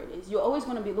whatever it is. You're always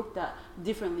going to be looked at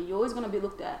differently. You're always going to be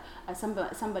looked at as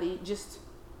somebody just,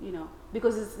 you know,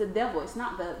 because it's the devil. It's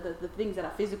not the things that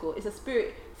are physical. It's a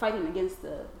spirit fighting against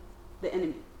the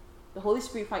enemy. The Holy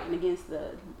Spirit fighting against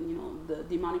the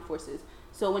demonic forces.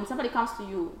 So when somebody comes to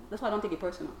you, that's why I don't take it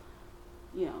personal.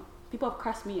 You know, people have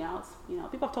cursed me out. You know,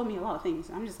 people have told me a lot of things.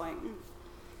 I'm just like,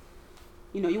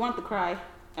 you know, you want to cry.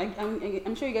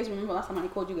 I'm sure you guys remember last time I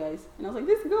called you guys, and I was like,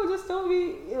 this girl just told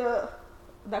me,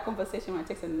 that conversation when I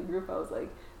texted in the group, I was like,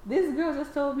 this girl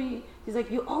just told me, she's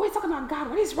like, you always talk about God,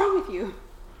 what is wrong with you?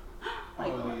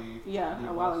 Like,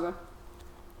 a while ago.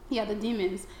 Yeah, the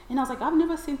demons. And I was like, I've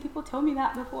never seen people tell me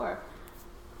that before.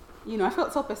 You know, I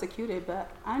felt so persecuted, but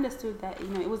I understood that, you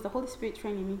know, it was the Holy Spirit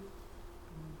training me.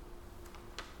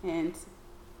 And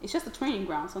it's just a training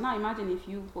ground. So now imagine if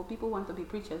people want to be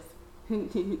preachers,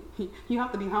 you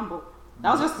have to be humble.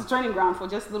 That was just a training ground for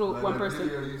just like one person.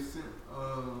 Video you sent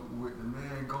with the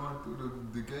man going through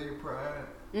the gay pride.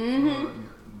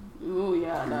 Oh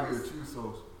yeah, that's.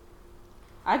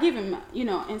 I give him, you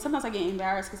know, and sometimes I get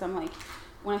embarrassed because I'm like,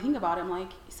 when I think about it, I'm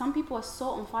like, some people are so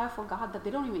on fire for God that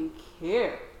they don't even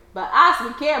care. But us,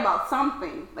 we care about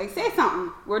something. Like, say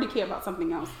something. We already care about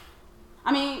something else.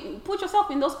 I mean, put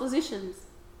yourself in those positions.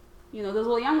 You know, there's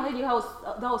a young lady that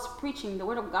was preaching the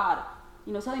word of God,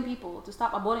 you know, telling people to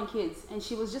stop aborting kids, and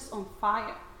she was just on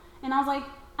fire. And I was like,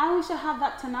 I wish I had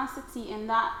that tenacity and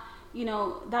that, you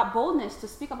know, that boldness to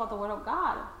speak about the word of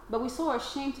God. But we're so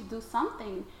ashamed to do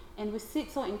something, and we sit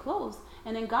so enclosed.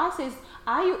 And then God says,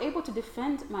 are you able to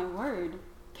defend my word?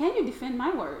 Can you defend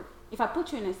my word if I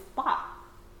put you in a spot?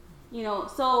 You know,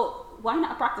 so why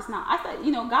not practice now? I thought,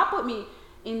 you know, God put me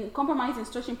in compromising,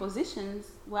 stretching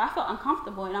positions where I felt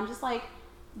uncomfortable, and I'm just like,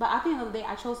 but at the end of the day,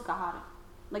 I chose God.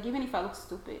 Like, even if I look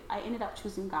stupid, I ended up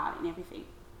choosing God in everything.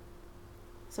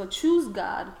 So choose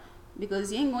God,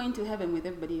 because you ain't going to heaven with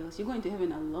everybody else. You're going to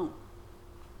heaven alone.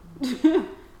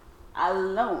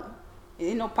 Alone. There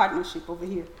ain't no partnership over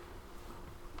here.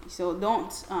 So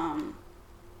don't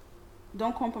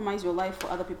compromise your life for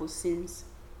other people's sins.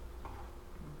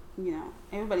 You know,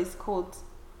 everybody's called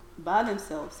by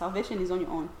themselves. Salvation is on your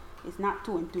own. It's not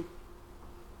 2 and 2.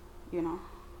 You know.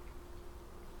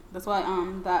 That's why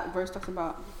that verse talks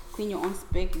about clean your own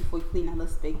speck before you clean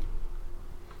others' speck.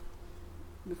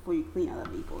 Before you clean other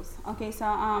people's. Okay, so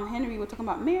Henry, we're talking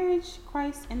about marriage,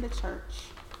 Christ, and the church.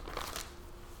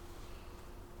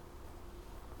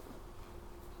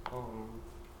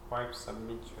 Wives,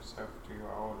 submit yourself to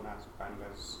your own husband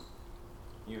as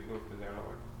you do to the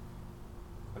Lord.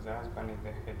 For the husband is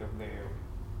the head of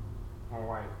the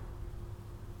wife,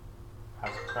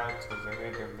 as Christ is the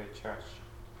head of the church,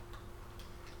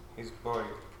 his body,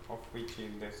 of which he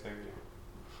is the Savior.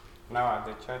 Now as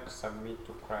the church submit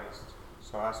to Christ,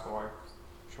 so as wives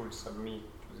should submit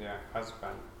to their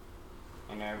husband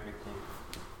in everything.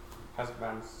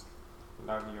 Husbands,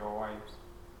 love your wives,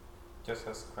 just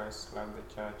as Christ loved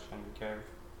the church and gave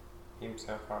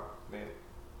himself up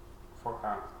for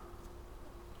her,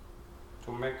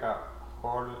 to make her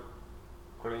whole,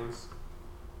 cleanse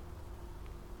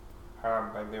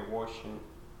her by the washing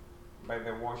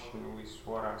with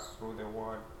water through the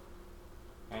word,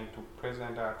 and to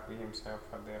present her to himself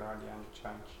at the radiant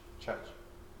church,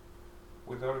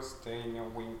 without stain or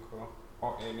wrinkle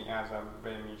or any other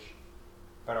blemish,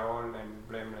 but old and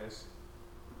blameless.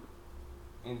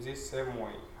 In this same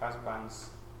way,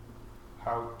 husbands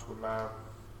have to love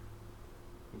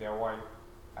their wife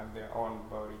as their own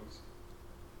bodies.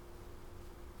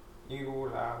 He who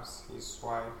loves his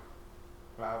wife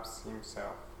loves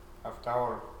himself. After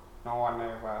all, no one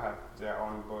ever had their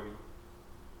own body,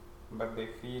 but they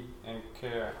feed and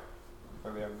care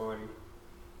for their body,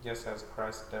 just as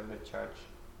Christ did the church.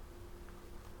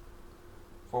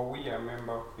 For we are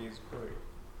members of his body.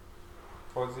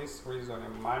 For this reason, a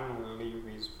man will leave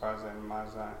his father and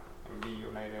mother be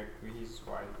united to his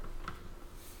wife,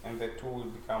 and the two will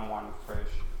become one flesh.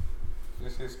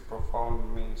 This is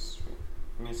profound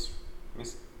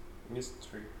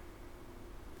mystery.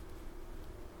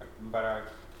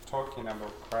 But talking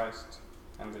about Christ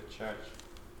and the church,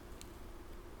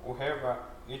 whoever,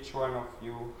 each one of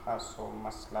you husband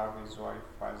must love his wife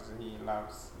as he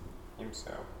loves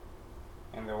himself,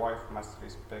 and the wife must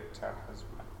respect her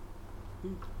husband.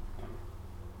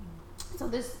 So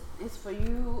this is for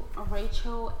you,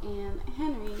 Rachel and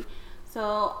Henry.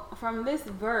 So from this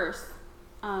verse,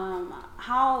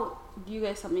 how do you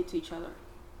guys submit to each other?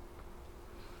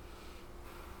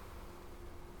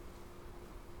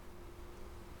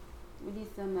 We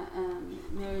need some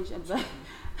marriage advice.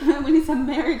 We need some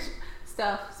marriage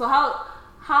stuff. So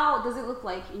how does it look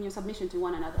like in your submission to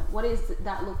one another? What does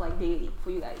that look like daily for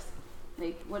you guys?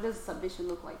 Like, what does submission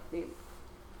look like daily?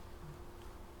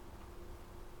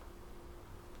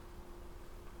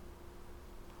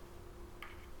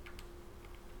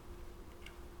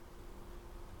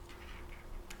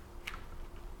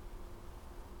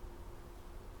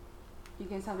 You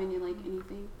guys have any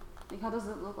anything? Like, how does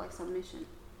it look like submission?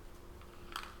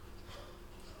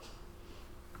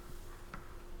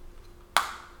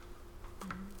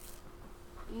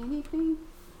 Anything?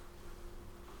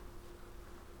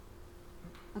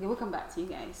 Okay, we'll come back to you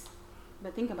guys,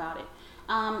 but think about it.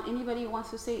 Anybody wants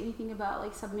to say anything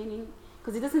about submitting?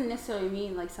 Because it doesn't necessarily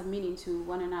mean submitting to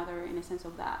one another in a sense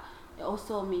of that. It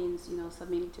also means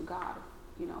submitting to God.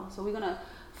 So we're gonna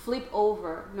flip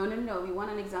over. No. We want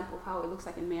an example of how it looks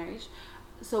like in marriage.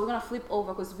 So we're gonna flip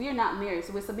over because we're not married,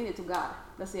 so we're submitted to God.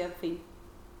 That's the other thing.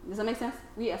 Does that make sense?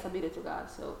 We are submitted to God.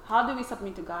 So how do we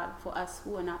submit to God for us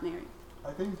who are not married?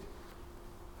 I think,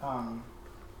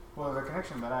 well, the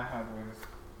connection that I had with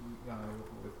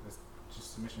this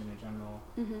just submission in general,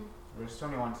 verse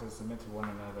 21 says, "Submit to one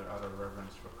another out of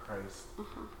reverence for Christ."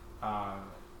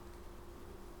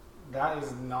 That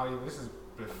is not even, this is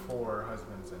before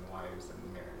husbands and wives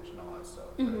and marriage and all that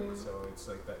stuff. Right? So it's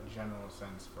like that general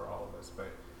sense for all of us.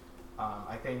 But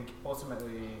I think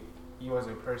ultimately, you as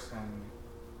a person,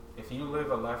 if you live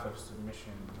a life of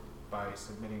submission by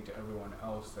submitting to everyone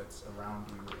else that's around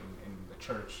you in the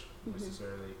church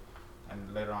necessarily,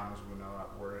 and later on as we know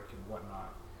at work and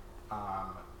whatnot,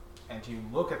 and you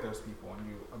look at those people and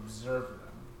you observe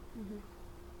them,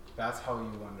 that's how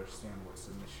you understand what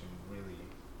submission really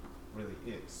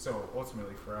is. So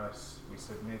ultimately for us, we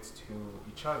submit to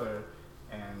each other,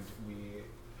 and we,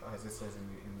 as it says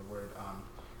in the word,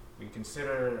 we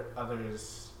consider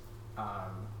others'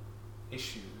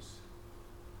 issues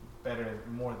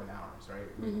more than ours,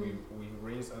 right? We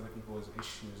raise other people's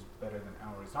issues better than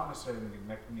ours, not necessarily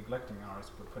neglecting ours,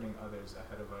 but putting others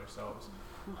ahead of ourselves.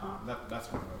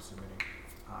 That's one way of submitting.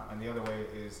 And the other way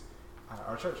is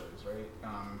our churches, right?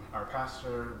 Our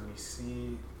pastor, we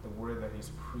see the word that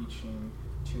he's preaching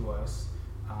to us,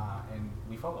 and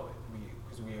we follow it.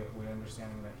 Because we're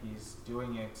understanding that he's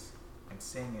doing it and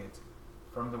saying it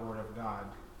from the word of God,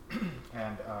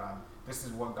 and this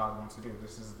is what God wants to do.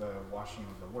 This is the washing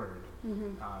of the word.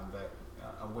 That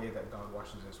a way that God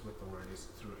washes us with the word is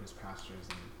through his pastors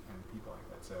and people like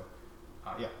that. So,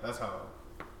 yeah, that's how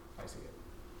I see it.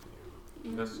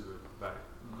 Yeah. That's good. But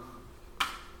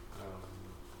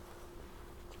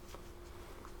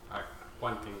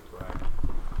one thing to add,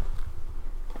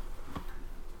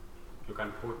 you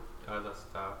can put other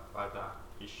stuff, other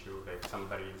issue, like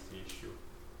somebody's issue,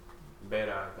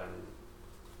 better than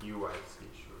yours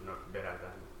issue, not better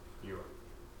than you,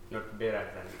 not better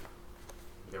than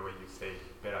the way you say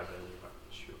better than your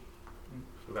issue.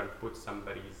 You can put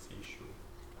somebody's issue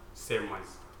same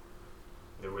as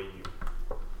the way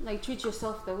you treat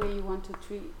yourself the way you want to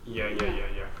treat. Yeah.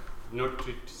 Not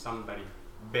treat somebody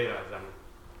better than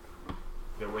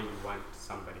the way you want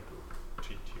somebody to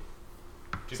treat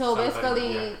you. So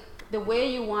basically, the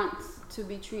way you want to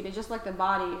be treated, just like the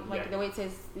body, the way it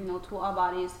says, to our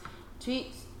bodies,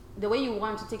 treat the way you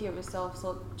want to take care of yourself.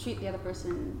 So treat the other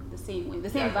person the same way, the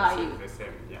same value. The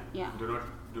same. Yeah. Do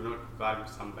not value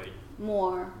somebody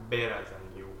more better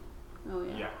than you. Oh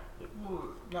yeah.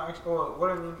 No, actually, well,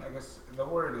 what I mean, I guess the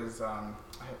word is I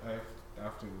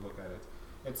have to look at it.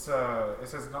 It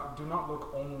says do not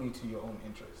look only to your own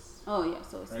interests. Oh yeah,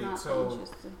 so it's not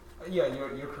interesting. Yeah,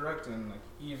 you're correct in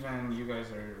even you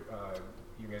guys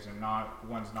are not,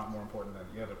 one's not more important than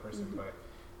the other person, but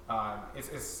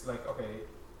it's like, okay,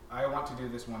 I want to do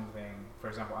this one thing. For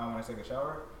example, I want to take a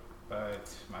shower,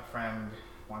 but my friend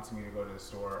wants me to go to the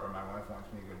store, or my wife wants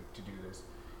me to do this.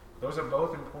 Those are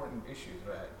both important issues,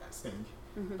 right? I think.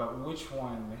 But which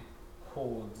one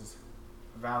holds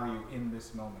value in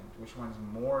this moment? Which one's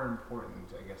more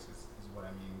important, I guess, is what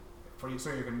I mean for you,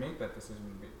 so you can make that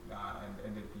decision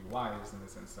and it be wise in the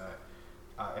sense that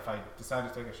if I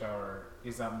decide to take a shower,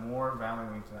 is that more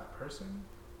valuing to that person,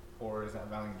 or is that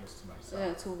valuing just to myself?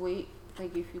 Yeah, to wait.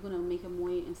 Like if you're gonna make him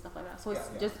wait and stuff like that. So it's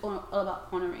Yeah. just all about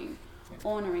honoring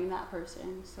that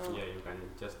person. So Yeah, you can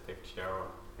just take shower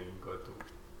and go to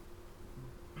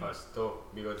a store,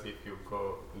 because if you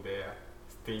go there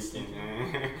stinking,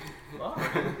 Well,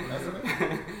 that's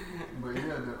amazing. But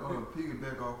yeah, the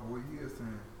piggyback off of what he is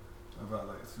saying about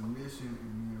like submission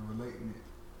and then relating it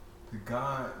to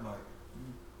God, like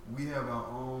we have our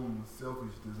own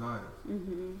selfish desires.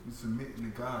 mhm. You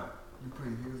submitting to God, you put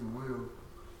His will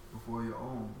before your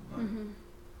own. Like,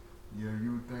 yeah,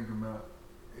 you think about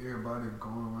everybody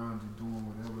going around just doing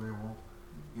whatever they want,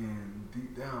 and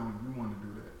deep down you want to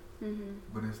do that, Mhm.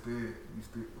 but instead you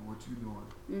stick to what you're doing,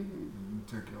 Mhm. and you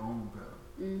take your own path.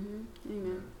 Mhm.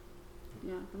 Amen.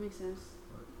 Yeah, that makes sense.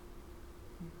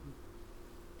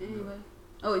 Anyway.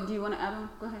 Oh, do you want to add on?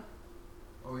 Go ahead.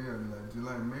 Oh yeah, like just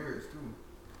like marriage too.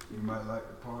 You might like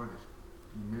the party,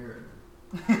 you married them.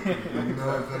 You know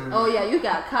what I'm saying? Oh yeah, you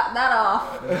gotta cut that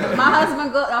off. My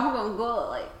husband go. I'm gonna go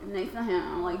like next to him.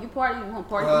 I'm like, you party, you gonna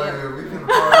party together. Yeah, we can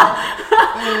party.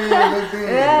 Hey, let's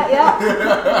dance.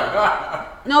 Yeah.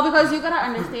 No, because you gotta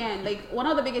understand. Like one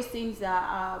of the biggest things that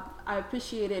I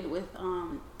appreciated with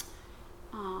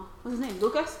what's his name,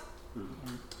 Lucas.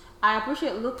 Mhm. I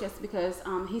appreciate Lucas because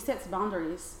he sets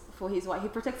boundaries for his wife. He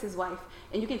protects his wife,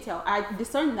 and you can tell. I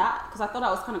discerned that because I thought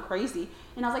I was kind of crazy,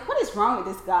 and I was like, "What is wrong with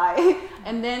this guy?"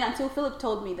 And then until Philip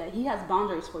told me that he has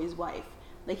boundaries for his wife,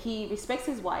 like he respects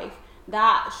his wife.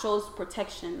 That shows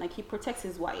protection. Like he protects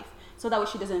his wife, so that way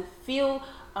she doesn't feel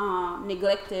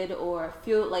neglected or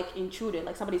feel like intruded,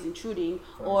 like somebody's intruding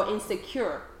or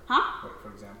insecure, huh? For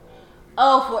example.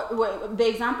 The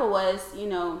example was,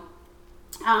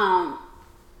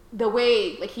 the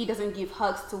way like he doesn't give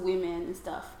hugs to women and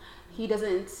stuff. He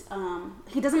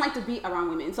doesn't like to be around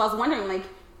women. So I was wondering like,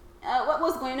 what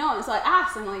was going on? And so I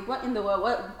asked him like, what in the world?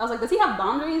 What I was like, does he have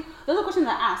boundaries? Those are questions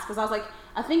I asked because I was like,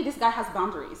 I think this guy has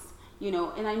boundaries,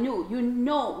 And I knew,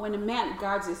 when a man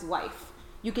guards his wife,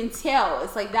 you can tell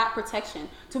it's like that protection.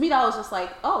 To me, that was just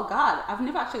like, oh God, I've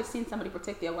never actually seen somebody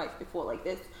protect their wife before like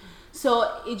this.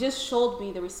 So it just showed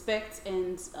me the respect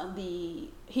and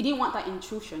he didn't want that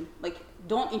intrusion. Like,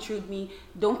 don't intrude me.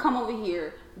 Don't come over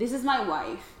here. This is my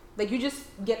wife. Like, you just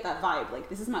get that vibe. Like,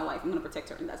 this is my wife. I'm going to protect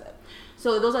her and that's it.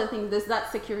 So those are the things. There's that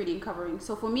security and covering.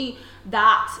 So for me,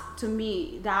 that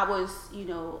was,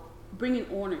 bringing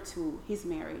honor to his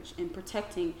marriage and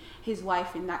protecting his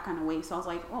wife in that kind of way. So I was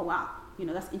like, oh, wow.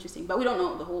 That's interesting. But we don't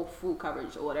know the whole full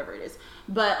coverage or whatever it is.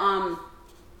 But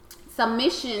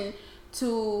submission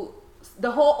to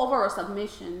the whole overall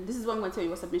submission, this is what I'm going to tell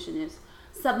you what submission is.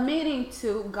 Submitting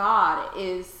to God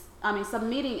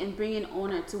submitting and bringing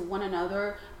honor to one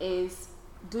another is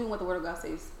doing what the Word of God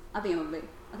says at the end of the day.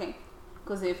 Okay?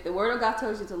 Because if the Word of God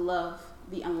tells you to love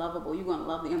the unlovable, you're going to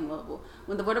love the unlovable.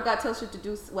 When the Word of God tells you to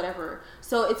do whatever.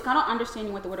 So it's kind of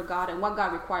understanding what the Word of God and what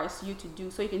God requires you to do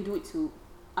so you can do it to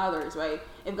others, right?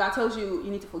 If God tells you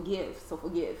need to forgive, so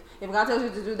forgive. If God tells you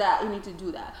to do that, you need to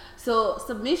do that. So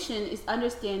submission is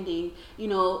understanding,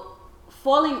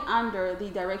 falling under the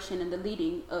direction and the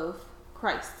leading of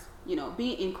Christ,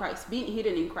 being in Christ, being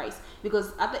hidden in Christ.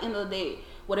 Because at the end of the day,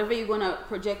 whatever you're going to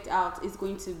project out is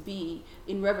going to be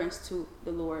in reverence to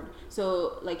the Lord.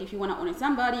 So like if you want to honor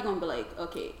somebody, you're going to be like,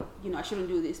 okay, I shouldn't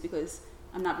do this because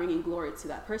I'm not bringing glory to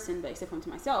that person, but except for to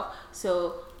myself.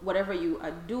 So whatever you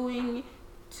are doing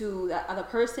to that other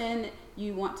person,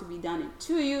 you want to be done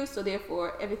to you, so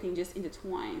therefore everything just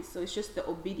intertwines. So it's just the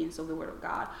obedience of the Word of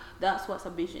God. That's what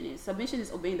submission is. Submission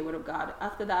is obeying the Word of God.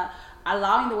 After that,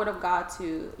 allowing the Word of God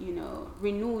to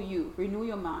renew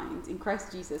your mind in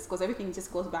Christ Jesus, because everything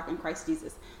just goes back in Christ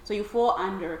Jesus. So you fall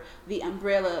under the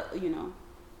umbrella,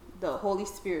 the Holy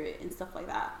Spirit and stuff like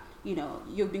that.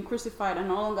 You've been crucified and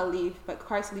no longer live, but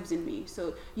Christ lives in me.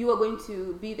 So you are going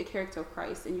to be the character of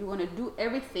Christ, and you want to do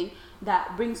everything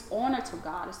that brings honor to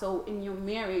God. So in your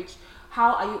marriage,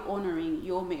 how are you honoring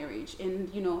your marriage?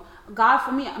 And God,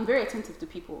 for me, I'm very attentive to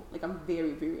people. Like I'm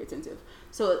very, very attentive.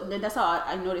 So then that's how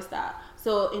I noticed that.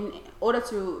 So in order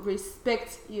to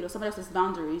respect somebody else's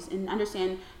boundaries and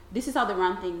understand this is how they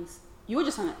run things, you're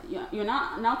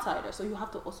not an outsider, so you have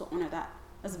to also honor that.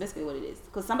 That's basically what it is.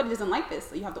 Because somebody doesn't like this,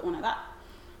 so you have to honor that.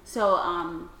 So,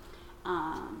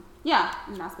 yeah,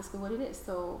 and that's basically what it is.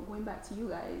 So, going back to you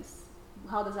guys,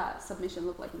 how does that submission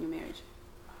look like in your marriage?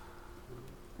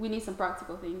 We need some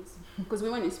practical things. Because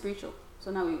we went in spiritual, so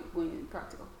now we're going in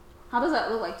practical. How does that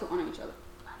look like to honor each other?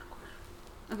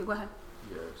 Okay, go ahead.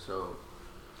 Yeah, so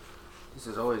this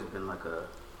has always been like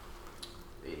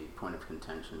a point of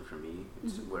contention for me.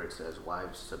 It's where it says,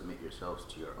 "Wives, submit yourselves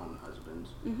to your own husbands."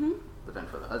 But then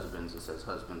for the husbands, it says,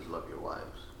 "Husbands, love your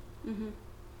wives."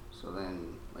 So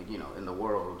then, like, you know, in the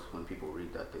world, when people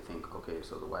read that, they think, okay,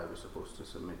 so the wife is supposed to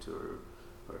submit to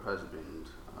her husband,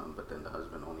 but then the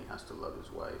husband only has to love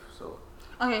his wife. So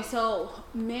okay, so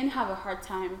men have a hard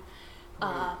time.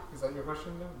 Is that your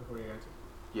question then, before you answer?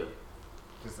 yeah,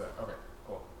 Just okay,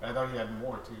 cool. I thought he had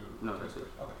more too. No, that's it.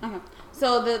 Okay,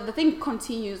 so the thing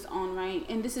continues on, right?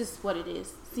 And this is what it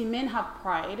is. See, men have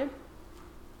pride.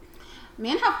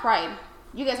 Men have pride.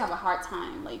 You guys have a hard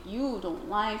time. Like, you don't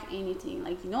like anything.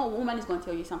 Like, you know, a woman is going to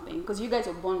tell you something because you guys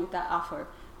are born with that alpha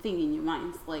thing in your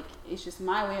minds. Like, it's just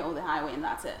my way or the highway, and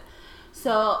that's it.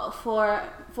 So for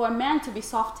a man to be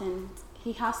softened,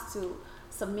 he has to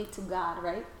submit to God,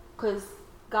 right? Because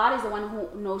God is the one who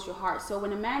knows your heart. So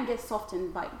when a man gets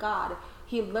softened by God,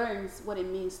 he learns what it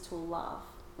means to love,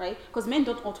 right? Because men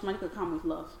don't automatically come with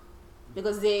love.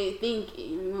 Because they think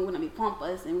we're going to be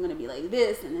pompous and we're going to be like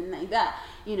this and then like that,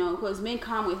 you know, because men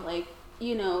come with, like,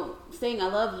 you know, saying I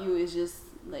love you is just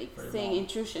like for saying mom.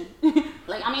 Intrusion.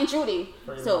 Like, I'm intruding.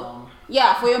 For your So, mom.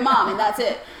 yeah, for your mom, and that's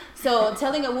it. So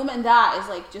telling a woman that is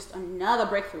like just another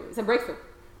breakthrough. It's a breakthrough.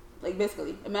 Like,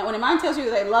 basically, when a man tells you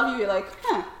that I love you, you're like,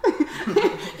 huh.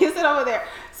 You sit over there.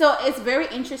 So it's very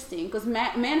interesting because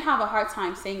men have a hard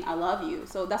time saying I love you.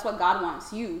 So that's what God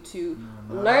wants you to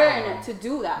learn to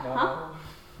do that. Huh?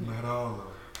 Not all of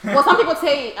it. Well, some people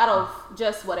say it out of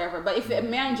just whatever. But if a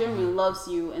man genuinely loves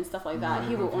you and stuff like that,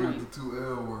 he will honor you. The two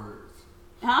L words.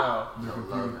 Huh? Oh, You No,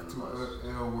 confuse love the and two lust.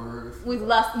 L words. With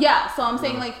lust. Yeah. So I'm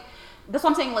saying, like, that's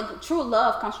what I'm saying. Like, true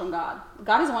love comes from God.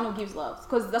 God is the one who gives love,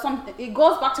 because that's what it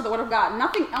goes back to the word of God.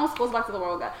 Nothing else goes back to the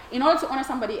word of God. In order to honor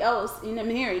somebody else in a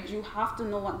marriage, you have to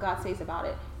know what God says about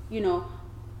it. You know,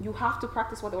 you have to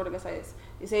practice what the word of God says.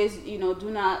 It says, you know,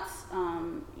 do not,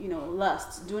 you know,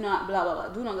 lust. Do not blah blah blah.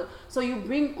 Do not. So you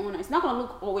bring honor. It's not gonna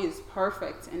look always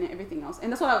perfect and everything else.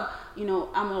 And that's what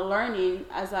I'm learning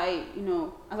as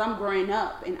as I'm growing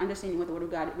up and understanding what the word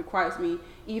of God requires me,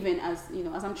 even as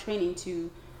as I'm training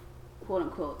to, quote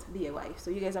unquote, be a wife. So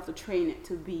you guys have to train it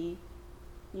to be,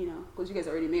 because you guys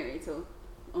are already married. So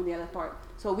on the other part,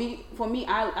 so for me,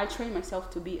 I train myself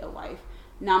to be a wife.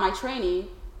 Now my training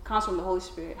comes from the Holy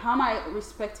Spirit. How am I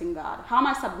respecting God? How am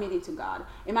I submitting to God?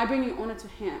 Am I bringing honor to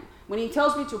Him? When He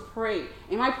tells me to pray,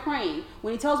 am I praying?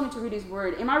 When He tells me to read His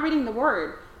Word, am I reading the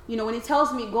Word? When He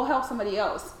tells me go help somebody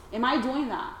else, am I doing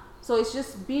that? So it's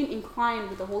just being inclined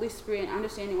with the Holy Spirit and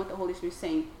understanding what the Holy Spirit is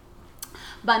saying.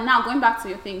 But now, going back to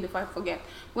your thing before I forget,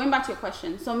 going back to your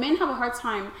question. So men have a hard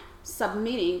time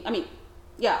submitting.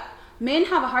 Men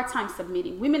have a hard time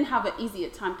submitting. Women have an easier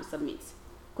time to submit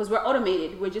because we're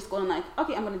automated. We're just going like,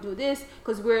 okay, I'm going to do this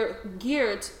because we're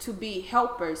geared to be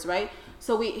helpers, right?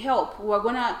 So we help. We're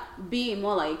going to be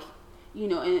more like,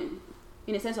 in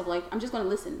a sense of like, I'm just going to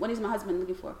listen. What is my husband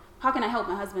looking for? How can I help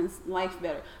my husband's life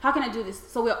better? How can I do this?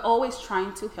 So we're always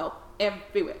trying to help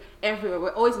everywhere.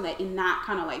 We're always in that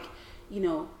kind of like,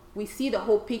 we see the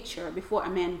whole picture before a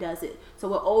man does it. So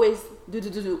we're always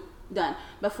done.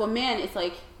 But for men, it's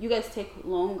like you guys take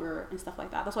longer and stuff like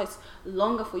that. That's why it's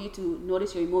longer for you to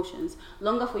notice your emotions,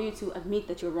 longer for you to admit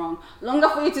that you're wrong, longer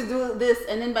for you to do this.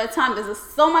 And then by the time there's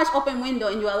so much open window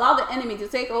and you allow the enemy to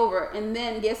take over, and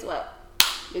then guess what?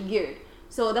 You're geared.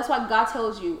 So that's why God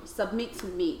tells you, submit to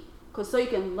me, because so you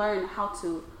can learn how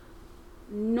to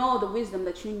know the wisdom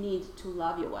that you need to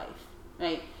love your wife,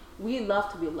 right? We love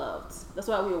to be loved. That's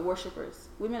why we are worshipers.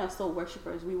 Women are still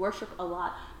worshipers. We worship a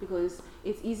lot because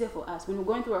it's easier for us. When we're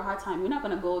going through a hard time, we're not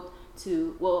going to go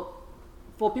to,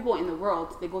 for people in the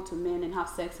world, they go to men and have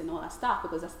sex and all that stuff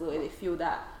because that's the way they feel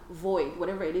that void,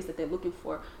 whatever it is that they're looking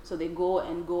for. So they go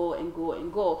and go and go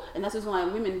and go. And that's just why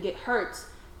women get hurt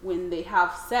when they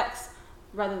have sex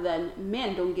rather than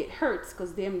men don't get hurt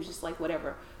because they're just like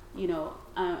whatever,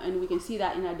 and we can see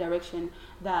that in that direction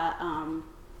that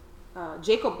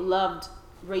Jacob loved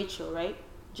Rachel, right?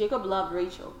 Jacob loved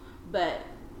Rachel, but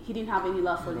he didn't have any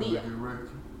love for Leah.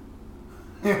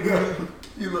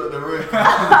 You look the red.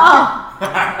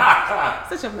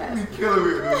 Such a mess. You killing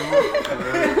me.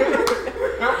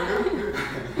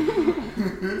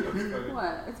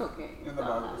 What? It's okay. In the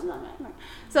Bible. It's not bad.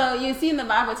 So you see in the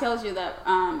Bible tells you that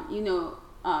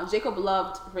Jacob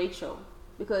loved Rachel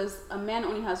because a man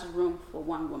only has room for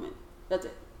one woman. That's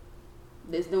it.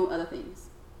 There's no other things.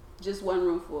 Just one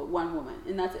room for one woman,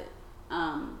 and that's it.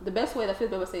 The best way that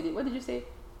Philip ever said it. What did you say?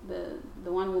 The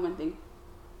one woman thing.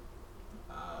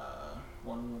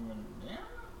 One woman. Yeah.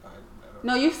 I don't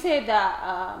No, you said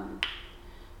that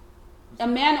a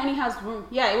man only has room.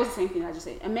 Yeah, it was the same thing I just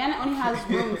said. A man only has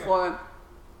room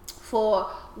for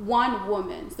one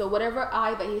woman. So whatever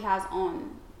eye that he has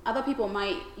on, other people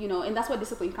might, and that's where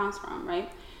discipline comes from,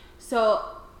 right? So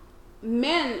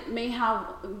men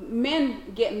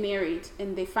get married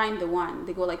and they find the one.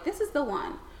 They go like, this is the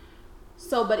one.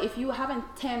 So, but if you haven't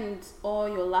tamed all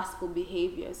your lustful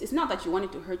behaviors, it's not that you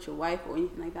wanted to hurt your wife or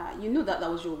anything like that. You knew that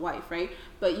was your wife, right?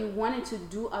 But you wanted to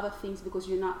do other things because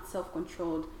you're not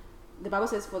self-controlled. The Bible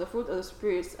says, for the fruit of the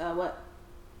Spirit, what?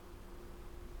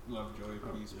 Love, joy,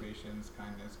 peace, patience,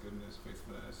 kindness, goodness,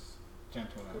 faithfulness,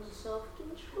 gentleness.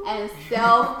 Self-control. And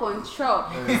self-control.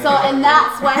 So, and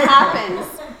that's what happens.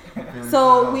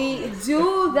 So we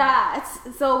do that.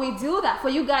 For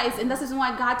you guys, and this is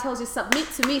why God tells you submit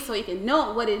to me, so you can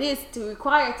know what it is to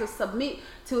require to submit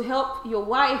to help your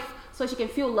wife so she can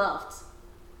feel loved.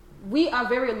 We are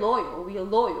very loyal. We are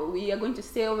loyal. We are going to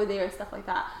stay over there and stuff like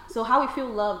that. So how we feel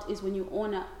loved is when you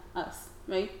honor us,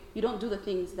 right? You don't do the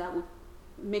things that would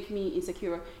make me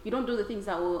insecure. You don't do the things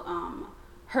that will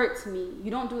hurt me.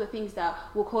 You don't do the things that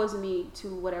will cause me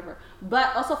to whatever.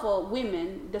 But also for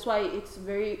women, that's why it's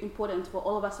very important for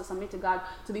all of us to submit to God,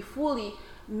 to be fully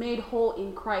made whole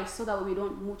in Christ, so that we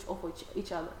don't mooch off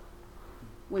each other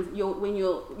when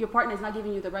your partner is not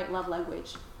giving you the right love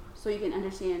language. So you can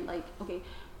understand, like, okay,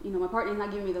 my partner is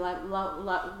not giving me the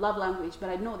love language, but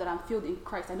I know that I'm filled in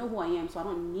Christ. I know who I am, so I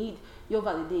don't need your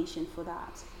validation for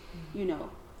that,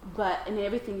 and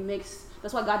everything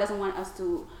that's why God doesn't want us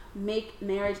to make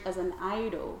marriage as an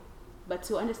idol, but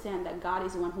to understand that God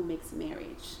is the one who makes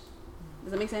marriage.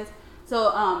 Does that make sense?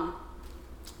 So, I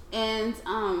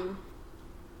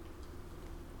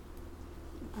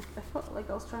felt like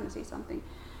I was trying to say something.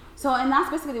 So, and that's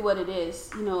basically what it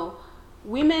is.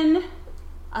 Women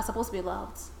are supposed to be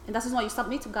loved, and that's why you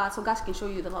submit to God, so God can show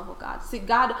you the love of God. See,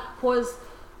 God pours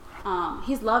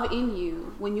His love in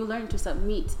you when you learn to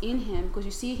submit in Him, because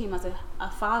you see Him as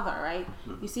a father, right?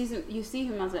 You see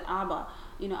Him as an Abba,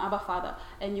 Abba Father,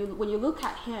 and when you look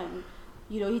at Him,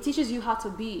 He teaches you how to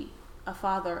be a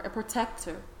father, a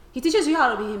protector. He teaches you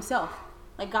how to be Himself.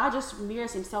 Like, God just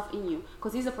mirrors Himself in you,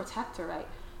 because He's a protector, right?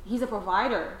 He's a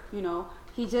provider.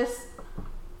 He just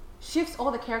shifts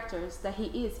all the characters that He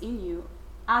is in you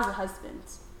as a husband,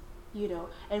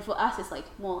 and for us it's like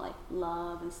more like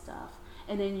love and stuff.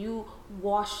 And then you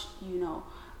wash, your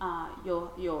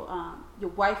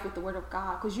wife with the Word of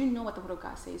God, because you know what the Word of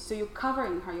God says. So you're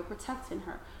covering her, you're protecting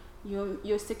her,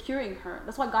 you're securing her.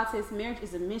 That's why God says marriage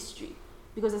is a mystery,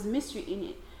 because there's mystery in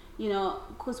it.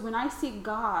 Because when I see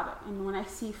God and when I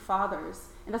see fathers,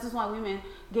 and that's just why women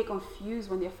get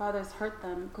confused when their fathers hurt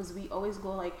them, because we always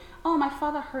go like, oh, my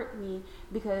father hurt me,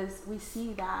 because we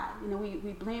see that,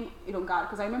 we blame it on God.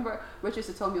 Because I remember Rich used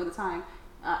to tell me all the time,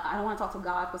 I don't want to talk to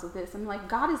God because of this. I'm like,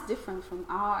 God is different from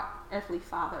our earthly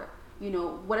father.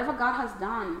 Whatever God has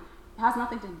done has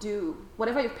nothing to do,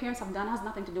 whatever your parents have done has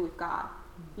nothing to do with God.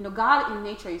 God in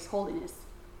nature is holiness,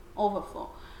 overflow.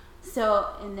 So,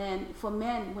 and then for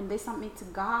men, when they submit to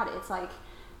God, it's like,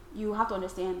 you have to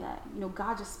understand that,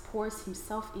 God just pours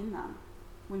Himself in them.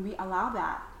 When we allow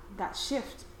that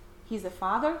shift, He's a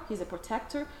father, He's a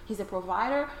protector, He's a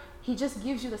provider. He just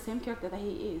gives you the same character that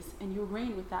He is, and you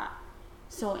reign with that.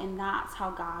 So, and that's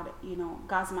how God,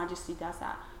 God's majesty does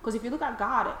that. Because if you look at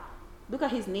God, look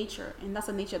at His nature, and that's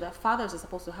a nature that fathers are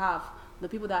supposed to have. The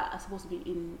people that are supposed to be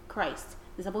in Christ,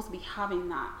 they're supposed to be having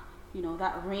that,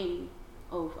 that reign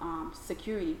of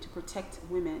security to protect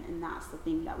women, and that's the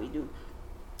thing that we do.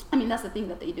 That's the thing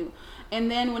that they do. And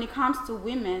then when it comes to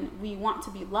women, we want to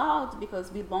be loved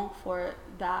because we long for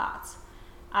that.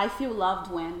 I feel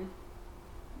loved when,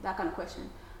 that kind of question.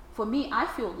 For me, I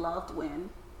feel loved when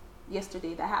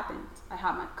yesterday that happened. I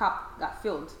had my cup got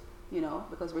filled,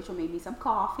 because Rachel made me some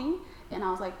coffee, and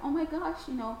I was like, oh my gosh,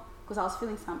 because I was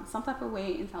feeling some type of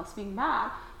way and I was feeling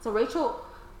bad. So Rachel,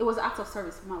 it was acts of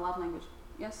service, my love language.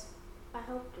 Yes? I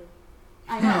helped her.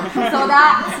 I know. So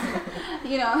that,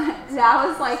 that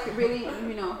was like really,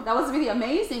 that was really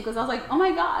amazing, because I was like, oh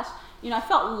my gosh, I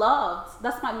felt loved.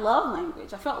 That's my love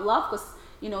language. I felt loved because,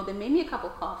 they made me a cup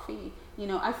of coffee.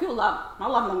 I feel loved. My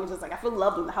love language is like, I feel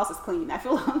loved when the house is clean. I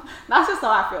feel that's just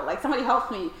how I feel. Like somebody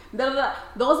helped me. Those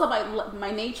are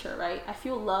my nature, right? I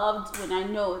feel loved when I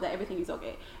know that everything is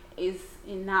okay, is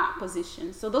in that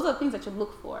position. So those are the things that you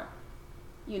look for.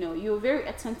 You're very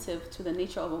attentive to the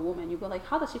nature of a woman. You go like,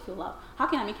 how does she feel loved? How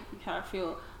can I make her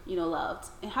feel, loved?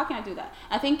 And how can I do that?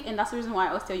 I think, and that's the reason why I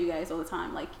always tell you guys all the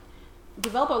time, like,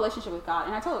 develop a relationship with God.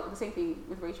 And I told the same thing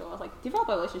with Rachel. I was like, develop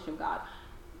a relationship with God.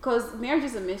 Because marriage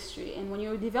is a mystery. And when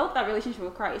you develop that relationship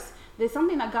with Christ, there's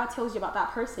something that God tells you about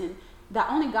that person that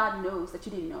only God knows that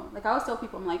you didn't know. Like I always tell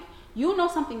people, I'm like, you know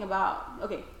something about,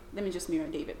 okay, let me just mirror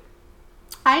David.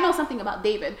 I know something about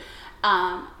David.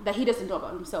 that he doesn't know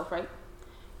about himself, right?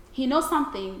 He knows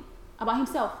something about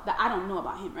himself that I don't know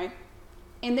about him, right?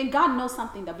 And then God knows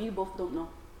something that we both don't know.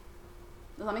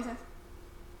 Does that make sense?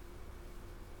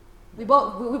 We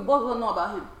both don't know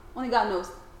about him. Only God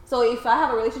knows. So if I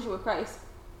have a relationship with Christ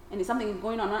and there's something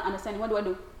going on, I'm not understanding, what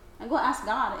do? I go ask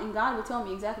God, and God will tell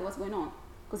me exactly what's going on,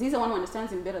 because he's the one who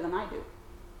understands him better than I do.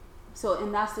 So,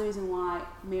 and that's the reason why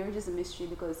marriage is a mystery,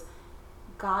 because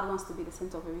God wants to be the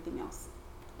center of everything else.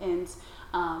 And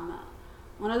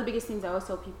one of the biggest things I always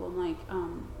tell people, I'm like,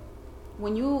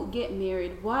 when you get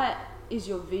married, what is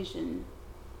your vision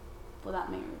for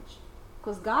that marriage?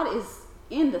 Because God is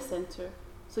in the center.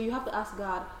 So you have to ask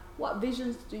God, what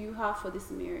visions do you have for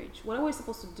this marriage? What are we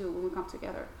supposed to do when we come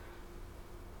together?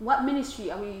 What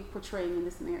ministry are we portraying in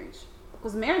this marriage?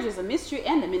 Because marriage is a mystery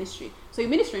and a ministry. So you're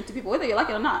ministering to people, whether you like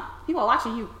it or not. People are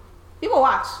watching you. People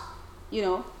watch. You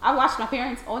know, I watch my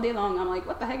parents all day long. I'm like,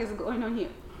 what the heck is going on here?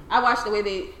 I watch the way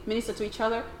they minister to each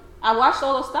other. I watched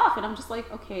all those stuff, and I'm just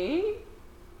like, okay,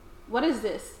 what is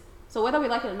this? So whether we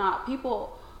like it or not,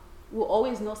 people will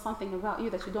always know something about you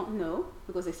that you don't know,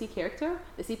 because they see character,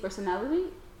 they see personality,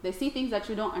 they see things that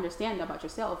you don't understand about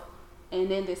yourself. And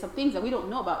then there's some things that we don't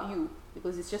know about you,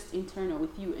 because it's just internal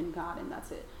with you and God, and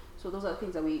that's it. So those are the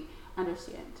things that we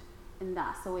understand, and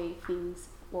that's the way things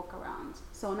work around.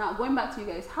 So now going back to you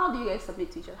guys, how do you guys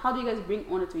submit to each other? How do you guys bring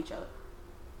honor to each other?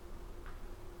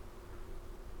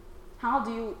 How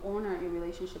do you honor your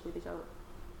relationship with each other?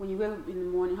 When you wake up in the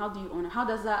morning, how do you honor?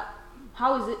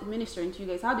 How is it ministering to you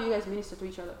guys? How do you guys minister to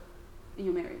each other in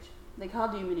your marriage? Like, how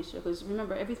do you minister? Because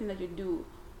remember, everything that you do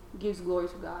gives glory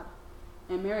to God.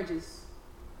 And marriage is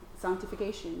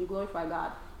sanctification. You glorify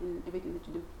God in everything that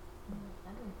you do.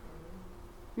 I don't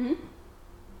Hmm?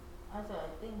 I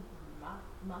think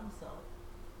myself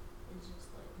is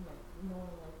just like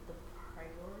knowing like the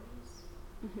priorities.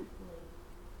 Mm-hmm. Like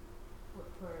what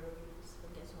priorities,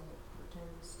 I guess, when it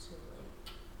pertains to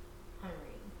like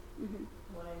hiring. Mm-hmm.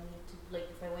 What I need to, like,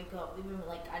 if I wake up, even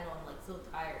like I know I'm like so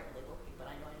tired, I'm like, okay,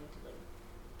 but I know I need to like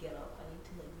get up. I need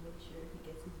to like make sure he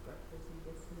gets his breakfast, he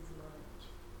gets his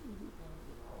lunch, Mm-hmm. and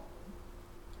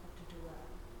have to do that.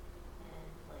 And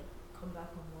like come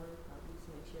back from work, at least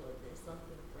make sure like there's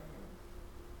something for him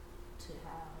to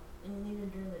have. And then even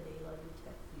during the day, like we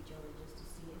text each other just to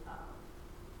see how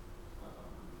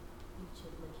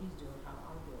like he's doing, how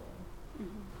I'm doing.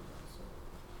 Mm-hmm.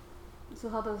 So So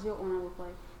how does your honor look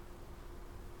like?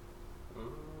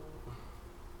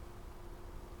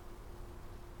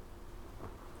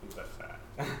 That's sad.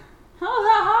 How is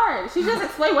that hard? She just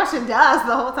explained what she does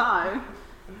the whole time.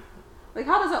 Like,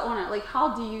 how does that honor? Like,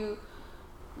 how do you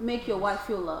make your wife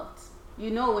feel loved?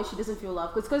 You know when she doesn't feel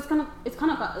loved, because it's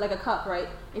kind of like a cup, right?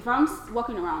 If I'm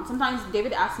walking around, sometimes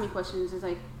David asks me questions. He's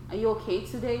like, "Are you okay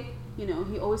today?" You know,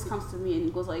 he always comes to me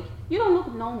and goes like, "You don't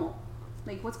look normal.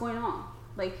 Like, what's going on?"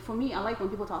 Like, for me, I like when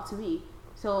people talk to me.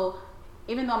 So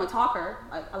even though I'm a talker,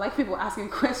 I like people asking me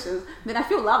questions. Then I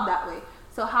feel loved that way.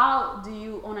 So how do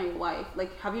you honor your wife?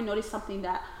 Like, have you noticed something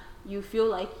that you feel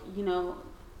like, you know,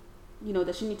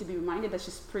 that she needs to be reminded that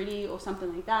she's pretty or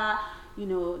something like that? You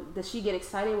know, does she get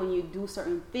excited when you do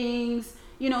certain things?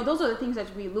 You know, those are the things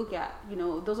that we look at. You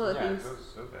know, those are the things.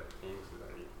 Those are things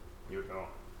that you know.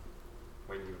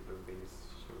 When you do this,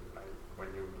 when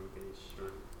you do this,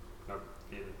 should not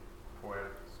feel well.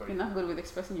 So You're not good with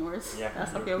expressing your words. Yeah.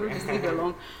 That's okay. We'll just leave you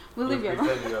alone. We'll leave you alone.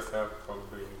 prevent yourself from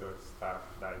doing those stuff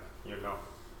that you know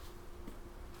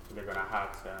they're gonna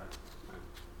hurt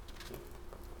you.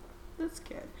 That's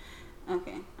good.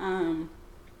 Okay.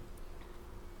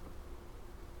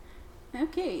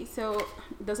 Okay. So,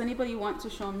 does anybody want to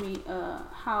show me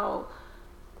how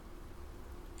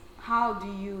do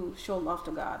you show love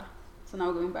to God? So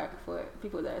now going back for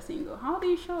people that are single, how do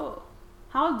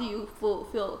you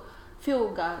fill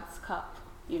God's cup?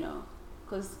 You know,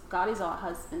 because God is our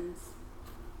husbands.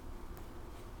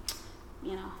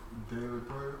 You know. Daily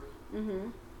prayer.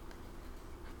 Mhm.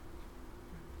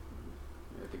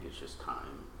 I think it's just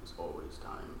time. It's always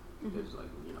time. Mhm. Because,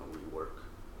 like, you know, we work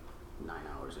 9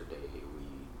 hours a day. We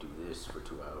do this for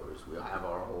 2 hours. We have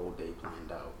our whole day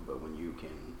planned out. But when you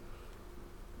can,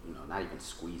 you know, not even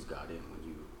squeeze God in, when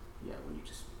you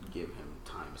just give him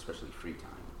time, especially free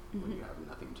time, when you have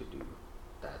nothing to do,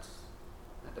 I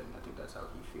think that's how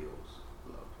he feels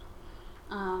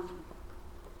loved.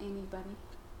 Anybody?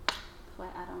 Before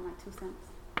I add on my 2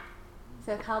 cents.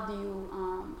 So how do you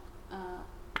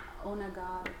honor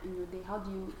God in your day? How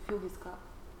do you fill his cup?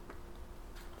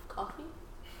 coffee.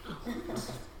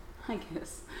 I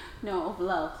guess. No, of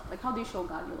love. Like, how do you show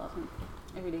God you love him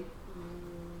every day?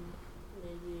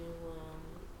 Maybe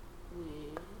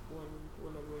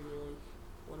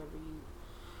whenever you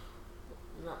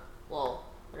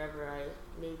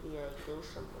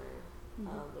going somewhere,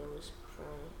 there was a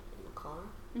friend in the car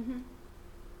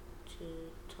to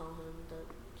tell him that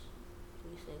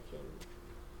we thinking,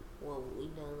 well, we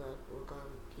know that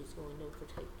he's going to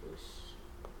protect us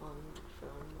on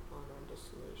our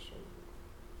destination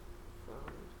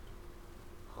from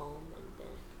home and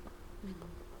back.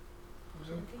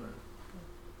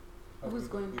 Who's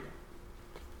going?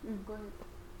 Go ahead.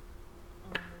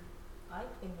 I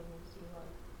think it means to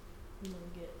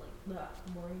get like that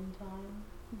morning time.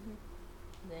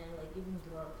 Then like even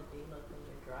throughout the day, like when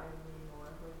you're driving or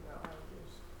whatever, you're out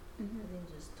just and then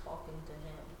just talking to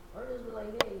him. Or just be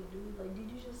like, hey dude, like did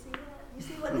you just see that? You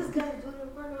see what this guy's doing in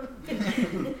front of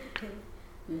me?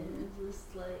 And it's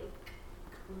just like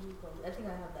I think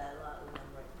I have that a lot when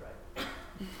I'm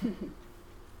driving.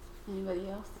 Anybody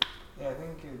else? Yeah, I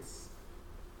think it's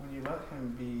when you let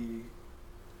him be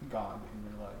God in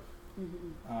your life.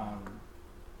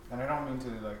 And I don't mean to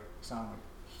like sound like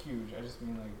huge. I just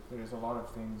mean like there's a lot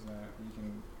of things that we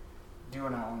can do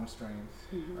in our own strength,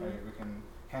 right? We can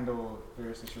handle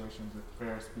various situations with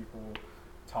various people,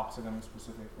 talk to them in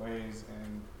specific ways,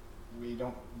 and we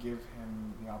don't give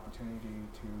him the opportunity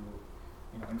to,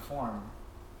 inform.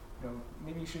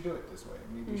 Maybe you should do it this way.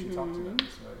 Maybe you should talk to them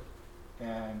this way.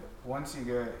 And once you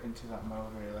get into that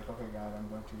mode where you're like, okay, God, I'm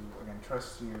going to again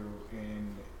trust you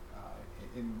in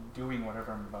doing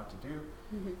whatever I'm about to do,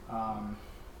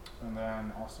 and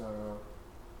then also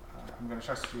I'm going to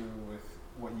trust you with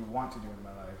what you want to do in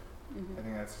my life. I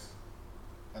think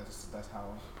that's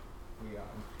how we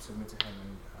submit to him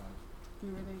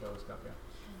and fill his cup.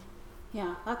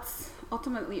 Yeah, that's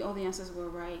ultimately all the answers were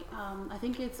right. I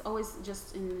think it's always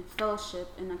just in fellowship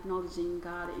and acknowledging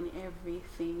God in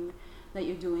everything that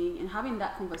you're doing and having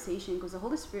that conversation, because the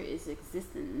Holy Spirit is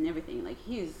existent in everything. Like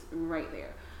he is right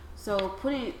there. So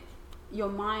putting your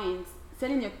mind,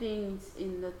 setting your things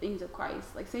in the things of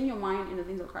Christ, like setting your mind in the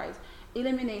things of Christ,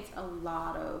 eliminates a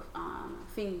lot of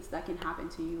things that can happen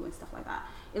to you and stuff like that.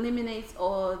 Eliminates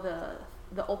all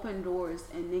the open doors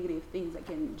and negative things that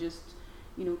can just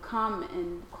come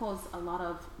and cause a lot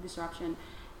of disruption.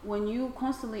 When you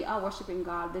constantly are worshiping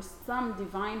God, there's some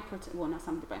divine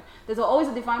there's always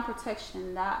a divine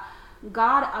protection that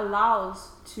God allows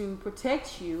to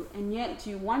protect you, and yet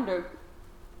you wonder.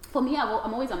 For me,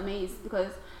 I'm always amazed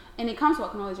because, and it comes to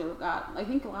acknowledging of God. I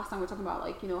think last time we were talking about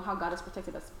how God has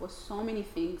protected us for so many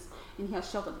things, and He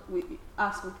has sheltered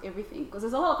us with everything. Because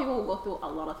there's a lot of people who go through a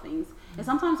lot of things, and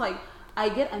sometimes I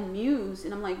get amused,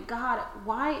 and I'm like, God,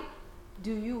 why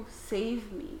do you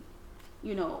save me?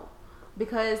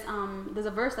 Because there's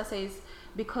a verse that says,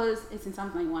 because it's in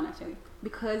Psalm 91 actually,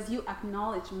 because you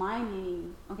acknowledge my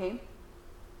name, okay?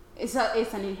 It's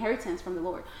an inheritance from the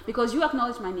Lord. Because you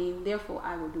acknowledge my name, therefore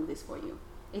I will do this for you.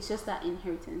 It's just that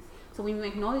inheritance. So when we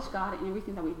acknowledge God in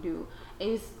everything that we do,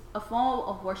 it's a form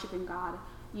of worshiping God,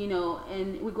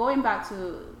 and we're going back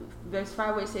to verse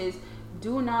 5 where it says,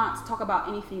 do not talk about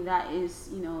anything that is,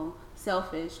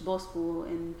 selfish, boastful,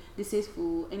 and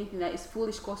deceitful, anything that is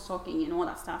foolish, coarse talking, and all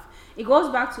that stuff. It goes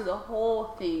back to the whole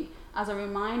thing as a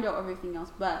reminder of everything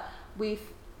else. But with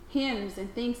hymns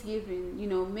and thanksgiving,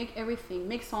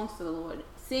 make songs to the Lord,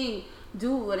 sing,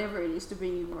 do whatever it is to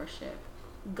bring you worship.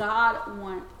 God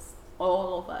wants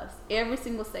all of us, every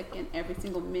single second, every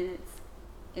single minute.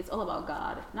 It's all about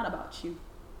God, not about you.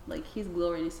 Like His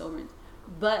glory and His sovereignty.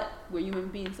 But we're human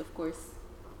beings, of course.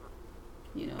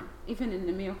 Even in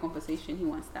the mere conversation, He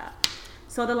wants that.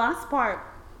 So the last part,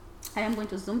 I am going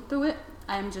to zoom through it.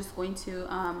 I am just going to,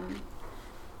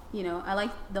 I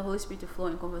like the Holy Spirit to flow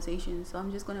in conversation. So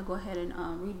I'm just going to go ahead and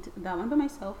read that one by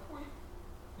myself.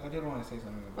 I did want to say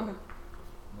something about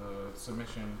the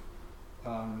submission,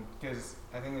 because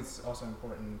I think it's also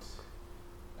important,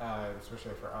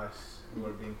 especially for us who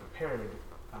are being prepared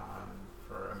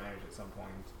for a marriage at some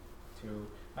point, to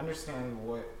understand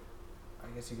what, I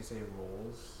guess you could say,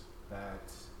 roles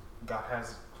that God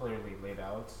has clearly laid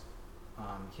out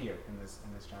here in this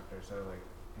chapter. So like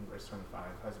in verse 25,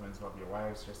 husbands, love your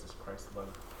wives just as Christ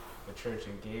loved the church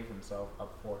and gave himself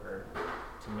up for her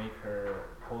to make her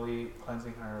holy,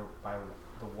 cleansing her by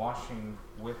the washing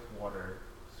with water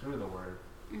through the word,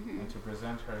 and to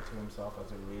present her to himself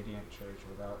as a radiant church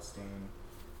without stain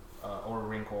or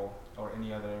wrinkle or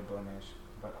any other blemish,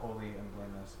 but holy and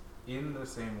blameless. In the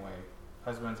same way,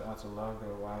 husbands ought to love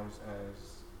their wives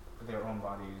as their own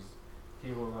bodies. He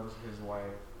who loves his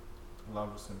wife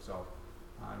loves himself.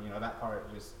 That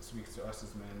part just speaks to us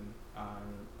as men.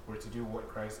 We're to do what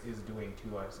Christ is doing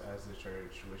to us as the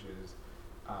church, which is,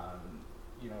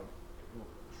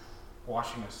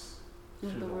 washing us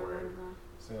through the word.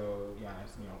 So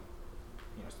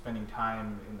spending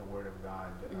time in the Word of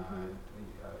God,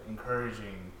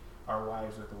 encouraging our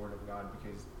wives with the Word of God,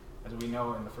 because as we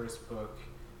know in the first book,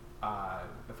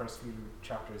 the first few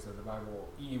chapters of the Bible,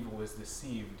 Eve was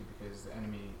deceived because the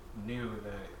enemy knew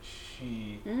that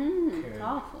she could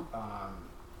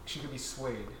be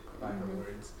swayed by her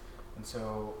words, and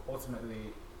so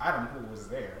ultimately Adam, who was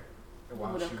there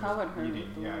while she was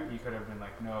eating, he could have been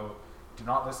like, no, do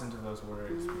not listen to those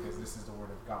words because this is the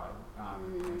Word of God,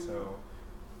 and so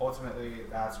ultimately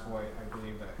that's what I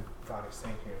believe that God is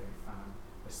saying here.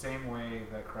 The same way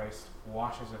that Christ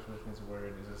washes us with His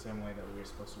Word is the same way that we're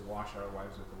supposed to wash our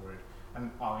wives with the Word,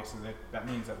 and obviously that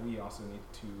means that we also need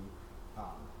to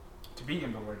be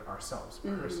in the Word ourselves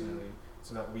personally,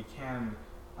 so that we can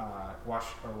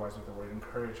wash our wives with the Word,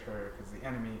 encourage her, because the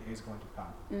enemy is going to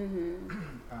come.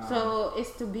 So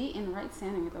it's to be in right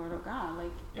standing with the Word of God,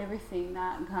 like everything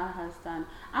that God has done.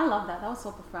 I love that. That was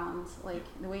so profound, like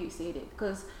the way you said it,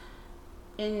 because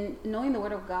in knowing the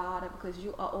Word of God, because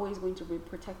you are always going to be a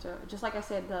protector. Just like I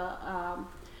said,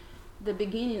 the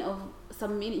beginning of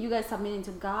submitting, you guys submitting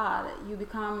to God, you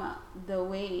become the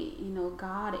way,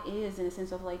 God is, in a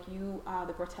sense of like you are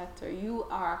the protector. You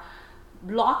are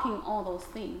blocking all those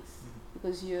things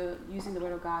because you're using the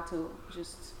Word of God to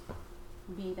just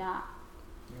be that.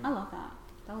 I love that.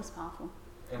 That was powerful.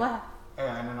 Go ahead.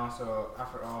 Yeah, and then also,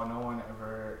 after all, no one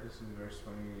ever, this is verse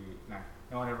 29,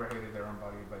 no one ever hated their own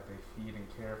body, but they feed and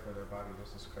care for their body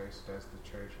just as Christ does the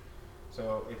church.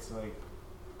 So it's like,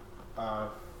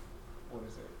 what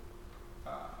is it?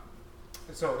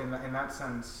 So in that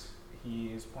sense,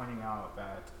 he is pointing out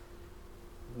that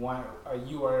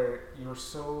you're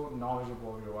so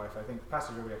knowledgeable of your wife. I think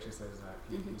Pastor Joey actually says that.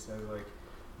 He says like,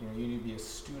 you need to be a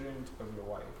student of your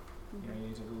wife. You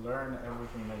need to learn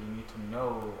everything that you need to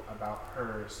know about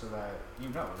her, so that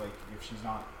like if she's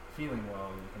not feeling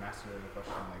well, you can ask her the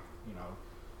question like,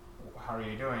 how are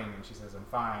you doing? And she says, I'm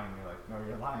fine. You're like, no,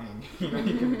 you're lying.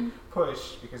 You can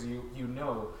push, because you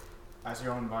know, as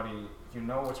your own body, you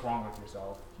know what's wrong with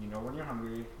yourself. You know when you're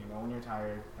hungry, you know when you're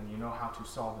tired, and you know how to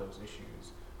solve those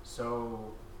issues.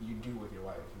 So you do with your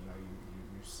wife.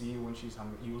 You see when she's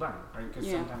hungry, you learn, right? Because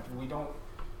sometimes you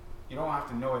don't have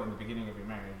to know it in the beginning of your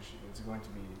marriage. It's going to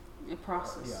be a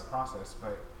process. A process.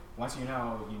 But once you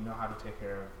know how to take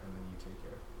care of, and then you take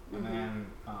care of. And then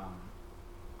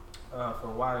for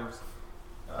wives,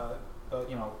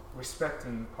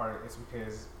 respecting part is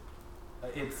because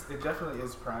it definitely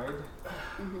is pride,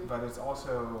 but it's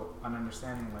also an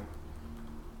understanding, like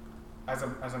as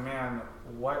a man,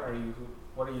 what are you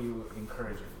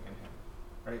encouraging in him,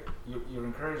 right? You're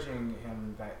encouraging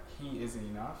him that he isn't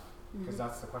enough, because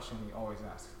that's the question he always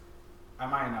asks.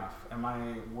 Am I enough? Am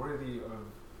I worthy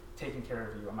of taking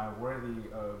care of you? Am I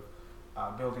worthy of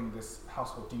building this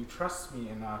household? Do you trust me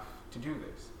enough to do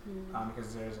this?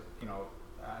 Because there's,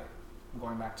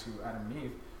 going back to Adam and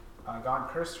Eve, God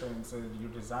cursed her and said, your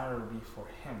desire will be for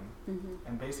him.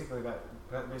 And basically that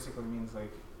basically means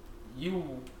like,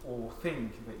 you will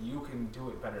think that you can do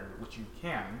it better, which you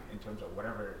can in terms of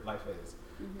whatever life is,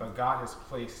 but God has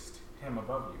placed him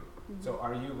above you. So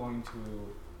are you going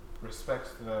to respect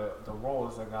the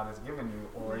roles that God has given you,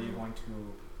 or are you going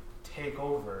to take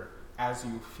over as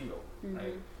you feel,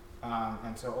 right?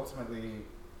 And so ultimately,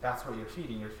 that's what you're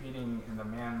feeding. You're feeding in the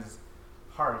man's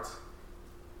heart,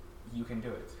 you can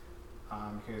do it.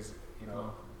 Because,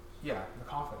 the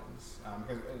confidence.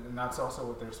 And that's also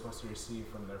what they're supposed to receive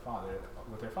from their father,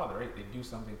 right? They do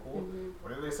something cool.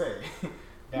 What do they say?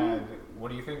 Dad, what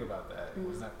do you think about that?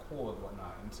 Was that cool and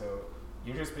whatnot? And so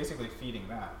you're just basically feeding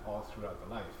that all throughout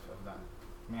the life of that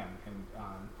man.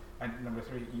 And number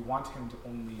 3, you want him to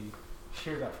only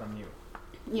hear that from you.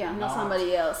 Yeah, not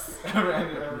somebody else.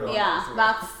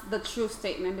 That's the true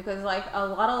statement, because like a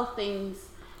lot of things,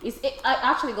 it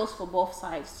actually goes for both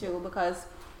sides too, because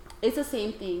it's the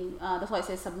same thing. That's why I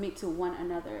say submit to one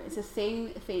another. It's the same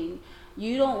thing.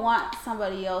 You don't want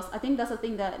somebody else. I think that's the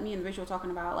thing that me and Rich were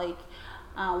talking about. Like,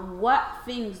 what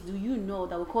things do you know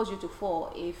that will cause you to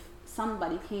fall if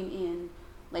somebody came in,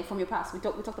 like from your past? We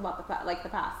talked about the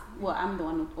past. Well, I'm the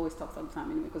one who always talks all the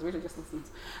time anyway, because Rachel just listens.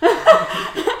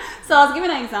 So I was giving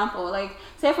an example. Like,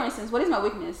 say for instance, what is my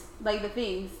weakness? Like the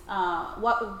things,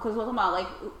 because we're talking about like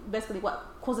basically what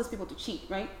causes people to cheat,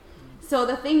 right? So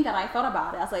the thing that I thought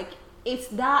about it, I was like, it's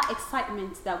that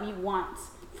excitement that we want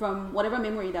from whatever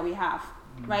memory that we have,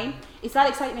 right? It's that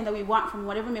excitement that we want from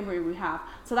whatever memory we have.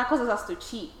 So that causes us to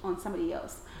cheat on somebody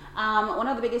else. One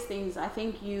of the biggest things, I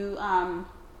think you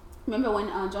remember when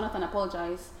Jonathan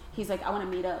apologized. He's like, I want to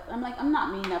meet up. I'm like, I'm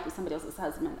not meeting up with somebody else's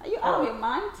husband. Are you out of your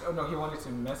mind? Oh no, he wanted to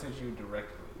message you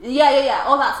directly. Yeah,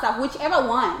 all that stuff. Whichever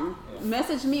one,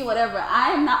 message me, whatever.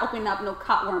 I am not opening up no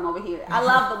cotworm over here. I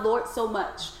love the Lord so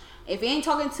much If we ain't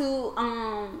talking to,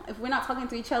 if we're not talking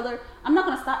to each other, I'm not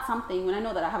gonna start something when I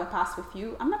know that I have a past with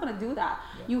you. I'm not gonna do that.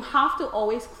 Yeah. You have to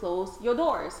always close your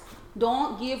doors.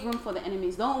 Don't give room for the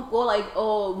enemies. Don't go like,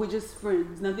 oh, we're just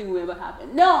friends. Nothing will ever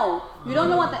happen. No, you don't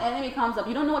know what the enemy comes up.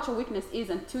 You don't know what your weakness is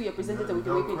until you're presented with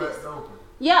your weakness.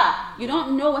 Yeah, you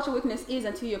don't know what your weakness is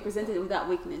until you're presented with that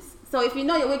weakness. So if you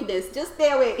know your weakness, just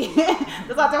stay away. That's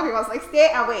what I tell people. I was like,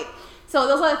 stay away. So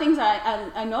those are the things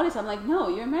I noticed. I'm like, no,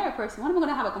 you're a married person. When am I going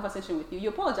to have a conversation with you? You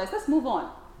apologize. Let's move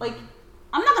on. Like,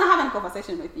 I'm not going to have any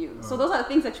conversation with you. So those are the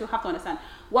things that you have to understand.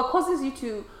 What causes you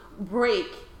to break,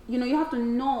 you know, you have to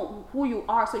know who you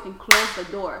are so you can close the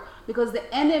door. Because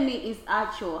the enemy is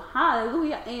at your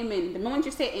hallelujah, amen. The moment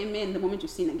you say amen, the moment you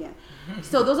sin again.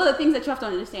 So those are the things that you have to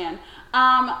understand.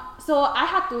 So I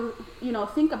had to, you know,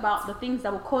 think about the things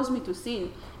that will cause me to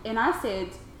sin. And I said,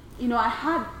 you know, I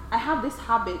have these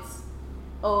habits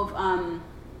of,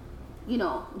 you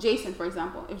know, Jason, for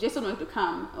example. If Jason wanted to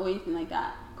come or anything like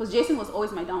that, because Jason was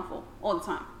always my downfall all the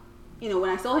time. You know,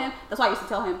 when I saw him, that's why I used to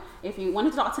tell him, if you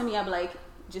wanted to talk to me, I'd be like,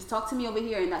 just talk to me over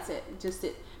here and that's it. Just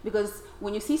it. Because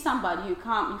when you see somebody, you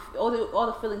can't, all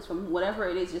the feelings from whatever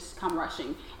it is just come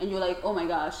rushing. And you're like, oh my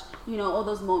gosh, you know, all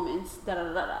those moments, da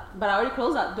da da da. But I already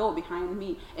closed that door behind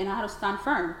me and I had to stand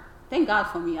firm. Thank God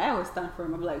for me. I always stand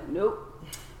firm. I'm like, nope.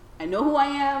 I know who I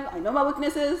am. I know my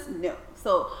weaknesses. No.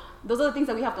 So those are the things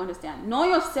that we have to understand. Know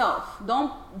yourself.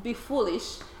 Don't be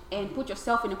foolish and put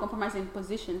yourself in a compromising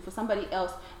position for somebody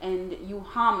else and you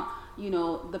harm, you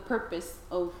know, the purpose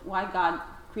of why God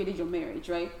created your marriage,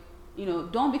 right? You know,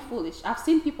 don't be foolish. I've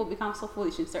seen people become so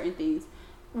foolish in certain things.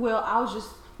 Well,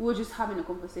 we were just having a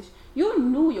conversation. You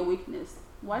knew your weakness.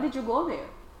 Why did you go there?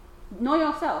 Know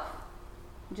yourself.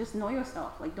 Just know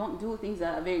yourself. Like, don't do things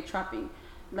that are very trapping.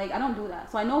 Like, I don't do that.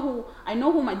 So I know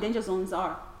who my danger zones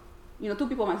are. You know, 2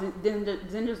 people are my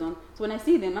danger zone. So when I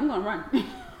see them, I'm gonna run.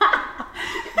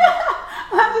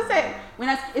 I'm just saying.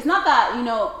 It's not that,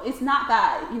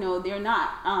 you know, they're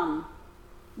not.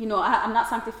 You know, I'm not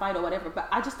sanctified or whatever, but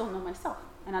I just don't know myself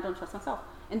and I don't trust myself.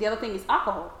 And the other thing is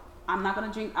alcohol. I'm not going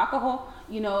to drink alcohol,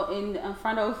 you know, in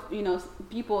front of, you know,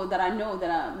 people that I know that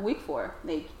I'm weak for,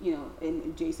 like, you know,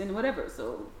 and Jason, whatever.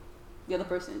 So the other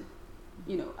person,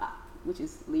 you know, which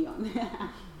is Leon.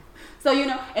 So, you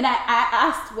know, and I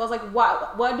asked, was like,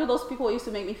 what do those people used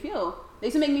to make me feel? They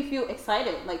used to make me feel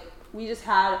excited. Like, they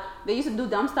used to do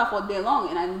dumb stuff all day long,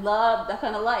 and I loved that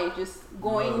kind of life, just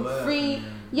going free.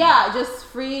 Yeah, just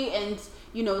free and,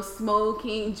 you know,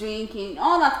 smoking, drinking,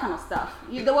 all that kind of stuff.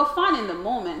 They were fun in the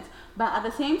moment, but at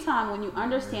the same time, when you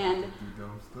understand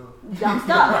dumb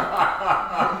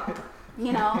stuff,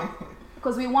 you know,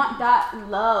 because we want that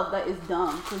love that is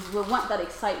dumb, because we want that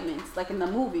excitement, like in the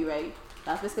movie, right?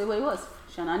 That's basically what it was,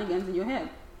 shenanigans in your head.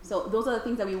 So those are the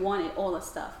things that we wanted, all the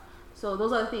stuff. So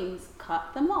those are the things,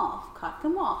 cut them off.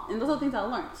 And those are the things I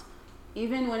learned.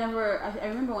 Even whenever, I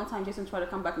remember one time Jason tried to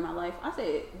come back in my life, I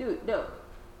said, dude, no.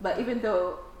 But even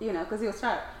though, you know, because he was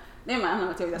trying, never mind, I'm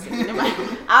not going to tell you that. Never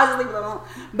mind. I'll just leave it alone.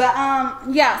 But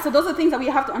yeah, so those are things that we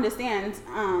have to understand.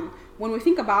 When we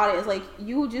think about it, it's like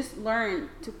you just learn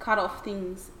to cut off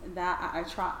things that are a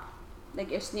trap,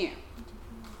 like a snare.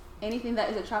 Anything that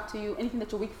is a trap to you, anything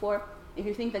that you're weak for, if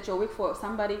you think that you're weak for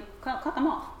somebody, cut them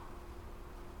off.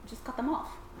 Just cut them off.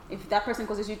 If that person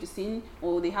causes you to sin,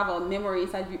 or they have a memory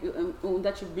inside you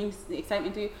that brings the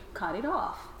excitement to you, cut it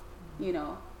off. You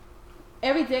know,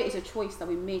 every day is a choice that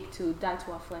we make to die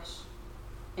to our flesh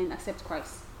and accept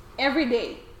Christ. Every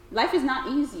day. Life is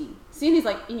not easy. Sin is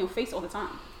like in your face all the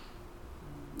time.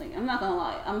 Like, I'm not gonna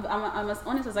lie. I'm as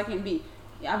honest as I can be.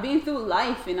 I've been through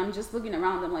life and I'm just looking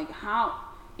around. I'm like, how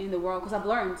in the world? Because I've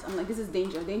learned. I'm like, this is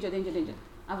danger.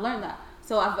 I've learned that.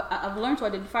 So I've learned to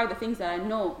identify the things that I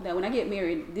know that when I get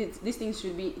married, these things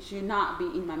should not be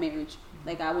in my marriage.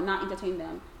 Like, I would not entertain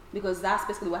them, because that's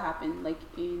basically what happened. Like,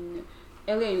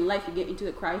 earlier in life, you get into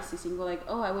the crisis and go like,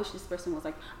 oh, I wish this person was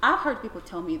like. I've heard people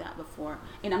tell me that before,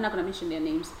 and I'm not gonna mention their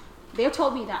names. They've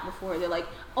told me that before. They're like,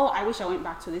 oh, I wish I went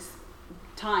back to this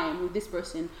time with this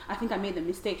person. I think I made the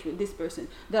mistakes with this person.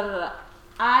 Da da da.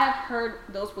 I've heard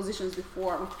those positions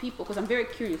before with people, because I'm very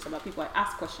curious about people. I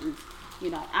ask questions.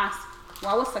 You know, I ask,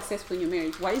 what was successful in your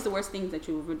marriage? What is the worst things that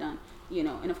you've ever done? You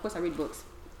know, and of course I read books.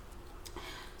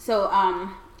 So,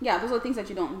 yeah, those are things that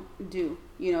you don't do,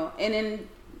 you know. And then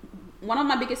one of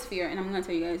my biggest fear, and I'm going to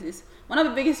tell you guys this, one of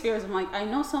the biggest fears, I'm like, I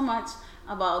know so much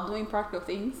about doing practical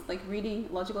things, like reading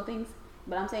logical things,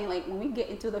 but I'm saying, like, when we get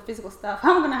into the physical stuff,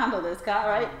 how am I going to handle this, God,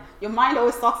 right? Your mind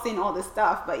always sucks in all this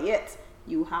stuff, but yet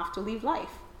you have to live life.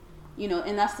 You know,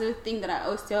 and that's the thing that I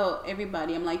always tell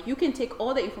everybody. I'm like, you can take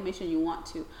all the information you want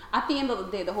to. At the end of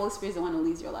the day, the Holy Spirit is the one who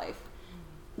leads your life.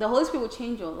 The Holy Spirit will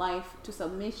change your life to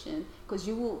submission because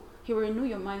He will renew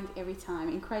your mind every time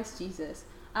in Christ Jesus.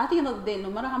 At the end of the day,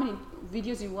 no matter how many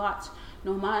videos you watch,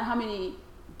 no matter how many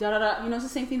it's the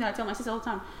same thing that I tell my sister all the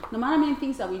time. No matter how many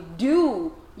things that we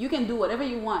do, you can do whatever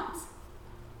you want.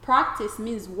 Practice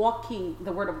means walking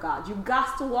the Word of God. You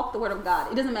got to walk the Word of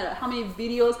God. It doesn't matter how many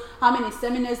videos, how many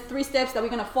seminars, 3 steps that we're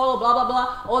going to follow, blah, blah,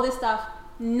 blah, all this stuff.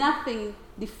 Nothing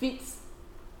defeats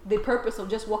the purpose of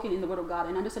just walking in the Word of God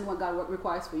and understand what God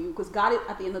requires for you. Because God,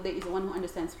 at the end of the day, is the one who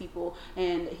understands people,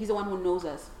 and He's the one who knows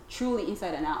us truly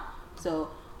inside and out. So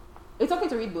it's okay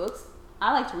to read books.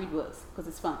 I like to read books because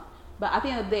it's fun. But at the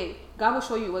end of the day, God will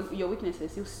show you your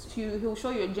weaknesses. He'll show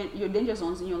you your danger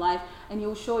zones in your life, and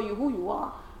He'll show you who you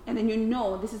are. And then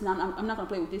this is not. I'm not gonna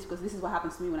play with this because this is what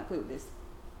happens to me when I play with this.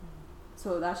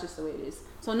 So that's just the way it is.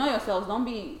 So know yourselves. Don't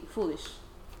be foolish.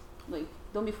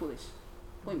 Don't be foolish.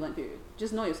 Point blank period.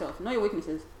 Just know yourself. Know your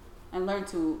weaknesses, and learn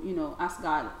to ask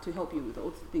God to help you with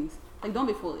those things. Don't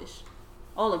be foolish.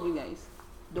 All of you guys,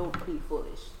 don't be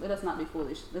foolish. Let us not be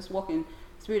foolish. Let's walk in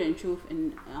spirit and truth,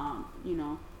 and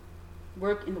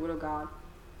work in the Word of God.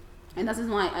 And that's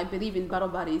why I believe in battle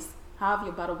buddies. Have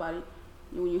your battle buddy.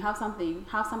 When you have something,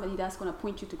 have somebody that's going to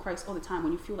point you to Christ all the time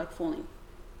when you feel like falling.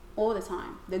 All the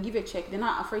time. They'll give you a check. They're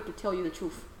not afraid to tell you the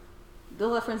truth.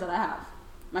 Those are friends that I have.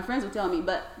 My friends will tell me,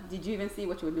 but did you even see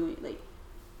what you were doing?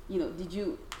 Did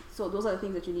you? So those are the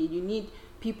things that you need. You need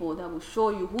people that will show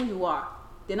you who you are.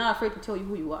 They're not afraid to tell you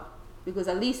who you are. Because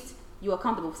at least you're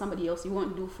accountable for somebody else. You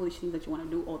won't do foolish things that you want to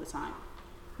do all the time.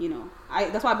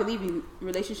 That's why I believe in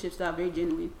relationships that are very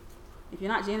genuine. If you're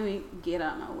not genuine, get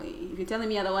out of my way. If you're telling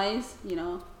me otherwise,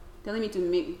 telling me to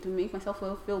make myself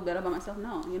feel better about myself,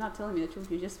 no, you're not telling me the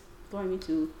truth. You're just throwing me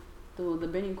to the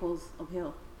burning coals of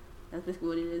hell. That's basically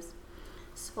what it is.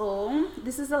 So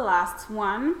this is the last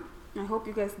one. I hope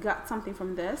you guys got something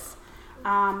from this.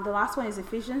 The last one is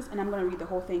Ephesians, and I'm going to read the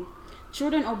whole thing.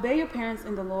 Children, obey your parents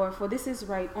in the Lord, for this is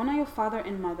right. Honor your father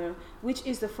and mother, which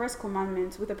is the first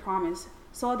commandment with a promise,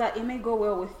 so that it may go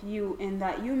well with you and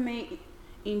that you may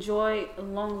enjoy a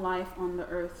long life on the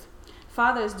earth.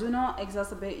 Fathers, do not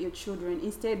exacerbate your children.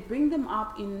 Instead, bring them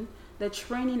up in the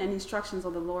training and instructions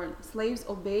of the Lord. Slaves,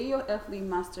 obey your earthly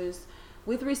masters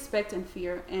with respect and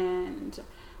fear and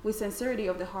with sincerity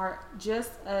of the heart,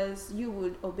 just as you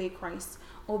would obey Christ.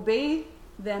 Obey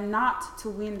them not to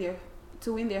win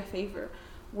their favor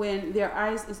when their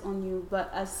eyes is on you, but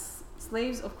as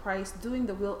slaves of Christ, doing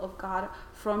the will of God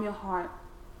from your heart.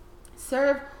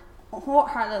 Serve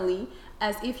wholeheartedly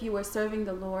as if you were serving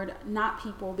the Lord, not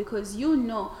people, because you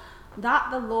know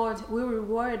that the Lord will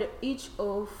reward each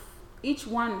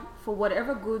one for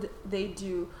whatever good they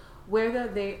do, whether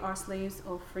they are slaves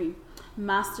or free.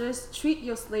 Masters, treat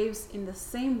your slaves in the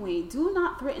same way. Do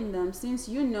not threaten them, since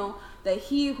you know that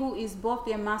He who is both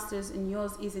their masters and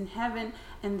yours is in heaven,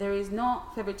 and there is no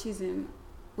favoritism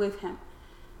with Him.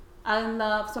 So I'm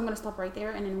going to stop right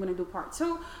there, and then I'm going to do part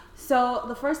 2. So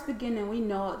the first beginning, we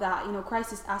know that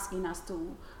Christ is asking us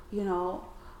to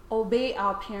obey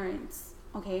our parents,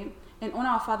 okay, and honor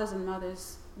our fathers and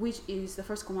mothers, which is the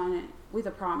first commandment with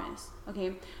a promise,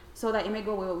 okay, so that it may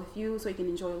go well with you, so you can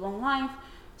enjoy a long life.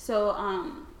 So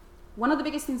one of the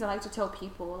biggest things I like to tell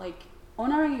people,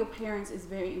 honoring your parents is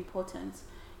very important.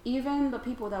 Even the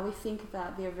people that we think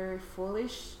that they're very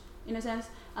foolish, in a sense,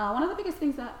 one of the biggest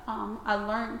things that I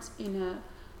learned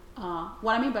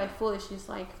what I mean by foolish is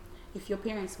if your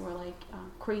parents were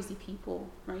crazy people,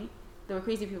 right? They were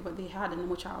crazy people, but they had a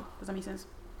normal child. Does that make sense?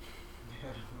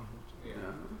 Yeah.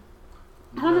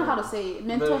 I don't know how to say it.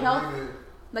 Mental health.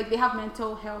 They have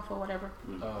mental health or whatever.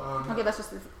 Okay, that's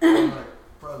just it.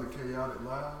 Probably chaotic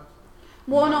lives.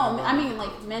 Well, no, I mean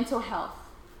mental health.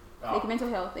 Mental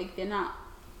health. They're not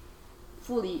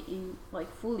fully in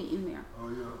there. Oh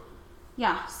yeah.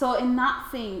 Yeah. So in that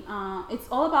thing, it's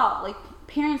all about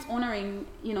parents honoring,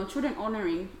 children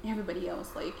honoring everybody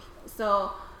else. I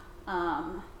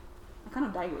kind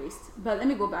of digressed, but let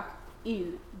me go back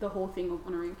in the whole thing of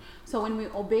honoring. So when we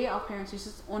obey our parents, it's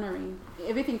just honoring.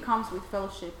 Everything comes with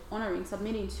fellowship, honoring,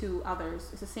 submitting to others.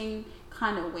 It's the same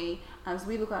kind of way as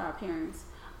we look at our parents.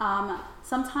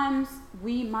 Sometimes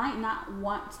we might not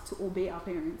want to obey our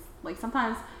parents.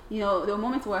 Sometimes, there were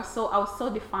moments where I was so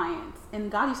defiant,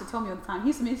 and God used to tell me all the time. He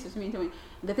used to minister to me and tell me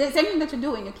the same thing that you're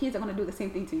doing, your kids are going to do the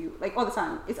same thing to you, all the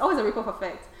time. It's always a ripple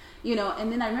effect,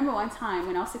 And then I remember one time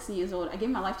when I was 16 years old, I gave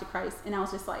my life to Christ, and I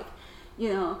was just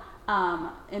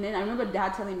and then I remember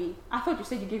Dad telling me, "I thought you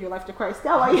said you gave your life to Christ.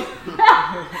 Dad, why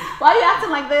are you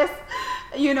acting like this?"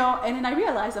 And then I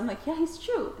realized, I'm yeah, it's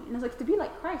true. And I was to be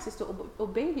like Christ is to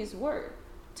obey His word,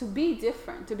 to be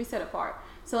different, to be set apart.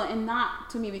 So, and that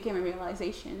to me became a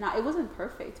realization. Now, it wasn't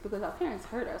perfect because our parents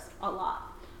hurt us a lot.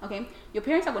 Okay, your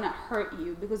parents are gonna hurt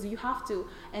you because you have to,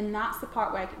 and that's the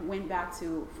part where I went back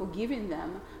to forgiving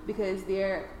them because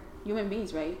they're human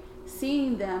beings, right?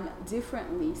 Seeing them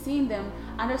differently, seeing them,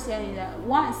 understanding that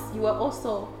once they were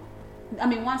also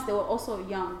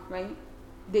young, right?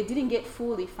 They didn't get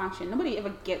fully function. Nobody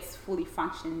ever gets fully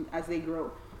function as they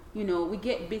grow. You know, we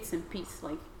get bits and pieces,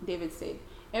 like David said.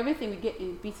 Everything we get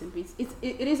in bits and pieces.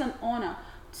 It is an honor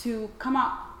to come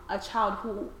out a child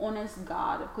who honors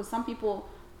God, because some people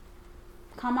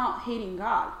come out hating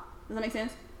God. Does that make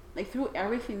sense? Like through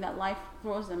everything that life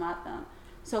throws them at them.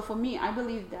 So for me, I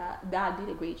believe that God did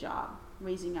a great job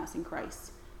raising us in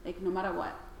Christ. Like no matter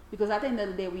what, because at the end of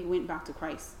the day, we went back to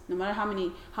Christ. No matter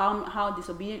how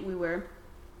disobedient we were,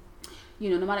 you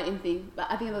know, no matter anything.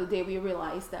 But at the end of the day, we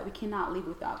realized that we cannot live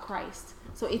without Christ.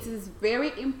 So it is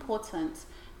very important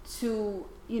to,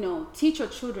 you know, teach your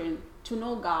children to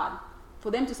know God, for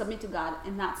them to submit to God,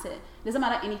 and that's it. Doesn't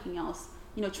matter anything else.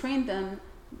 You know, train them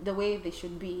the way they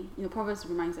should be. You know, Proverbs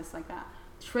reminds us like that.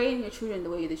 Train your children the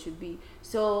way they should be.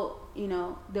 So, you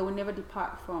know, they will never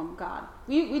depart from God.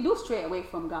 We do stray away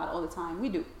from God all the time. We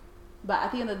do. But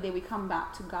at the end of the day, we come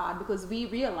back to God because we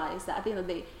realize that at the end of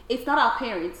the day, it's not our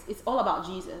parents. It's all about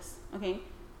Jesus. Okay?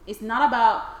 It's not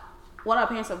about what our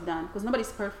parents have done, because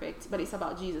nobody's perfect, but it's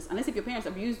about Jesus. Unless if your parents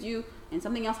abused you and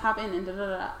something else happened and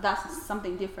that's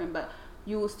something different. But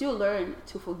you will still learn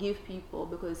to forgive people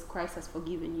because Christ has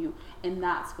forgiven you, and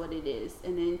that's what it is.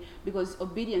 And then because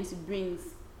obedience brings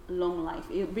long life,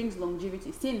 it brings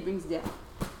longevity. Sin brings death.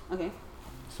 Okay.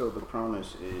 So the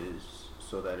promise is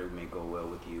so that it may go well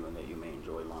with you and that you may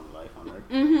enjoy long life on earth.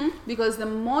 Mm-hmm. Because the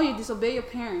more you disobey your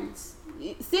parents,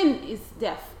 sin is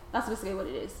death. That's basically what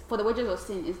it is. For the wages of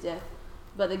sin is death,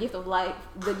 but the gift of life,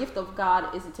 the gift of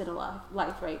God is eternal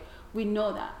life, right? We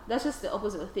know that. That's just the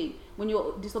opposite of thing. When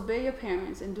you disobey your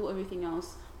parents and do everything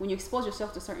else, when you expose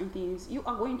yourself to certain things, you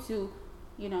are going to,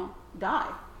 you know, die,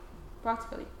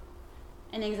 practically.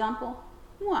 An example,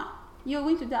 you're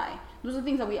going to die. Those are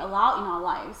things that we allow in our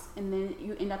lives, and then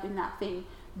you end up in that thing.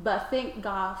 But thank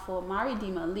God for my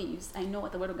Redeemer lives. I know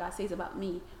what the Word of God says about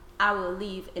me. I will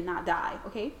live and not die,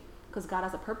 okay? Because God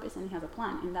has a purpose and He has a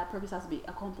plan, and that purpose has to be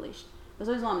accomplished. That's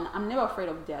the reason why I'm never afraid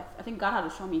of death. I think God had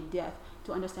to show me death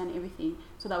to understand everything,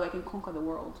 so that way I can conquer the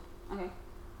world. Okay,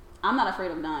 I'm not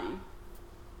afraid of dying.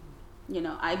 You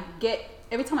know,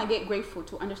 every time I get grateful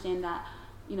to understand that,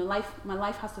 you know, my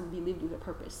life has to be lived with a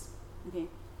purpose. Okay,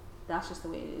 that's just the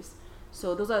way it is.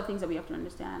 So those are the things that we have to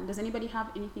understand. Does anybody have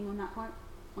anything on that part?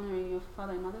 Honoring your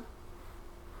father and mother?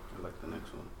 I like the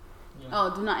next one. Yeah.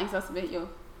 Oh, do not exacerbate your.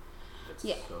 That's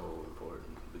Yeah. so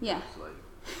important. Because, Yeah.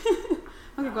 like,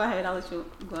 Okay, go ahead. I'll let you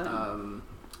go ahead.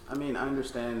 I mean, I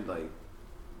understand, like,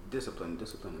 discipline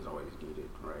is always needed,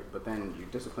 right? But then you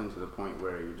discipline to the point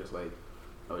where you're just like,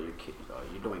 oh, your kid,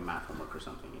 you're doing math homework or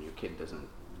something, and your kid doesn't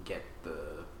get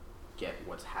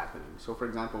what's happening. So, for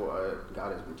example,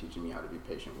 God has been teaching me how to be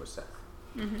patient with Seth,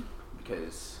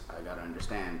 because I gotta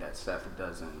understand that Seth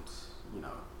doesn't, you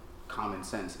know, common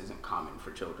sense isn't common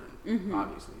for children,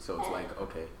 obviously. So it's like,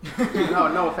 okay,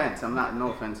 no offense.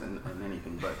 No offense in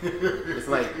anything, but it's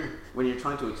like when you're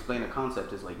trying to explain a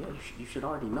concept, it's like, yeah, you should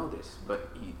already know this,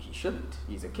 but he shouldn't.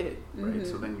 He's a kid, right?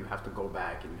 So then you have to go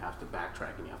back and you have to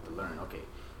backtrack and you have to learn, okay,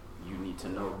 you need to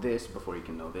know this before you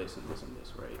can know this and this and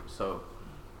this, right? So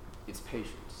it's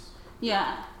patience.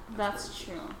 Yeah, that's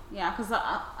true. Yeah, because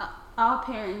our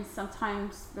parents,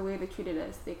 sometimes the way they treated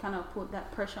us, they kind of put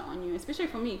that pressure on you, especially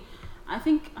for me. I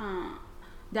think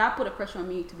Dad put a pressure on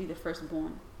me to be the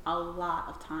firstborn a lot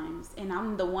of times, and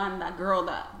I'm the one,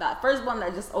 that firstborn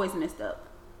that just always messed up.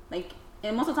 Like,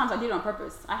 and most of the times I did it on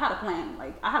purpose. I had a plan.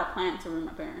 Like, I had a plan to ruin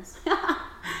my parents.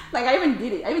 Like, I even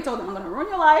did it. I even told them, I'm going to ruin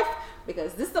your life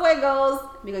because this is the way it goes,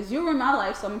 because you ruined my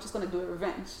life, so I'm just going to do it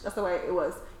revenge. That's the way it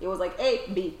was. It was like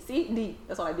A, B, C, D.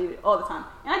 That's what I did all the time.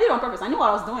 And I did it on purpose. I knew what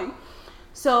I was doing.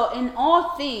 So in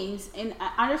all things, in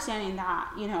understanding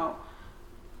that, you know,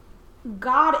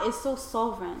 God is so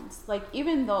sovereign. Like,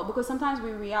 even though, because sometimes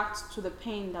we react to the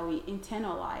pain that we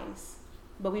internalize,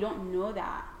 but we don't know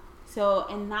that. So,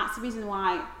 and that's the reason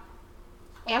why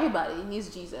everybody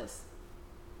needs Jesus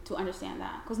to understand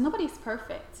that, because nobody's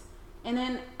perfect. And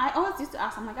then I always used to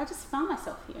ask, I'm like, I just found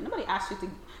myself here. Nobody asked you to.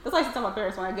 That's why I used to tell my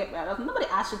parents when I get mad. Nobody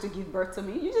asked you to give birth to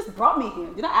me. You just brought me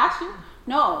here. Did I ask you?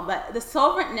 No. But the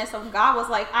sovereignness of God was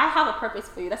like, I have a purpose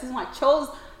for you. That's why I chose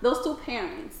those two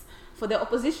parents for the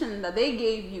opposition that they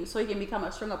gave you, so you can become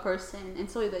a stronger person, and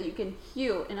so that you can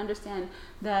heal and understand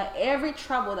that every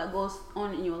trouble that goes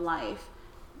on in your life,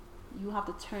 you have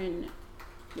to turn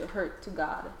your hurt to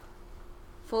God.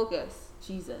 Focus,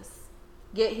 Jesus.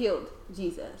 Get healed,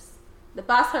 Jesus. The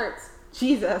past hurts,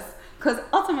 Jesus. Because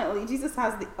ultimately, Jesus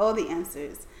has all the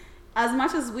answers. As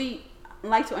much as we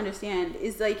like to understand,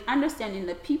 is like understanding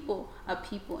that people are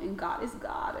people and God is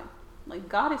God. Like,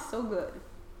 God is so good.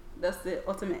 That's the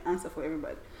ultimate answer for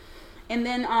everybody. And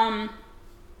then,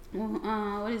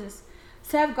 what is this?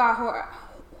 Serve God,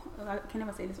 I can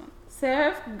never say this one.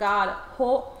 Serve God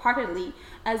wholeheartedly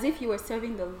as if you were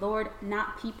serving the Lord,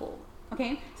 not people.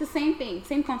 Okay? It's the same thing,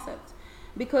 same concept.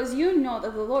 Because you know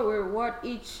that the Lord will reward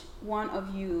each one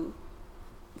of you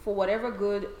for whatever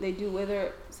good they do,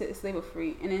 whether slave or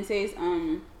free. And then it says,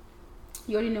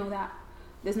 you already know that.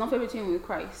 There's no favoritism with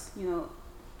Christ. You know,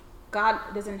 God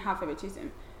doesn't have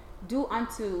favoritism. Do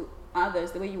unto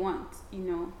others the way you want, you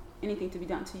know, anything to be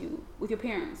done to you. With your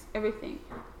parents, everything.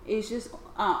 It's just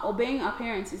obeying our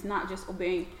parents is not just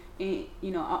obeying,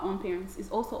 our own parents. It's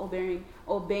also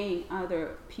obeying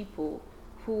other people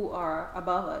who are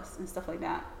above us and stuff like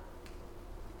that.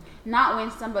 Not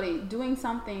when somebody doing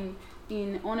something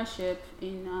in ownership,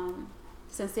 in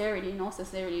sincerity, in all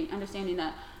sincerity, understanding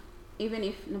that even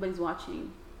if nobody's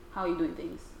watching, how are you doing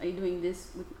things? Are you doing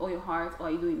this with all your heart, or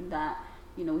are you doing that,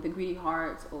 with a greedy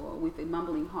heart or with a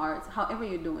mumbling heart? However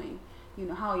you're doing,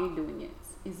 how are you doing it?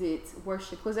 Is it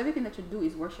worship? Because everything that you do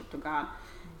is worship to God,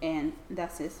 and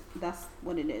that's it. That's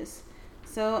what it is.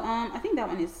 So I think that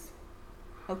one is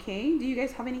okay. Do you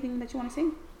guys have anything that you want to say?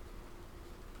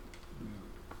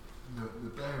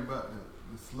 The thing about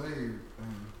the slave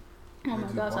thing. Oh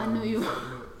my gosh, I knew you.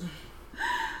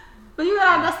 But you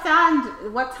gotta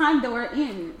understand what time they were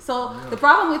in. So the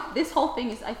problem with this whole thing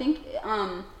is, I think,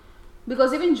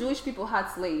 because even Jewish people had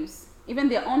slaves. Even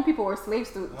their own people were slaves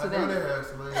to them. I know they had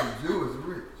slaves. Jews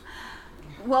rich.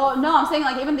 Well, no, I'm saying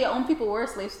like even their own people were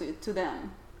slaves to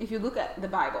them. If you look at the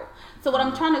Bible. So what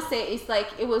I'm trying to say is like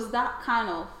it was that kind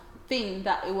of thing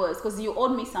that it was, because you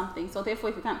owed me something. So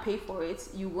therefore, if you can't pay for it,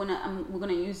 we're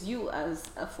gonna use you as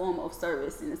a form of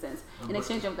service in a sense, in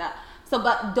exchange of that. So,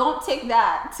 but don't take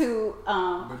that to.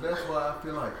 But that's why I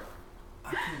feel like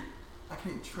I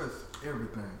can't trust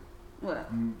everything. What?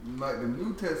 Like the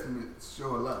New Testament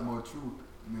show a lot more truth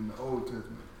than the Old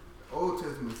Testament. The Old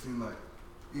Testament seems like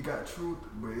it got truth,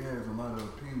 but it has a lot of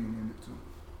opinion in it too.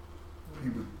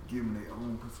 People giving their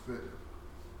own perspective.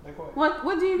 Like what?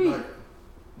 What do you mean?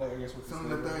 Like I guess with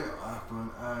some of the things, eye for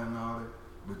an eye and all that.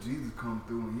 But Jesus come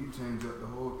through and he changed up the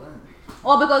whole thing.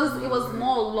 Well, because it was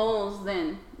more laws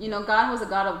then. God was a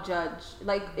God of judge.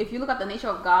 Like, if you look at the nature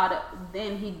of God,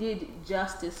 then he did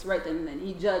justice right then and then.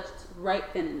 He judged right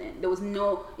then and then. There was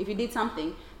no, if you did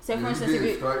something, say for instance, if you,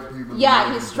 he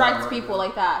strikes people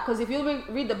like that. Because if you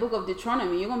read the book of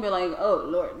Deuteronomy, you're going to be like, oh,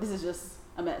 Lord, this is just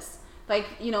a mess. Like,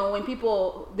 when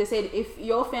people, they said if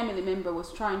your family member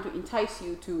was trying to entice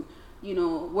you to,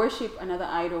 worship another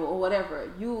idol or whatever,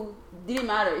 you didn't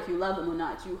matter if you love them or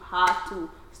not, you had to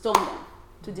stone them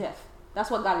to death. That's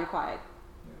what God required.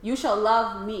 You shall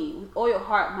love me with all your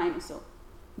heart, mind, and soul.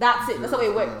 That's it. That's the way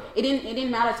it worked. It didn't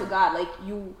matter to God. Like,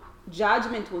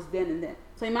 judgment was then and then.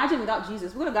 So imagine without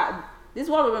Jesus, we would have got, this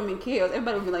world would have been chaos.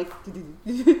 Everybody would be like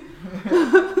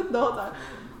the whole time.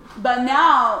 But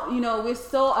now, we're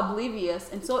so oblivious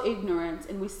and so ignorant,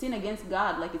 and we sin against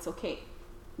God like it's okay.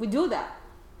 We do that.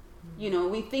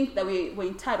 We think that we're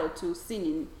entitled to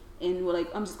sinning, and we're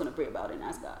like, I'm just going to pray about it and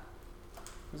ask God.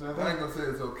 I ain't going to say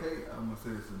it's okay. I'm going to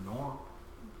say it's a norm.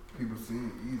 People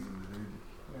sin easily.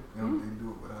 They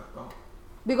do it without thought.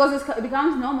 Because it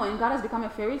becomes normal, and God has become a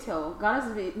fairy tale.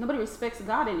 Nobody respects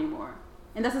God anymore.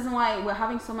 And that's why we're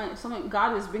having so many,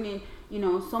 God is bringing,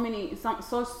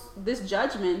 this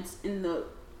judgment in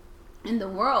the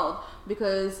world,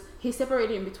 because he's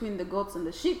separating between the goats and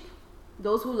the sheep.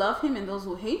 Those who love him and those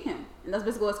who hate him. And that's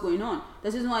basically what's going on.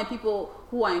 This is why people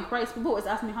who are in Christ, people always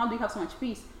ask me, how do you have so much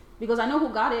peace? Because I know who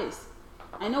God is.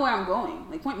 I know where I'm going.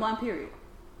 Like, point blank, period.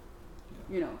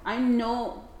 I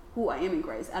know who I am in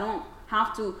Christ. I don't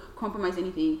have to compromise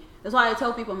anything. That's why I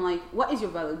tell people, I'm like, what is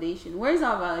your validation? Where is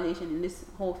our validation in this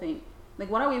whole thing? Like,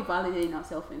 what are we validating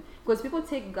ourselves in? Because people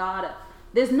take God,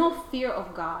 there's no fear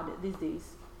of God these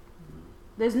days.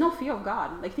 There's no fear of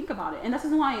God. Like, think about it. And that's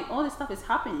why all this stuff is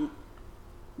happening.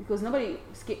 Because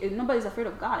nobody's afraid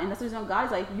of God. And that's the reason God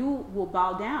is like, you will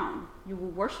bow down. You will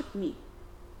worship me.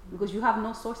 Because you have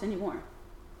no source anymore.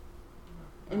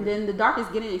 And then the dark is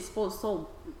getting exposed so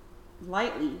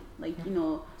lightly. Like, the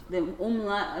what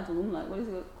is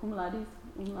it?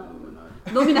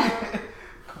 Illuminati.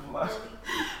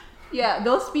 Yeah,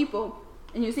 those people.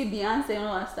 And you see Beyonce and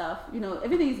all that stuff.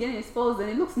 Everything is getting exposed and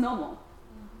it looks normal.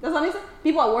 That's what I mean.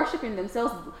 People are worshiping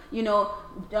themselves.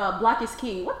 Black is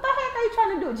king. What the heck are you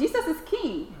trying to do? Jesus is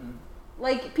king.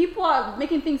 Like, people are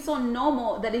making things so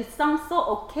normal that it sounds so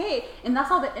okay, and that's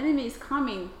how the enemy is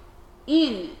coming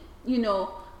in. You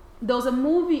know, there was a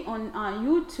movie on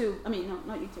YouTube. I mean, no,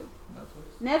 not YouTube.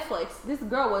 Netflix. This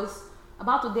girl was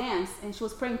about to dance, and she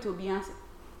was praying to Beyonce.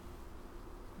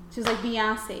 She was like,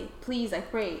 Beyonce, please, I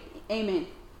pray, amen.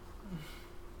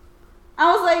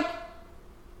 I was like,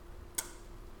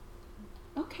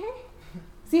 okay.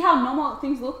 See how normal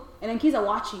things look? And then kids are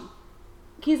watching.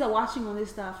 Kids are watching all this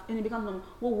stuff, and it becomes normal.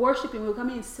 We're worshiping, we're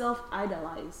becoming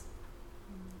self-idolized.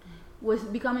 We're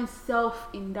becoming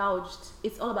self-indulged.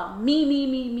 It's all about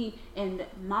me, and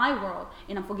my world,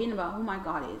 and I'm forgetting about who my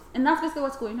God is. And that's basically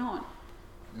what's going on.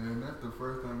 And that's the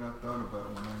first thing I thought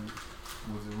about when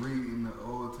I was reading the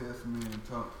Old Testament and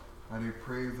talk how they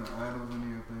praise the idols and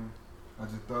everything. I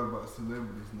just thought about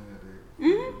celebrities nowadays.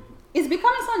 Mm-hmm. It's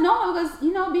becoming so normal because,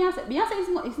 you know,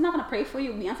 Beyonce is not going to pray for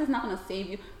you. Beyonce is not going to save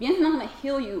you. Beyonce is not going to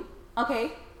heal you.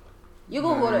 Okay? You're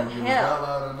going to go to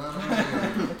hell.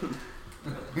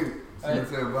 She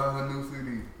said, buy her new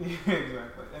CD.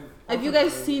 Exactly. And have you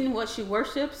guys seen what she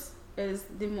worships? It is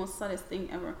the most saddest thing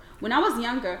ever. When I was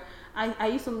younger, I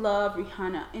used to love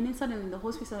Rihanna. And then suddenly the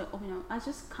whole space started opening up. I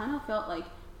just kind of felt like,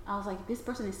 I was like, this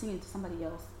person is singing to somebody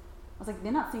else. I was like,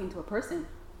 they're not singing to a person.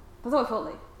 That's what it felt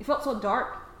like. It felt so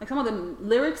dark. Like some of the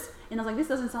lyrics, and I was like, this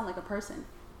doesn't sound like a person.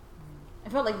 I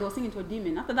felt like they were singing to a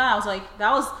demon. After that, I was like,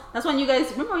 that's when you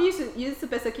guys, remember when you used to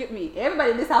persecute me.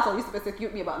 Everybody in this household used to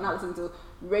persecute me about not listening to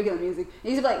regular music. They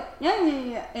used to be like,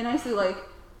 yeah. And I used to like,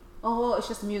 oh, it's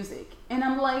just music. And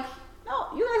I'm like,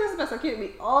 no, you guys used to persecute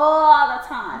me all the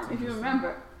time, if you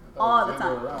remember. All the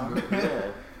time.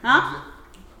 Yeah. Huh?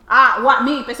 What,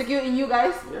 me persecuting you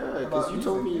guys? Yeah, because you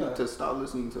told me to stop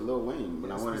listening to Lil Wayne when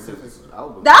I wanted his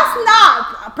album. That's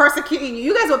not persecuting you.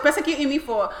 You guys were persecuting me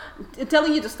for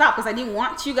telling you to stop because I didn't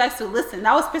want you guys to listen.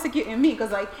 That was persecuting me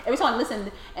because like every time I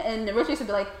listened, and Rich used to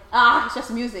be like, it's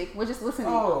just music. We're just listening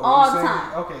all the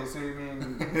time. Okay, so you mean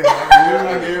I mean,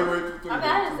 I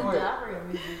had some genre of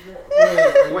music.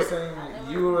 Wait, you're saying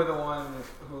you were the one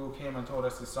who came and told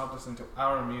us to stop listening to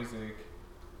our music?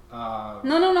 No.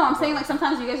 I'm saying like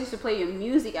sometimes you guys used to play your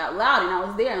music out loud, and I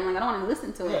was there, and I'm like, I don't want to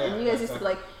listen to it, and you guys used to be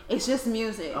like, it's just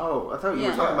music. Oh, I thought you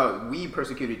were talking about we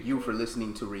persecuted you for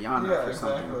listening to Rihanna or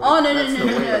something. Oh no!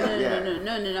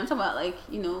 I'm talking about like,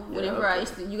 you know, whenever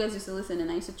you guys used to listen,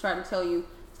 and I used to try to tell you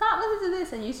stop listening to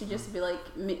this, and you used to just be like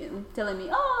telling me,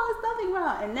 oh, it's nothing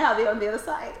wrong, and now they're on the other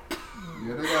side.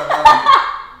 Yeah, they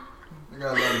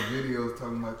got a lot of videos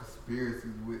talking about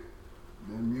conspiracies with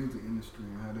the music industry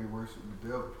and how they worship the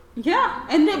devil. Yeah,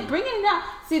 and they're bringing it out.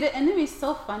 See, the enemy is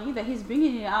so funny that he's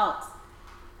bringing it out.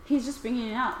 He's just bringing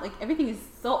it out. Like, everything is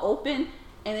so open,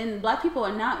 and then black people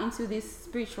are now into this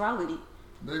spirituality.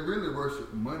 They really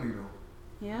worship money, though.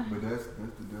 Yeah. But that's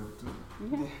the devil, too.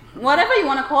 Yeah. Whatever you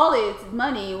want to call it,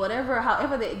 money,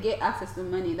 however they get access to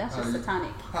money, that's just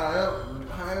satanic.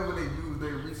 However they use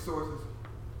their resources,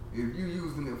 if you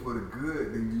using it for the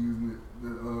good, then you using it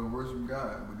to worship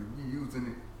God. But if you using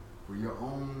it for your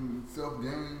own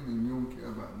self-gain and you don't care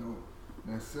about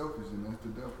that's selfish and that's the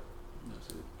devil. That's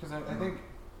it. Because I think,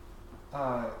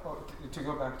 to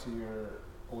go back to your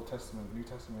Old Testament, New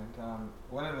Testament,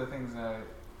 one of the things that,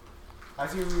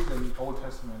 as you read the Old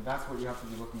Testament, that's what you have to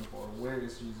be looking for. Where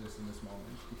is Jesus in this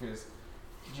moment? Because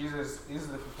Jesus is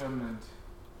the fulfillment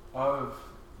of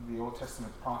the Old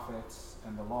Testament prophets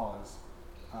and the laws.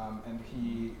 And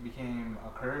he became a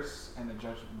curse and a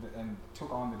judgment, and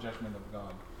took on the judgment of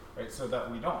God, right? So that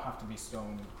we don't have to be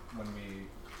stoned when we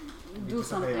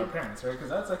disobey our parents, right? Because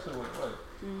that's actually what it was.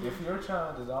 Mm-hmm. If your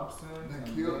child is obstinate,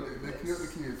 they kill the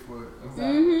kids for it.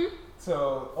 Exactly. Mm-hmm.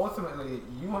 So ultimately,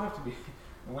 you have to be.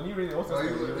 When you read the Old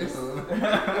Testament,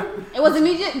 it was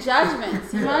immediate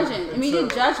judgment. Imagine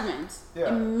immediate judgment.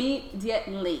 Yeah.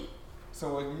 Immediately.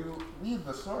 So when you read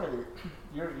the story,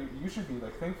 you should be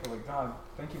like thankful, like, God,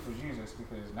 thank you for Jesus,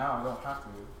 because now I don't have to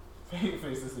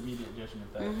face this immediate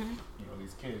judgment that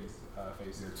these kids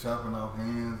face. They're chopping off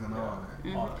hands and all that.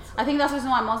 Mm-hmm. All that I think that's the reason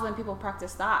why Muslim people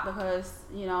practice that, because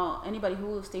anybody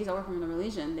who stays away from the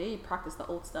religion, they practice the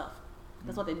old stuff.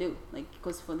 That's what they do. Like,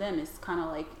 because for them it's kind of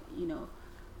like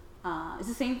it's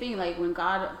the same thing. Like when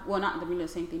God, well, not really the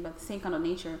same thing, but the same kind of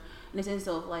nature in the sense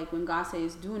of like when God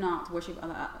says, "Do not worship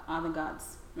other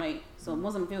gods." Right? So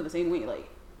Muslims feel the same way. Like,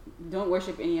 don't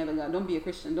worship any other god. Don't be a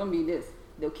Christian. Don't be this.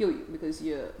 They'll kill you because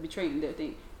you're betraying their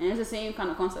thing. And it's the same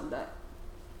kind of concept that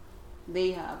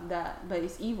they have. That, but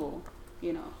it's evil.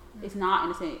 It's not in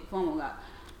the same form of God.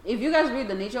 If you guys read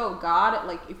the nature of God,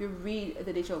 like if you read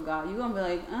the nature of God, you're gonna be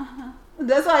like,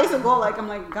 That's why I used to go like, I'm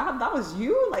like, God, that was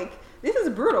you? Like, this is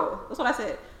brutal. That's what I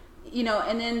said.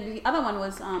 And then the other one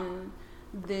was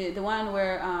the one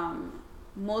where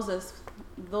Moses,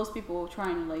 those people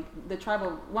trying to like the tribe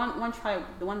of one tribe,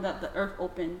 the one that the earth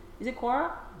opened. Is it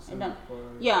Korah? And then,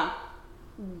 yeah,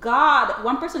 God.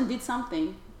 One person did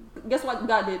something. Guess what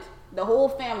God did? The whole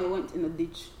family went in the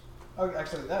ditch. Oh,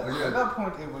 actually, at that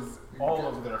point, it was all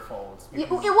of their faults. It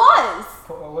was.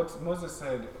 What Moses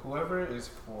said, whoever is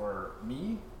for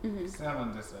me, stand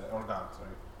on this side, or God,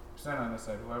 sorry, stand on this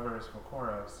side. Whoever is for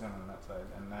Korah, stand on that side.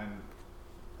 And then,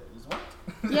 is what?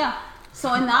 Yeah.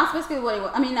 So, and that's basically what it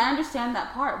was. I mean, I understand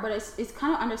that part, but it's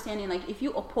kind of understanding, like, if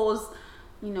you oppose,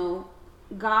 you know,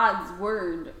 God's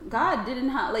word, God didn't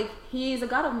have, like, he is a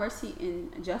God of mercy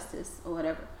and justice or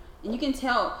whatever. And you can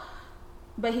tell,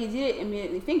 but he did it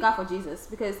immediately. Thank God for Jesus,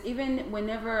 because even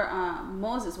whenever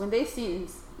Moses, when they sinned,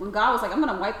 when God was like, I'm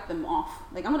going to wipe them off,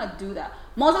 like, I'm going to do that.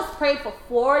 Moses prayed for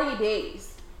 40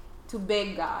 days to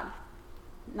beg God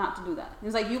not to do that. He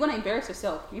was like, you're going to embarrass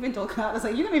yourself. He even told God, I was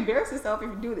like, you're going to embarrass yourself if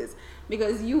you do this,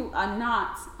 because you are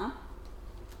not.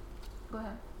 Go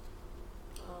ahead.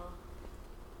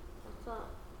 I thought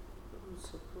it was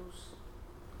supposed,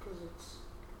 because it's.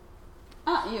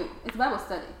 It's Bible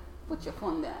study. Put your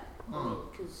phone there.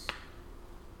 Because.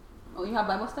 Oh, you have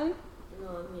Bible study? No,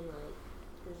 I mean like,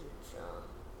 because it's.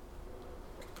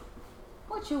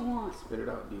 What you want? Spit it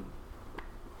out, dude.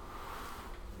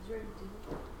 It's very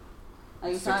deep. Are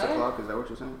you 6 tired? o'clock, is that what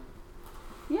you're saying?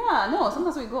 Yeah, no,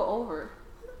 sometimes we go over.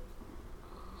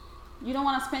 You don't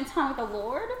want to spend time with the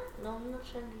Lord? No, I'm not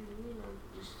trying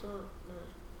to, just thought that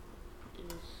it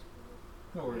was.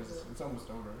 No worries, it's almost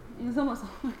over. It's almost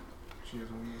over. She has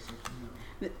 1 more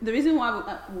section. The reason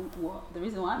why the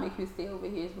reason why I make you stay over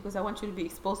here is because I want you to be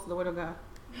exposed to the Word of God.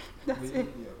 That's it.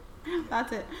 Yeah.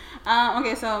 That's it.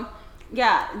 Okay, so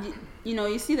yeah, you know,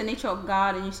 you see the nature of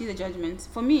God and you see the judgments.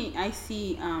 For me, I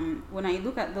see when I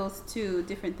look at those two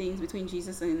different things between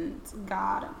Jesus and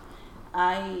God,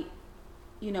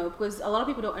 you know, because a lot of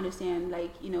people don't understand,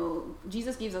 like, you know,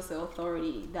 Jesus gives us the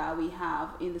authority that we have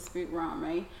in the spirit realm,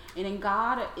 right? And then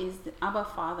God is the Abba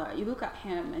Father. You look at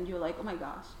him and you're like, oh my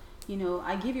gosh, you know,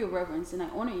 I give you reverence and I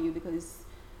honor you, because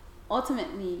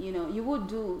ultimately, you know, you would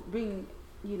bring,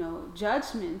 you know,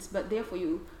 judgments, but therefore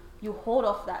you hold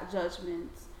off that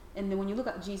judgment. And then when you look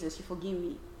at Jesus, you forgive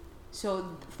me.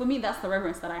 So for me, that's the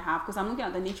reverence that I have, because I'm looking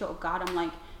at the nature of God. I'm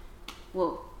like,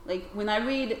 well, like when I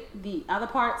read the other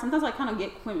part, sometimes I kind of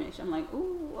get quimish. I'm like,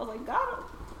 ooh, I was like, God,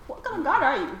 what kind of God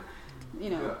are you?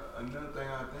 You know. Yeah, another thing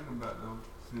I think about though,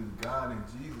 since God and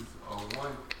Jesus are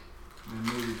one, then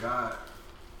maybe God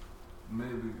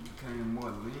became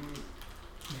more lenient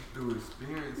through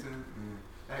experiencing and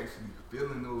actually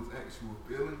feeling those actual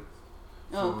feelings.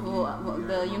 Oh, So cool.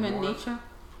 The human nature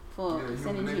for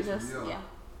sending human nature, Jesus. Yeah.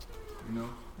 You know?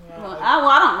 Yeah, Well,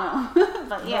 I don't know,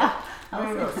 but yeah.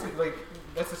 No, see, like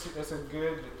that's a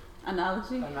good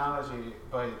Analogy.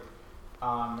 but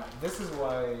this is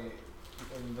why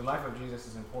in the life of Jesus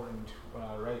is important.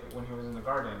 Right when he was in the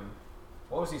garden,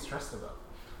 what was he stressed about?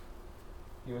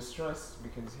 He was stressed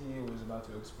because he was about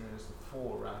to experience the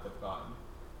full wrath of God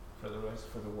for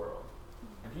the world,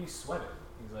 and he sweated.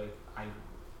 He's like, I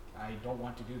don't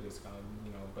want to do this, God,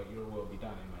 you know, but your will be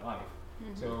done in my life.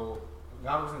 Mm-hmm. So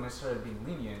God wasn't necessarily being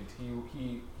lenient.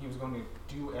 He was going to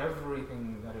do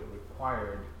everything that it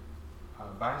required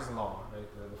by his law, right?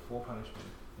 The full punishment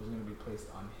was going to be placed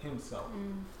on himself,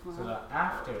 Wow. so that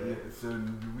after, So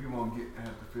we won't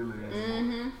have to feel it as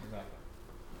exactly.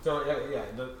 So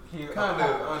he kind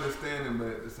of understanding, but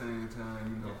at the same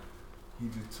time, you know, he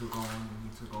just took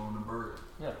on the burden.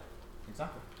 Yeah,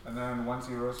 exactly. And then once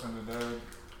he rose from the dead,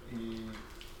 he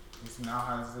now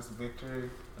has this victory,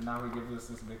 and now he gives us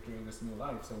this victory, this new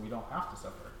life, so we don't have to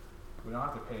suffer. We don't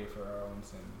have to pay for our own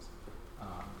sins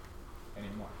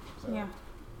anymore. So. Yeah.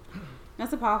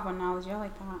 That's a powerful analogy. I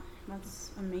like that.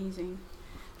 That's amazing.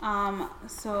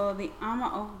 So the armor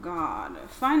of God.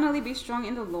 Finally be strong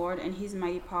in the Lord and his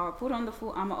mighty power. Put on the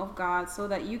full armor of God so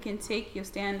that you can take your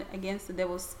stand against the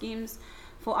devil's schemes.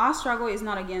 For our struggle is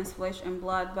not against flesh and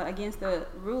blood, but against the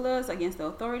rulers, against the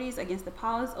authorities, against the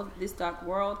powers of this dark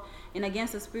world, and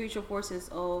against the spiritual forces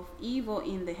of evil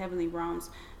in the heavenly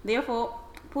realms. Therefore,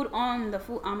 put on the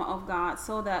full armor of God,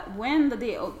 so that when the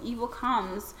day of evil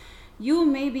comes, you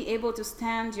may be able to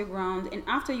stand your ground. And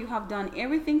after you have done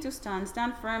everything to stand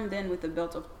firm then with the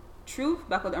belt of truth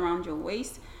buckled around your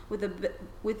waist, with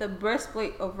the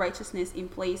breastplate of righteousness in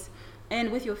place,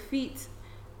 and with your feet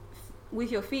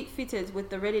fitted with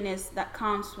the readiness that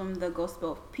comes from the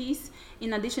gospel of peace.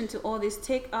 In addition to all this,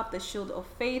 take up the shield of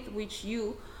faith, which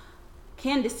you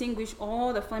can distinguish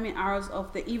all the flaming arrows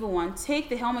of the evil one. Take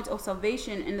the helmet of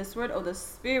salvation and the sword of the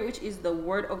Spirit, which is the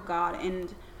word of God,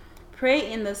 and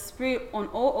Pray in the Spirit on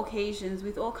all occasions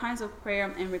with all kinds of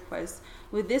prayer and requests.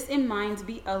 With this in mind,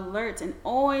 be alert and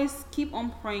always keep on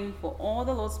praying for all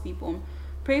the Lord's people.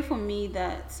 Pray for me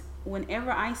that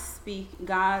whenever I speak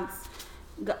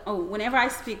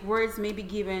words may be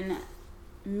given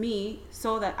me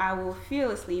so that I will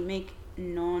fearlessly make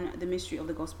known the mystery of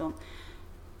the gospel,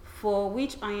 for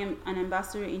which I am an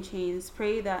ambassador in chains.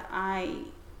 Pray that I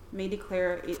may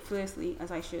declare it fearlessly as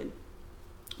I should.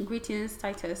 Greetings,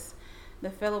 Titus, the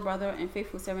fellow brother and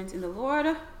faithful servant in the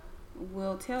Lord,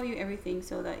 will tell you everything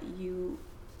so that you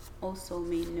also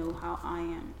may know how I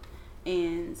am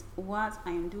and what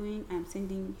I am doing. I am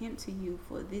sending him to you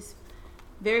for this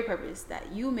very purpose,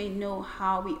 that you may know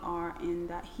how we are and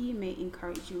that he may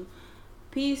encourage you.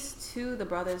 Peace to the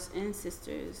brothers and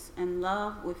sisters, and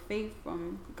love with faith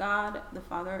from God the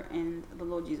Father and the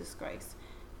Lord Jesus Christ.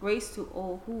 Grace to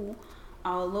all who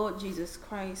our Lord Jesus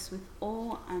Christ with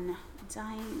all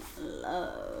undying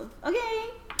love.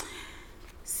 Okay,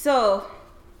 so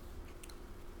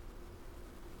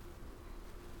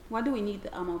why do we need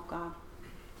the armor of God?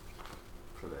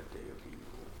 For that day of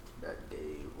evil, that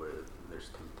day where there's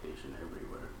temptation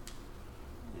everywhere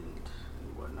and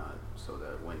whatnot, so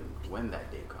that when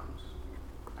that day comes,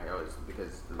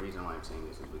 because the reason why I'm saying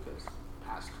this is because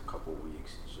past couple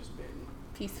weeks it's just been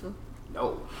Peaceful.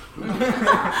 no.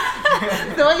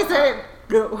 So what you said?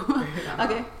 No.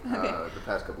 Okay. The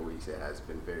past couple weeks it has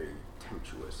been very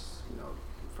tempestuous,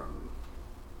 from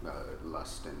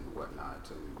lust and whatnot,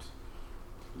 and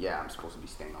yeah, I'm supposed to be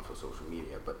staying off of social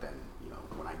media, but then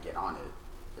when I get on it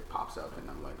pops up and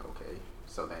I'm like, okay.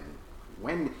 So then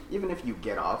even if you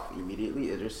get off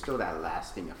immediately, there's still that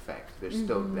lasting effect. There's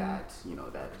still that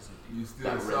that You still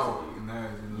that saw residue. it, and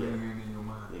that is lingering in your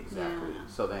mind. Exactly. Yeah.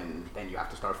 So then you have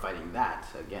to start fighting that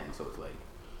again. So it's like,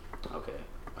 okay.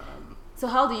 So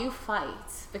how do you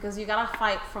fight? Because you gotta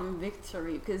fight from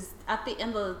victory. Because at the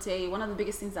end of the day, one of the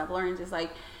biggest things I've learned is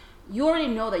like, you already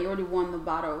know that you already won the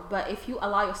battle. But if you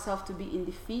allow yourself to be in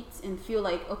defeat and feel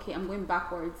like, okay, I'm going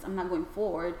backwards, I'm not going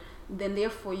forward, then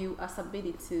therefore you are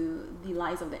submitted to the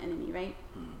lies of the enemy, right?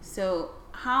 Mm-hmm. So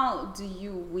how do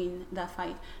you win that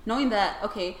fight? Knowing that,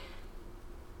 okay,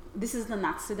 this is an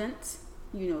accident,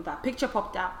 that picture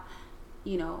popped up,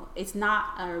 it's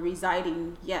not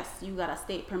residing. Yes, you gotta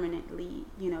stay permanently,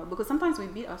 because sometimes we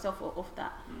beat ourselves off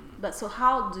that. But so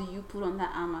how do you put on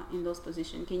that armor in those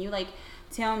positions? Can you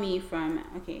tell me from,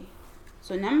 okay,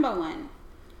 so number one,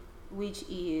 which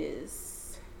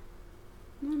is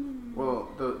Well,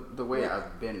 the way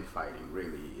I've been fighting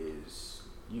really is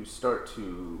you start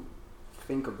to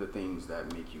think of the things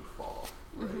that make you fall,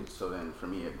 right? Mm-hmm. So then for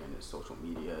me, again, it's social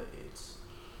media, it's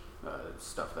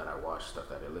stuff that I watch, stuff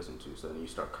that I listen to. So then you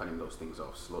start cutting those things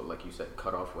off slow. Like you said,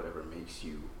 cut off whatever makes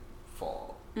you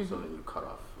fall. Mm-hmm. So then you cut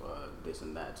off this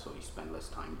and that, so you spend less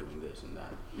time doing this and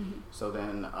that. Mm-hmm. So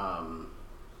then,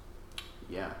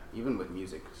 even with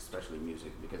music, especially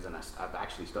music, because then I've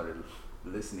actually started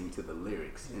listening to the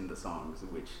lyrics in the songs,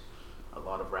 which a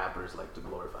lot of rappers like to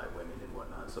glorify women and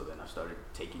whatnot. So then I started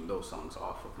taking those songs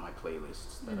off of my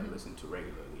playlists that I listen to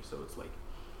regularly. So it's like,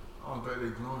 I don't think they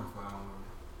glorify them.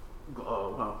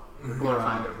 oh well, they're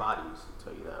glorifying their bodies. I'll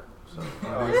tell you that. So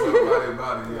They somebody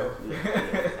body, yeah. yeah,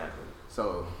 exactly.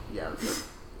 So yeah,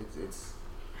 it's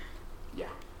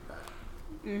that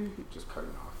just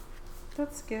cutting off.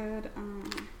 That's good.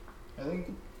 I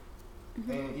think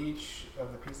in each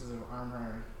of the pieces of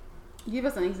armor. Give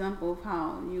us an example of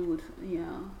how you would,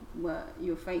 what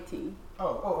you're fighting. I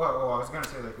was gonna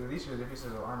say, like, with each of the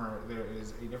pieces of armor, there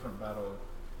is a different battle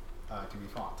to be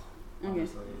fought.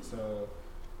 Honestly, so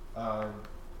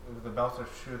the belt of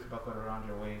truth buckled around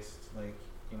your waist,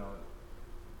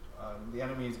 the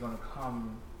enemy is going to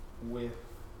come with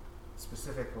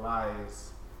specific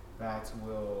lies that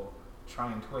will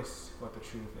try and twist what the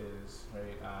truth is.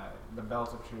 Right? The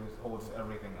belt of truth holds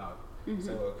everything up. Mm-hmm.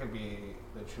 So it could be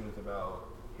the truth about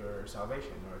your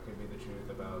salvation, or it could be the truth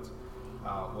about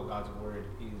what God's word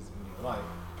is in your life.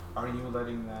 Are you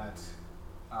letting that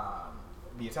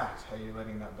be attacked? Are you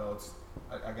letting that belt,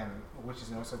 again, which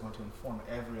is also going to inform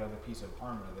every other piece of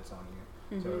armor that's on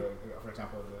you? Mm-hmm. So, for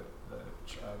example, the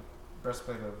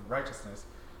breastplate of righteousness,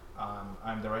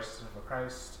 I'm the righteousness of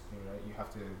Christ. Right? You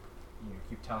have to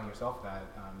keep telling yourself that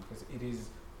because it is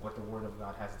what the Word of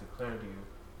God has declared to you.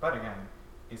 But again,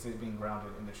 is it being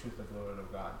grounded in the truth of the Word of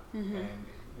God? Mm-hmm. And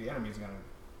the enemy is going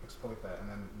to exploit that. And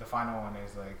then the final one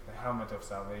is like the helmet of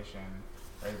salvation,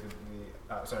 right?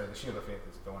 The shield of faith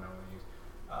is the one I want to use.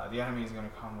 The enemy is going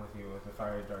to come with you with the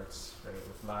fiery darts, right,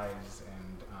 with lies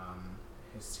and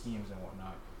his schemes and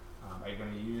whatnot. Are you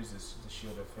going to use the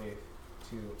shield of faith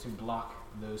to block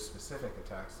those specific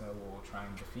attacks that will try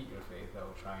and defeat your faith, that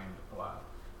will try and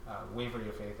waver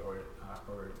your faith or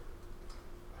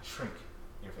shrink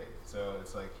your faith. So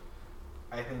it's like,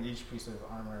 I think each piece of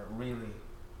armor really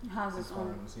has its own.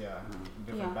 informs,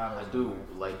 different Yeah. battles. I do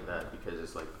like that because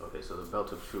it's like, okay, so the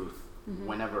belt of truth,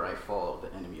 whenever I fall,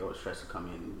 the enemy always tries to come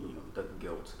in, you know, the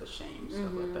guilt, the shame,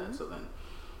 stuff like that. So then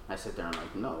I sit there and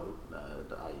like, no,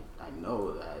 I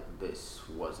know that this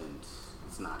wasn't,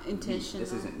 it's not intentional. Me.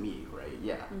 This isn't me, right?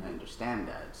 Yeah, I understand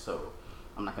that. So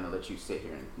I'm not going to let you sit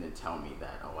here and then tell me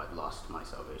that, oh, I've lost my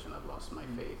salvation, I've lost my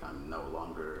faith, I'm no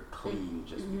longer clean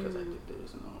just because I did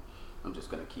this. No, I'm just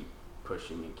going to keep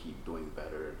pushing and keep doing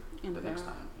better the next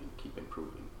time and keep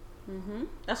improving.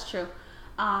 That's true.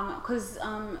 Because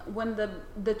when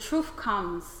the truth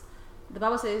comes, the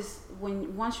Bible says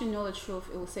once you know the truth,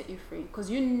 it will set you free. Because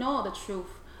you know the truth.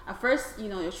 At first, you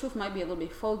know, your truth might be a little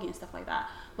bit foggy and stuff like that.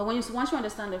 But once you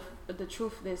understand the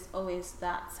truth, there's always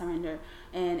that surrender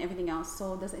and everything else.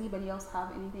 So does anybody else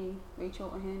have anything, Rachel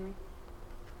or Henry,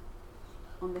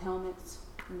 on the helmets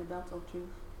and the belt of truth?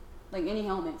 Like any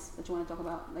helmets that you want to talk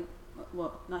about? Like,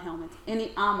 well, not helmets.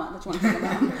 Any armor that you want to talk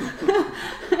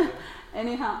about?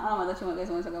 Any armor that you guys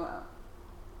want to talk about?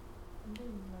 I'm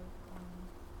doing like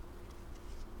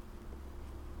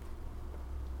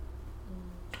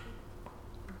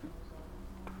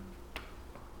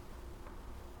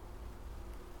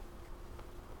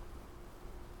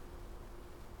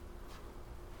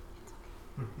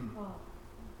oh,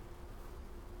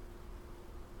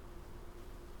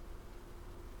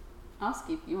 I'll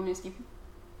skip. You want me to skip you?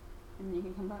 And then you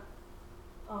can come back?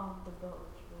 the belt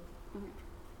of truth. Okay.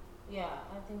 Yeah,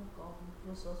 I think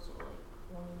just also like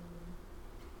when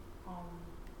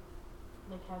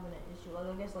like having an issue, like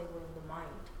I guess like when the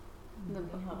mind, you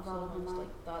have so much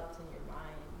like thoughts in your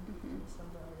mind and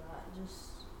something like that.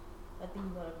 Just I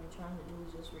think what I've been trying to do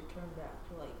is just return back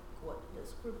to like what the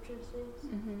scripture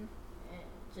says and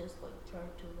just like try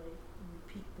to like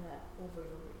repeat that over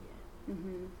and over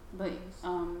again. But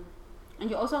and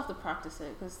you also have to practice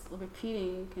it, because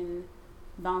repeating can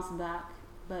bounce back,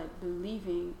 but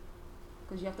believing,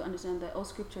 because you have to understand that all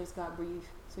scripture is God breathed.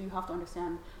 So you have to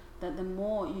understand that the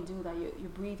more you do that, you're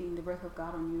breathing the breath of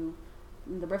God on you.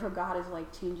 And the breath of God is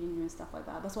like changing you and stuff like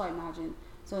that. That's what I imagine.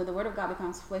 So the word of God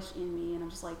becomes flesh in me, and I'm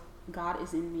just like, God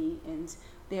is in me, and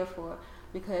therefore,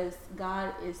 because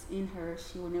God is in her,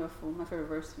 she will never fall. My favorite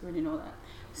verse, you already know that.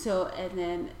 So, and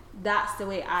then that's the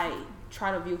way I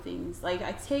try to view things. Like,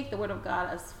 I take the word of God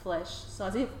as flesh. So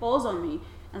as it falls on me,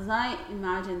 as I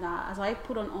imagine that, as I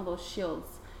put on all those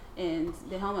shields and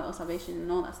the helmet of salvation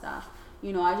and all that stuff,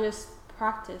 you know, I just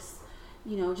practice,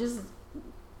 you know, just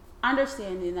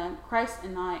understanding that Christ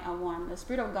and I are one. The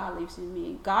Spirit of God lives in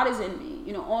me. God is in me,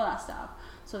 you know, all that stuff.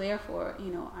 So therefore,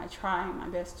 you know, I try my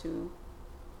best to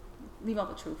leave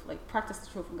out the truth, like practice the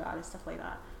truth of God and stuff like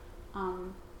that.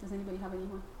 Does anybody have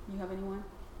anyone? You have anyone?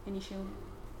 Any shield?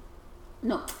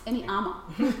 No, any armor.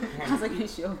 I was like, any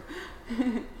shield.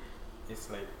 It's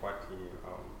like what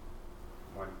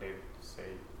David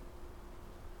said.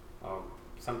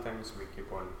 Sometimes we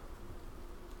keep on,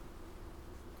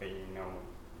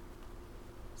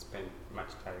 spend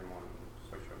much time on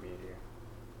social media.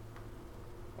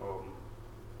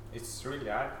 It's really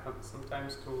hard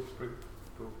sometimes to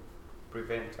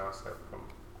prevent ourselves from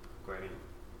going in.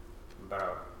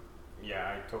 But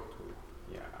I talked to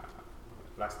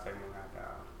last time we had a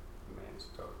men's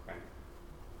talk, and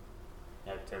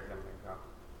I tell them like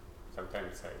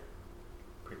sometimes I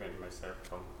prevent myself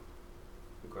from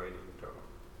going into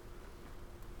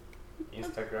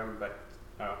Instagram, but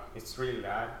it's really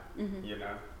hard,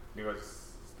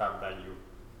 because stuff that you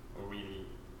really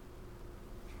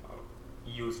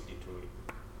used it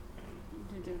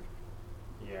to.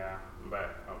 Yeah, but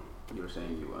you were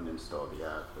saying you uninstalled the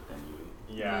app, but then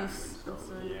you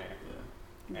installed it.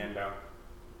 Yeah. And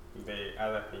the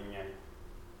other thing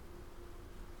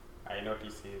I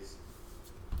notice is,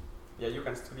 you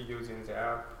can still use in the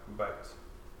app, but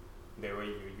the way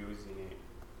you're using it,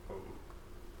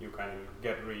 you can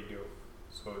get rid of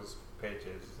those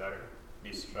pages that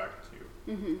distract you,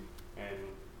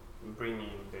 and bring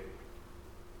in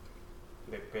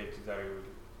the page that will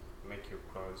make you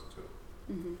close to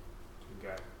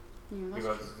God.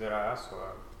 Because there are also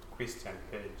a Christian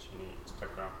page in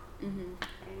Instagram,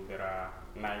 and there are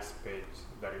nice pages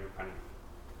that you can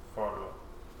follow.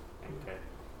 Okay,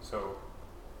 so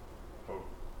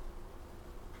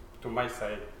to my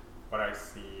side, what I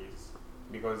see is,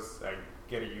 because I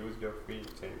get used of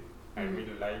it and I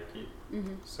really like it,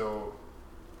 so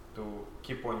to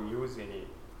keep on using it,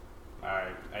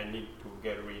 I need to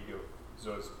get rid of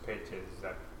those pages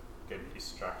that get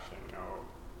distraction or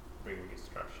bring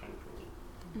distraction to me.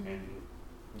 Mhm. And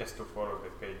just to follow the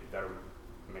page, that will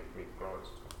make me close.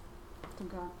 To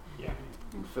God. Yeah.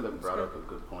 Philip That's brought good. up a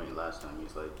good point last time.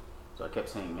 He's like, so I kept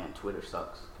saying, man, Twitter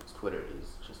sucks because Twitter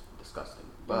is just disgusting.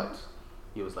 But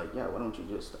he was like, yeah, why don't you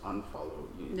just unfollow?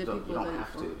 You The don't people that you have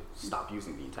follow. to stop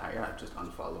using the entire app. Just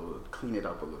unfollow, clean it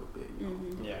up a little bit, you know,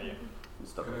 Mhm. Yeah, yeah. and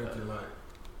stuff And like if that. you like,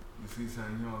 you see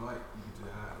something you don't like, you can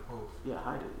just hide the post. Yeah,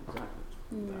 hide it exactly.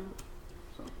 Yeah. Exactly.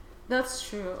 So That's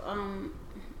true.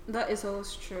 That is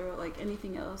always true. Like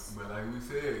anything else. But like we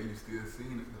said, you still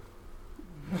seen it.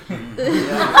 Oh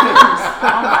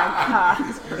my God.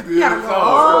 You still Gotta go saw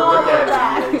all it. the way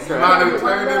back. You might have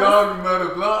turned it off, you might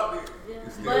have blocked it. Yeah.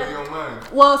 It's still But in your mind.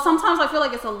 Well, sometimes I feel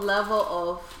like it's a level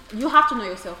of you have to know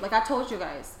yourself. Like I told you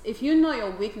guys, if you know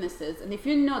your weaknesses and if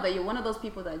you know that you're one of those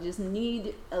people that just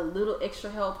need a little extra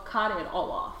help, cut it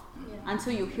all off yeah.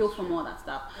 until you heal from all that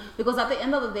stuff. Because at the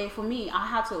end of the day, for me, I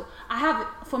have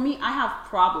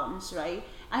problems, right?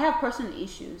 I have personal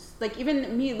issues. Like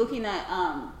even me looking at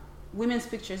women's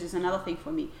pictures is another thing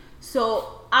for me.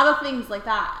 So other things like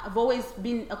that, I've always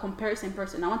been a comparison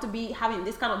person. I want to be having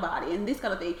this kind of body and this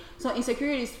kind of thing. So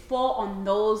insecurities fall on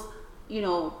those,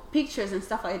 pictures and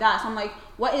stuff like that. So I'm like,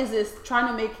 what is this? Trying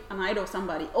to make an idol of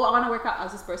somebody. Oh, I want to work out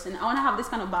as this person. I want to have this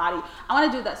kind of body. I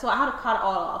want to do that. So I had to cut it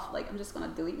all off. Like I'm just gonna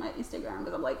delete my Instagram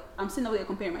because I'm like, I'm sitting over there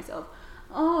comparing myself.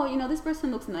 Oh, this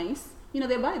person looks nice.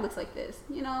 Their body looks like this.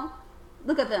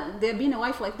 Look at them. They're being a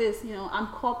wife like this. I'm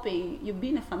copying. You're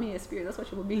being a familiar spirit. That's what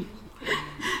you will be.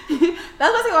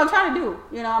 That's basically what I'm trying to do.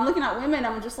 I'm looking at women.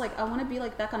 I'm just like, I want to be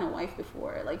like that kind of wife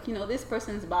before. Like, this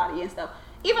person's body and stuff.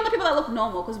 Even the people that look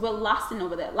normal, because we're lasting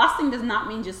over there. Lasting does not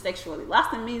mean just sexually.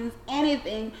 Lasting means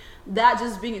anything that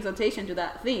just brings exaltation to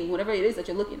that thing, whatever it is that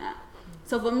you're looking at.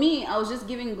 So for me, I was just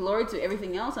giving glory to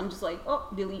everything else. I'm just like, oh,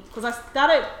 delete. Because I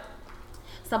started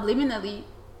subliminally,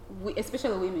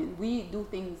 especially women, we do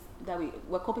things that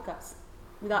we're copycats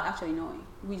without actually knowing.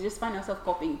 We just find ourselves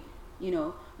copying,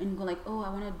 and go like, oh, I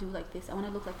want to do like this. I want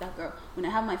to look like that girl. When I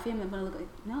have my family, I'm going to look like,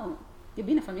 no, you're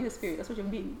being a familiar spirit. That's what you're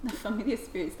being, a familiar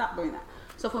spirit. Stop doing that.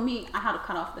 So for me, I had to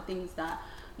cut off the things that,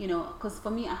 because for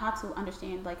me, I had to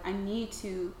understand, like, I need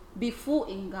to be full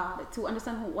in God to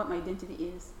understand what my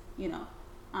identity is,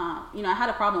 I had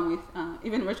a problem with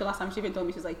even Rachel last time. She even told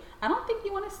me, she's like, I don't think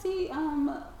you want to see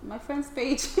my friend's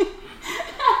page,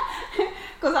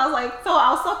 because I was like, so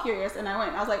I was so curious, and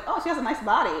I was like, oh, she has a nice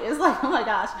body. It's like, oh my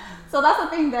gosh. So that's the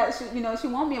thing that she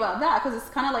warned me about that, because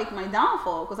it's kind of like my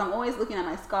downfall, because I'm always looking at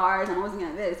my scars and I'm always looking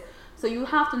at this. So you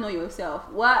have to know yourself.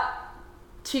 What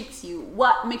tricks you?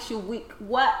 What makes you weak?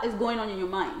 What is going on in your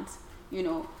mind?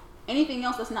 Anything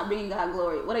else that's not bringing God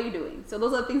glory, what are you doing? So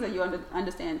those are the things that you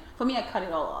understand. For me, I cut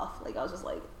it all off. Like I was just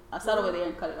like, I sat over there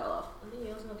and cut it all off. I think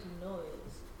you also have to know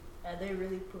is, are they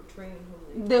really portraying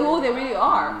who they really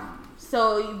are.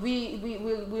 So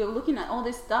we're looking at all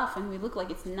this stuff and we look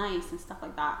like it's nice and stuff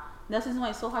like that. That's the reason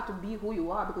why it's so hard to be who you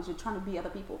are, because you're trying to be other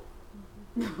people.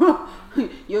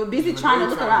 You're busy trying to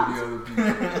look around. The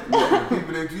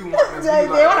people that you want to be They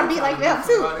like, want to be like them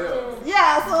too. somebody else.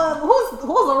 Yeah. So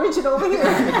who's original over here?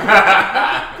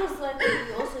 Because like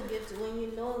you also get to, when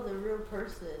you know the real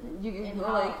person and you're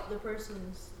how like, the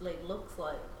person's like looks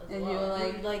like as and well.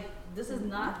 you're like this is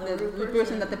not the real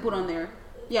person that they put on there.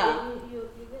 Yeah. You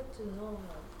get to know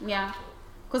her. Yeah.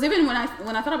 Because even when I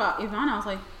thought about Ivana, I was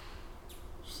like,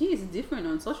 she's different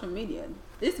on social media.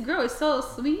 This girl is so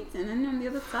sweet, and then on the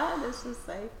other side, it's just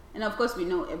like, and of course we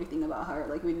know everything about her,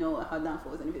 like we know her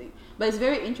downfalls and everything. But it's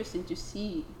very interesting to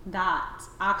see that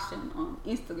action on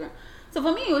Instagram. So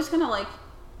for me, it was kind of like,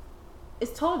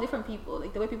 it's totally different people,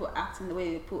 like the way people act and the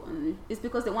way they put on. It's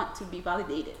because they want to be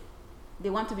validated.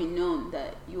 They want to be known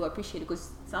that you appreciate it,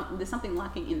 because there's something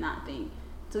lacking in that thing.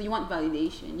 So you want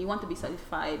validation. You want to be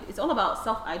satisfied. It's all about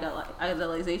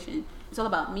self-idolization. It's all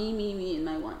about me, and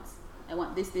my wants. I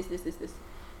want this.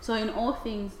 So in all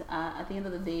things, at the end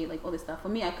of the day, like all this stuff, for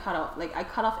me, I cut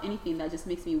off anything that just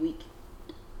makes me weak.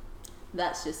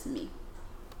 That's just me.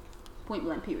 Point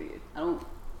blank, period. I don't,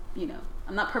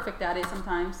 I'm not perfect at it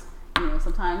sometimes.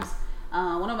 Sometimes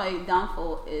one of my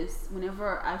downfall is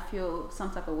whenever I feel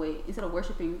some type of way, instead of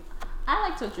worshiping, I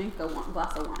like to drink a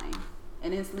glass of wine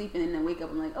and then sleep, and then wake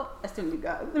up. I'm like, oh, I still need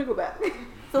God. Let me go back.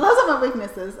 So those are my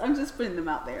weaknesses. I'm just putting them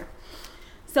out there.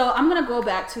 So I'm gonna go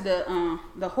back to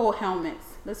the whole helmets.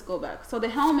 Let's go back. So the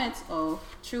helmet of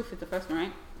truth is the first one,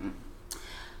 right?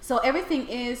 So everything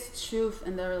is truth,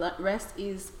 and the rest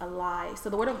is a lie.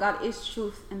 So the word of God is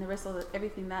truth, and the rest of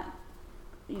everything that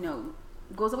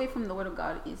goes away from the word of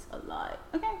God is a lie.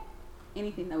 Okay,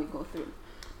 anything that we go through.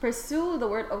 pursue the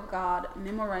word of God,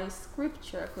 memorize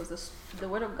scripture, because the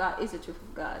word of God is the truth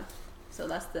of God. So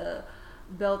that's the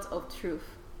belt of truth.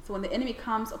 So when the enemy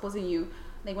comes opposing you,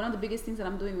 like one of the biggest things that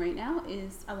I'm doing right now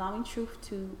is allowing truth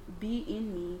to be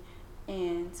in me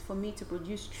and for me to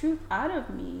produce truth out of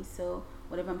me. So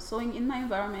whatever I'm sowing in my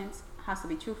environment has to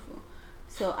be truthful.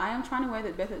 So I am trying to wear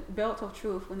the belt of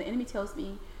truth. When the enemy tells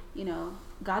me,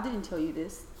 God didn't tell you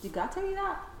this. Did God tell you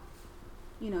that?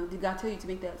 Did God tell you to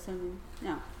make that sermon?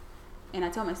 No. And I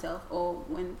tell myself,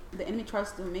 when the enemy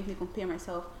tries to make me compare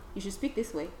myself, you should speak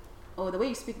this way. The way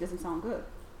you speak doesn't sound good.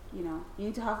 You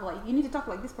need to talk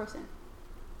like this person.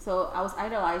 So I was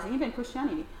idolizing, even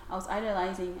Christianity, I was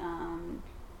idolizing,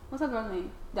 what's that girl's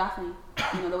name? Daphne.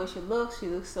 The way she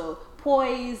looks so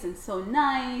poised and so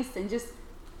nice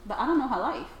but I don't know her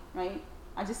life, right?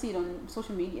 I just see it on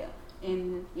social media.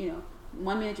 And,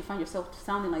 1 minute you find yourself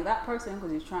sounding like that person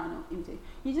because you're trying to imitate.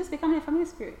 You just become a familiar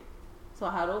spirit. So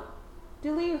I had to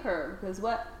delete her because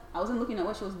I wasn't looking at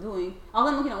what she was doing. I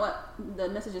wasn't looking at what the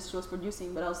messages she was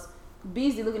producing, but I was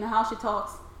busy looking at how she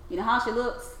talks, how she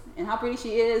looks and how pretty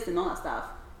she is and all that stuff.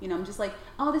 I'm just like,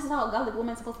 this is how a godly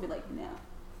woman's supposed to be like. No.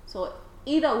 So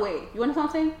either way, you understand what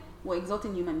I'm saying? We're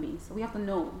exalting human beings. So we have to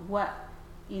know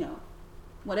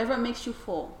whatever makes you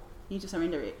fall, you need to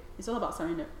surrender it. It's all about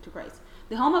surrender to Christ.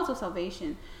 The hallmarks of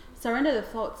salvation: surrender the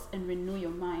thoughts and renew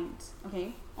your mind.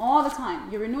 Okay? All the time.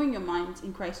 You're renewing your mind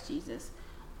in Christ Jesus.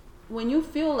 When you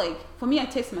feel like, for me, I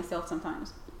test myself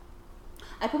sometimes.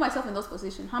 I put myself in those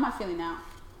positions. How am I feeling now?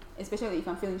 Especially if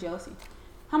I'm feeling jealousy.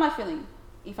 How am I feeling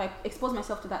if I expose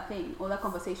myself to that thing or that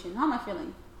conversation? How am I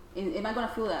feeling? Am I going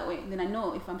to feel that way? Then I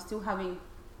know if I still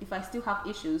have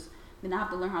issues, then I have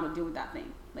to learn how to deal with that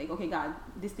thing. Like, okay, God,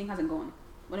 this thing hasn't gone.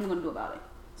 What am I going to do about it?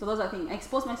 So those are things. I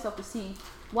expose myself to see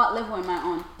what level am I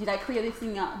on. Did I clear this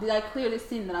thing out? Did I clear this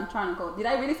sin that I'm trying to go? Did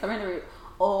I really surrender it?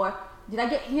 Or did I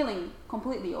get healing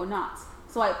completely or not?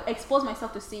 So I expose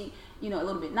myself to see, a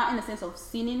little bit. Not in the sense of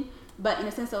sinning, but in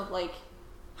the sense of like,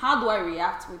 how do I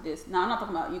react with this? Now, I'm not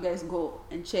talking about you guys go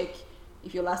and check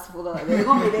if you're lustful. They're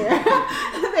going to be there.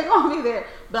 They're going to be there.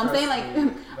 But I'm saying like, I'm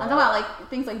talking about like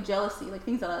things like jealousy, like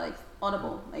things that are like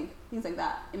audible, like things like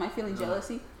that. Am I feeling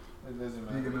jealousy? It doesn't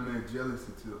matter. Speaking on that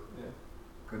jealousy too. Yeah.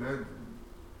 Cause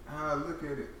how I look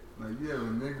at it, like you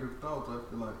having negative thoughts, I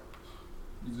feel like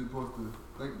you're supposed to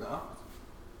think the opposite.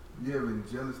 You having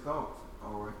jealous thoughts,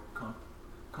 all right,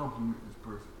 compliment this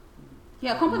person.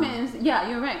 Yeah, compliment is, yeah,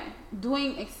 you're right.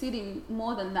 Doing exceeding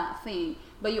more than that thing,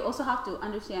 but you also have to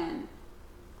understand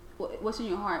what's in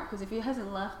your heart. Because if it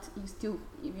hasn't left,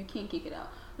 you can't kick it out.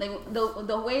 Like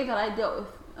the way that I dealt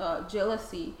with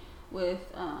jealousy with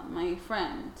my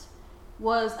friend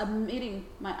was admitting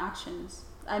my actions.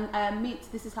 I admit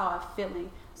this is how I'm feeling.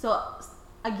 So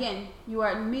again, you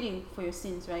are admitting for your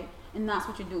sins, right? And that's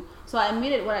what you do. So I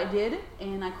admitted what I did,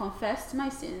 and I confessed my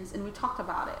sins, and we talked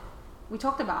about it. We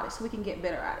talked about it so we can get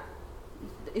better at it.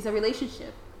 It's a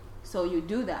relationship. So you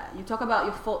do that. You talk about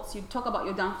your faults. You talk about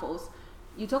your downfalls.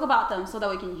 You talk about them so that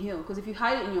we can heal. Because if you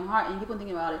hide it in your heart and you keep on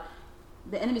thinking about it,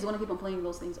 the enemy is going to keep on playing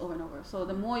those things over and over. So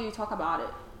the more you talk about it,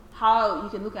 how you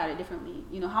can look at it differently,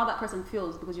 how that person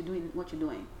feels because you're doing what you're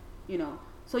doing,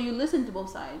 So you listen to both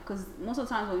sides, because most of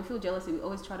the times when we feel jealousy, we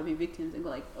always try to be victims and go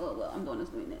like, oh, well, I'm the one that's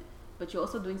doing it. But you're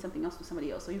also doing something else to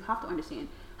somebody else. So you have to understand,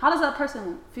 how does that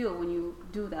person feel when you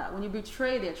do that, when you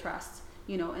betray their trust,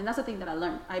 And that's the thing that I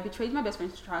learned. I betrayed my best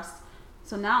friend's trust.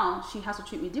 So now she has to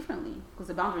treat me differently because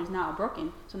the boundary is now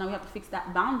broken. So now we have to fix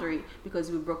that boundary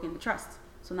because we've broken the trust.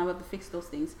 So now we have to fix those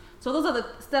things. So those are the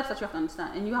steps that you have to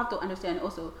understand. And you have to understand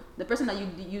also the person that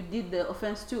you did the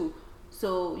offense to.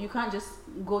 So you can't just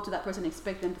go to that person and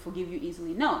expect them to forgive you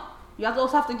easily. No. You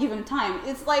also have to give them time.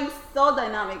 It's like so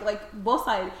dynamic, like both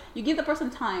sides. You give the person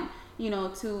time,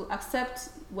 to accept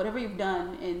whatever you've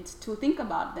done and to think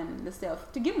about them themselves,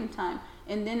 to give them time.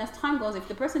 And then as time goes, if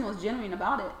the person was genuine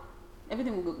about it,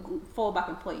 everything will fall back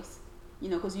in place,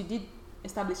 because you did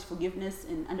establish forgiveness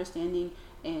and understanding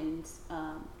and,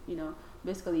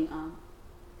 basically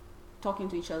talking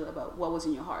to each other about what was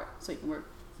in your heart so you can work.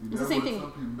 See, it's the same thing.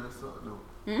 Some people mess up though.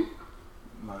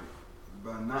 Like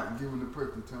by not giving the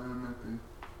person time after,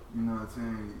 what I'm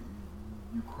saying,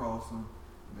 you cross them,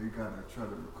 they gotta try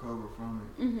to recover from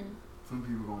it. Mm-hmm. Some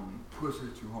people gonna push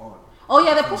at you harder. Oh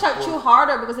yeah, they push at you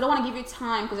harder because they don't want to give you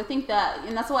time, because I think that,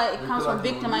 and that's why it comes from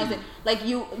victimizing. Like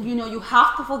you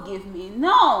have to forgive me.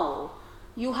 No,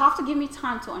 you have to give me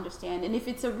time to understand. And if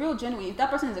it's a real genuine, if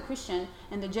that person is a Christian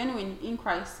and they're genuine in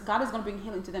Christ, God is going to bring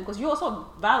healing to them, because you also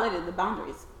violated the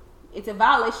boundaries. It's a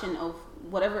violation of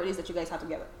whatever it is that you guys have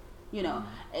together.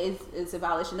 It's a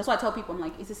violation. That's why I tell people, I'm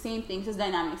like, it's the same thing. It's just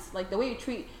dynamics. Like the way you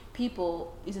treat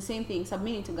people is the same thing.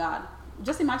 Submitting to God.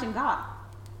 just imagine God.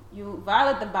 You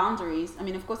violate the boundaries. I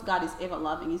mean, of course, God is ever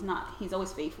loving. He's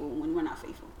always faithful when we're not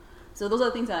faithful. So those are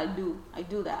the things that I do. I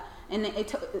do that. And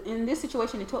in this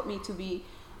situation, it taught me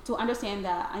to understand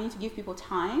that I need to give people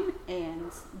time, and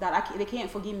that they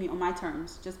can't forgive me on my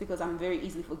terms just because I'm very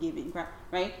easily forgiving,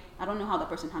 right? I don't know how that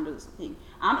person handles the thing.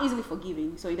 I'm easily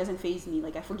forgiving, so it doesn't faze me.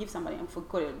 Like, I forgive somebody and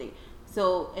forget it a day.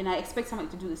 So, and I expect somebody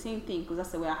to do the same thing because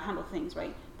that's the way I handle things,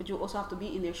 right? But you also have to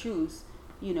be in their shoes.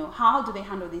 You know, how do they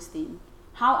handle this thing?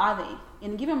 How are they?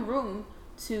 And give them room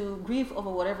to grieve over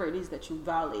whatever it is that you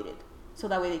violated. So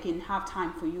that way they can have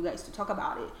time for you guys to talk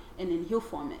about it and then heal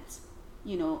from it.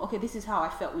 You know, okay, this is how I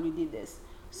felt when you did this.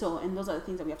 So, and those are the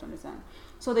things that we have to understand.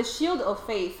 So the shield of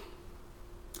faith,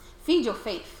 feed your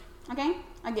faith, okay?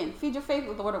 Again, feed your faith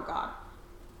with the word of God.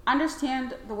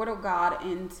 Understand the word of God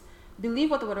and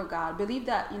believe what the word of God. Believe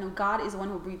that, you know, God is the one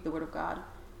who breathed the word of God.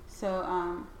 So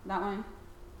that one,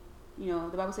 you know,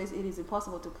 the Bible says it is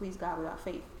impossible to please God without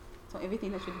faith. So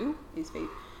everything that you do is faith.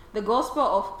 The gospel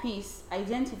of peace,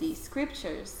 identity,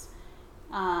 scriptures,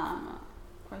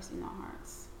 Christ in our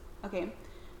hearts. Okay,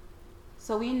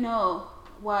 so we know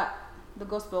what the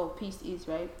gospel of peace is,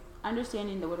 right?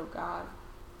 Understanding the word of God,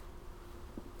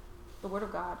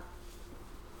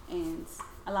 and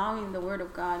allowing the word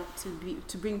of God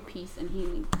to bring peace and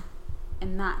healing,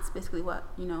 and that's basically what,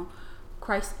 you know,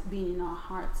 Christ being in our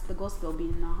hearts, the gospel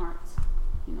being in our hearts,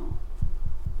 you know,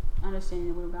 understanding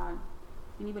the word of God.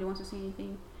 Anybody wants to say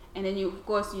anything? And then of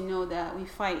course, you know that we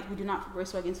fight. We do not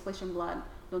wrestle against flesh and blood.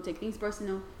 Don't take things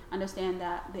personal. Understand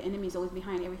that the enemy is always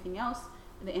behind everything else.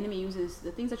 The enemy uses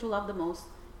the things that you love the most.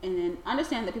 And then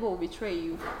understand that people will betray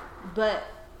you. But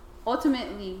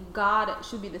ultimately, God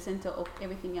should be the center of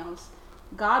everything else.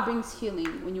 God brings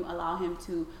healing when you allow him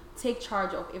to take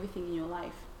charge of everything in your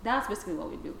life. That's basically what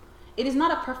we do. It is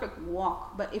not a perfect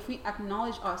walk, but if we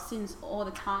acknowledge our sins all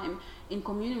the time in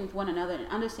communion with one another and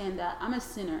understand that I'm a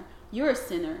sinner, you're a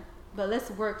sinner, but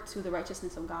let's work to the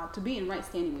righteousness of God, to be in right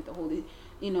standing with the Holy,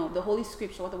 you know, the Holy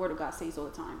Scripture, what the Word of God says all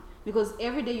the time. Because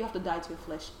every day you have to die to your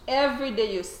flesh. Every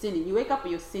day you're sinning. You wake up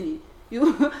and you're sinning.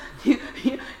 You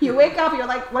wake up, you're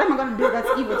like, what am I going to do that's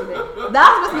evil today?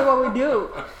 That's basically what we do.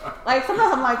 Like,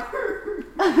 sometimes I'm like,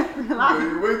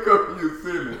 you wake up and you're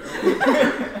sinning.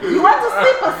 You went to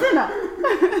sleep a sinner.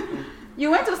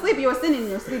 You went to sleep, you were sinning in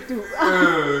your sleep too.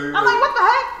 I'm like, what the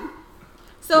heck?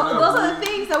 So those are the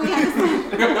things that we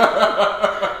understand.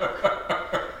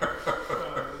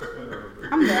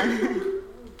 I'm done.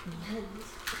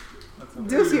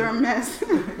 Deuce, you're a mess.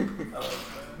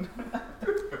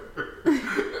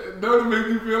 Don't it make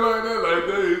you feel like that? Like,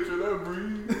 hey, should I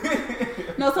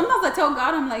breathe? No, sometimes I tell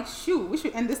God, I'm like, shoot, we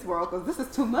should end this world because this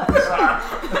is too much.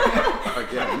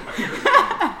 Again.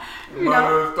 You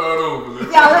know? Start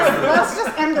over. Yeah, let's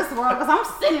just end this world because I'm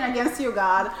sinning against you,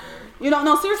 God. You know,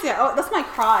 no, seriously, that's my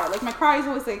cry. Like, my cry is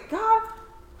always like, God,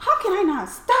 how can I not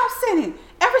stop sinning?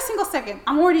 Every single second,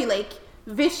 I'm already, like,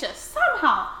 vicious.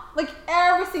 Somehow. Like,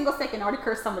 every single second, I already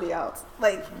curse somebody else.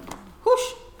 Like,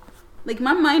 whoosh. Like,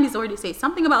 my mind is already saying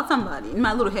something about somebody in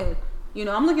my little head. You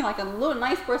know, I'm looking like a little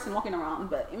nice person walking around,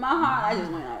 but in my heart, I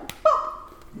just went like,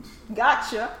 boop,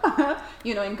 gotcha.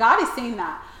 You know, and God is saying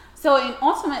that. So, and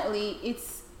ultimately,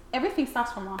 everything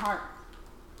starts from our heart.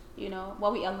 You know,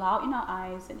 what we allow in our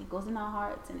eyes, and it goes in our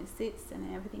hearts, and it sits,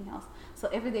 and everything else. So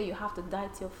every day you have to die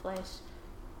to your flesh.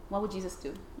 What would Jesus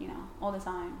do? You know, all the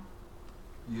time.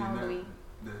 Yeah, How do we?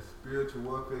 That spiritual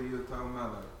warfare you're talking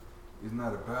about, like, it's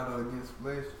not a battle against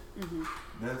flesh. Mm-hmm.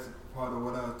 That's part of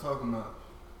what I was talking about.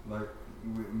 Like,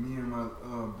 with me and my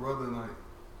brother, like,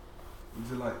 it's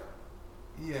just like,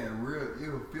 he had real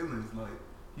ill feelings. Like,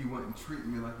 he wouldn't treat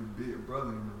me like his big brother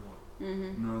anymore.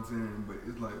 Mm-hmm. You know what I'm saying? But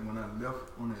it's like when I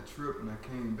left on that trip and I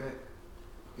came back,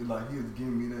 it's like he was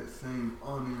giving me that same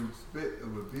honor and respect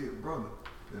of a big brother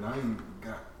that I ain't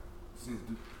got since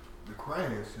the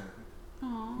crash happened.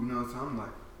 Aww. You know what I'm saying? I'm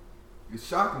like, it's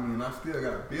shocking me, and I still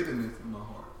got bitterness in my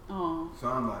heart. Aww. So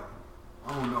I'm like,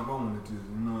 I don't know if I want to just,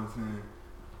 you know what I'm saying?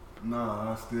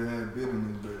 Nah, I still had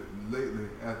bitterness, but lately,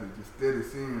 after just steady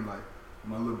seeing like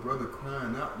my little brother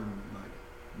crying out to me, like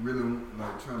really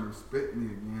like trying to respect me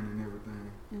again and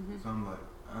everything. Mm-hmm. So I'm like,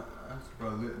 I should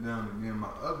probably let down. And then my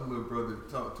other little brother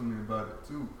talked to me about it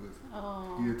too, because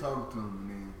he had talked to him, and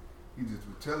then he just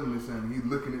was telling me something. He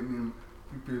looking at me, and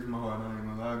he pierced my heart. I ain't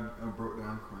gonna lie, I broke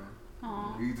down crying.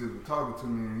 He just was talking to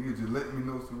me, and he was just letting me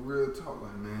know some real talk,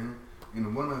 like, man, and the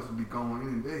one else would be going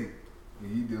any day, and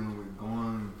he dealing with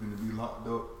going, finna be locked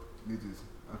up. It just,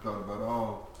 I thought about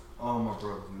all my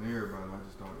brothers and everybody. I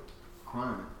just started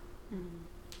crying. Mm-hmm.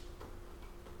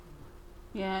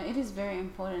 Yeah, it is very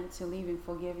important to live in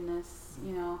forgiveness.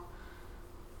 You know,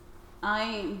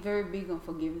 I'm very big on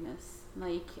forgiveness.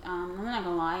 Like, I'm not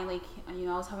gonna lie. Like, I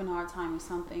was having a hard time with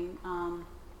something,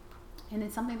 and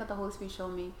it's something that the Holy Spirit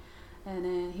showed me, and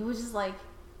then He was just like,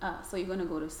 "So you're gonna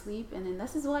go to sleep," and then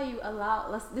this is why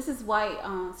This is why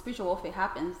spiritual warfare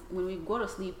happens when we go to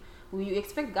sleep. When you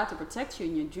expect God to protect you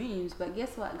in your dreams, but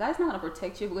guess what? God's not gonna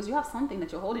protect you because you have something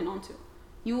that you're holding on to.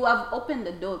 You have opened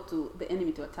the door to the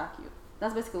enemy to attack you.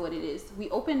 That's basically what it is. We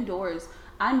open doors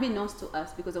unbeknownst to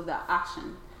us because of that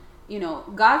action.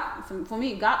 God, for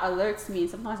me, God alerts me, and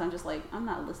sometimes I'm just like, I'm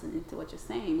not listening to what you're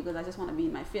saying because I just want to be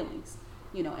in my feelings.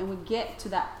 And we get to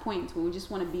that point where we just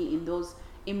want to be in those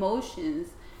emotions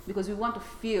because we want to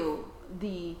feel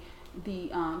the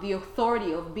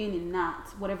authority of being in that,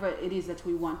 whatever it is that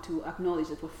we want to acknowledge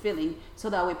that we're feeling, so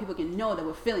that way people can know that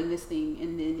we're feeling this thing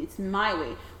and then it's my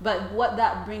way. But what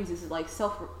that brings is like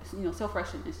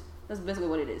self-righteousness. That's basically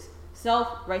what it is.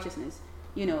 Self-righteousness.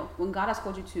 When God has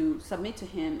called you to submit to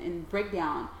Him and break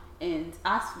down and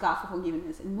ask God for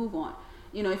forgiveness and move on.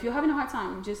 If you're having a hard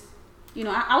time, just,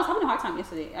 I was having a hard time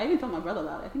yesterday. I even told my brother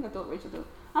about it. I think I told Rachel too.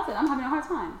 I said, I'm having a hard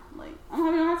time. Like, I'm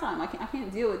having a hard time. I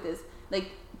can't deal with this.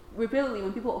 Like, repeatedly,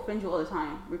 when people offend you all the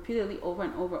time, repeatedly over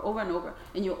and over,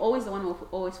 and you're always the one who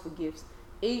always forgives,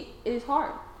 it is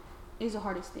hard. It is the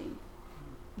hardest thing.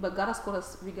 But God has called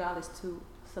us regardless to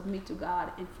submit to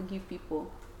God and forgive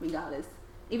people regardless.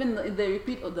 Even if they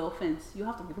repeat of the offense, you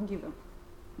have to forgive them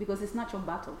because it's not your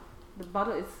battle. The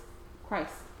battle is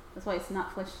Christ. That's why it's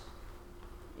not flesh.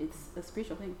 It's a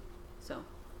spiritual thing. So,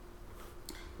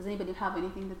 does anybody have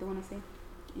anything that they want to say?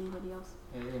 Anybody else?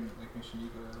 Yeah, even like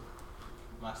Mishanika,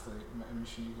 lastly,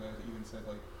 Mishanika even said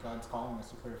like God's calling us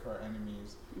to pray for our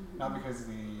enemies, not because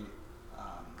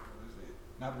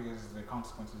not because the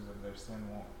consequences of their sin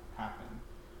won't happen.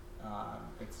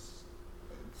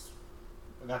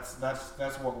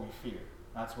 That's what we fear.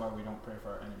 That's why we don't pray for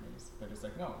our enemies. But it's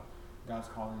like, no, God's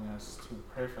calling us to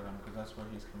pray for them because that's what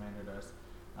He's commanded us.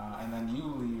 And then you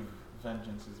leave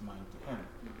vengeance is mine to Him.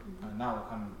 Now will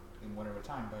come in whatever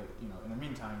time, but in the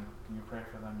meantime, you pray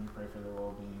for them, you pray for their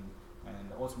well-being,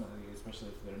 and ultimately, especially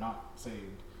if they're not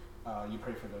saved, you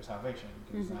pray for their salvation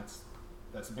because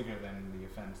that's bigger than the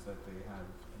offense that they have.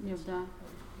 You've done.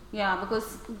 Yeah,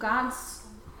 because God's,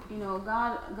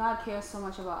 God cares so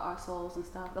much about our souls and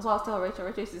stuff. That's why I was telling Rachel.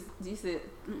 Rachel used to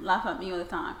laugh at me all the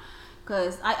time.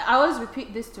 Because I always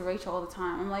repeat this to Rachel all the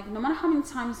time. I'm like, no matter how many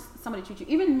times somebody treats you,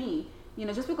 even me,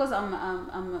 just because I'm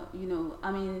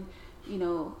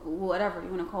whatever you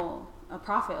want to call a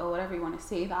prophet or whatever you want to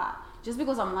say that, just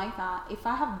because I'm like that, if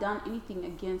I have done anything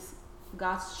against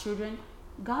God's children,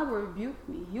 God will rebuke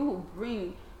me. He will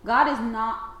bring. God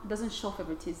doesn't show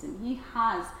favoritism. He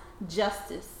has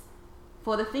justice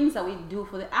for the things that we do,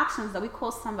 for the actions that we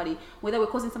cause somebody, whether we're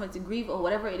causing somebody to grieve or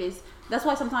whatever it is. That's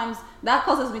why sometimes that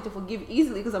causes me to forgive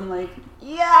easily because I'm like,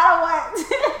 I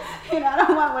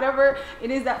don't want whatever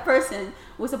it is that person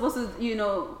was supposed to,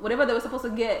 whatever they were supposed to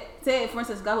get. Say, for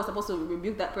instance, God was supposed to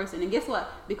rebuke that person, and guess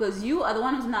what? Because you are the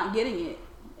one who's not getting it,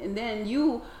 and then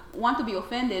you want to be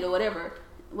offended or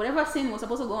whatever sin was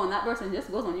supposed to go on that person just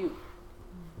goes on you.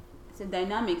 It's a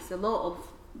dynamics, the law of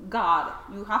God.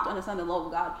 You have to understand the law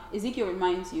of God. Ezekiel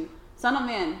reminds you, son of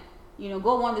man,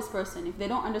 go warn this person. If they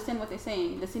don't understand what they're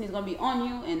saying, the sin is going to be on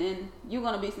you, and then you're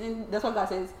going to be, that's what God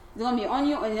says. It's going to be on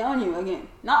you and then on you again.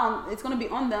 It's going to be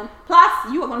on them. Plus,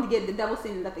 you are going to get the double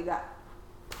sin that they got.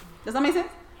 Does that make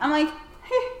sense? I'm like,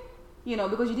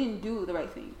 because you didn't do the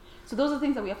right thing. So those are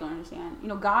things that we have to understand.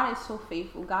 God is so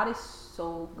faithful. God is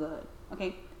so good.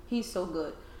 Okay? He's so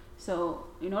good. So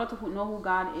in order to know who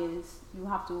God is, you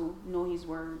have to know His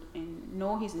word and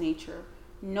know His nature.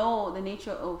 Know the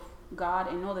nature of God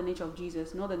and know the nature of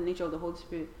Jesus. Know the nature of the Holy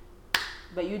Spirit.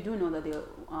 But you do know that they're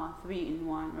 3 in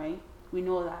 1, right? We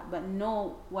know that. But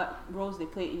know what roles they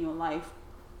play in your life,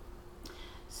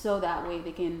 so that way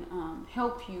they can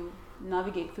help you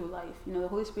navigate through life. The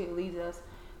Holy Spirit leads us.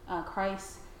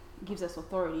 Christ gives us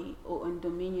authority and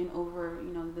dominion over,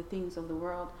 the things of the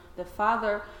world. The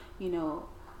Father,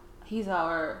 He's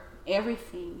our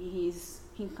everything. He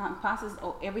encompasses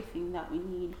everything that we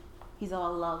need. He's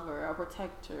our lover, our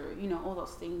protector, all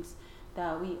those things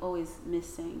that we always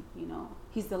missing,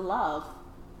 He's the love,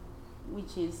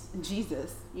 which is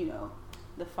Jesus,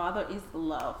 The Father is the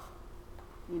love.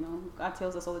 God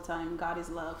tells us all the time, God is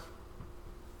love.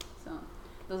 So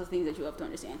those are things that you have to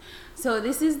understand. So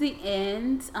this is the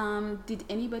end. Did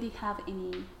anybody have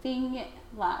anything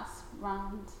last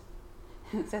round?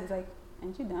 So it's like,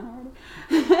 aren't you done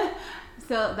already?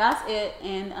 So that's it.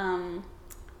 And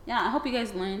I hope you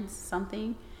guys learned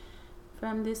something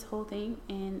from this whole thing.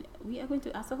 And we are going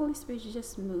to ask the Holy Spirit to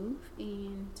just move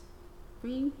and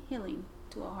bring healing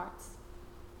to our hearts.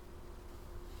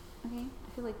 Okay? I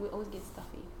feel like we always get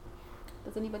stuffy.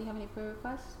 Does anybody have any prayer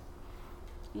requests?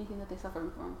 Anything that they're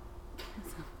suffering from?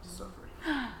 Suffering.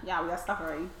 Yeah, we are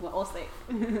suffering. We're all sick.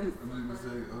 I'm just gonna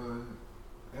say,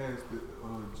 ask the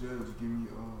judge give me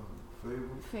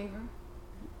favor. Favor.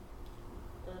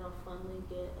 That I'll finally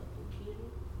get a computer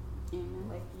Amen.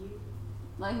 like you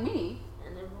Like me.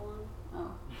 and everyone.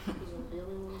 Oh. Because I'm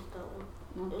dealing with that one.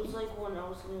 Okay. It was like when I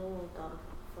was dealing without a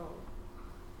phone.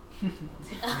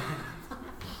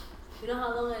 You know how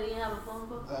long I didn't have a phone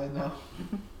for? I know.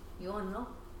 You wanna know?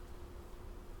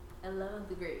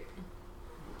 11th grade.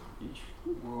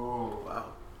 Whoa. Wow.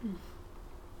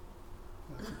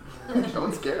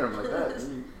 Don't scare him like that.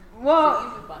 Well,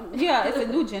 yeah, it's a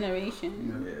new generation.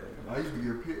 Yeah. I used to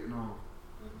get picked on.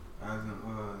 I was in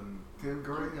 10th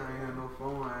grade. I ain't had no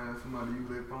phone. I had somebody use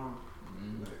their phone.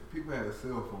 Like, people had a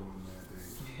cell phone in that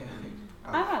day.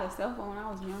 I had a cell phone when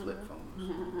I was younger. Flip phones.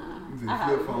 You I said had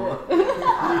flip phone.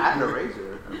 I had a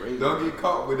razor. Don't get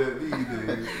caught with that these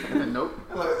days. Nope.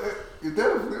 Like, is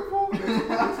that a flip phone? It's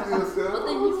still cell But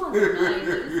then you want the nice.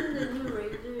 Have you seen the new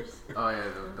Razors? Oh yeah,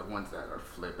 the ones that are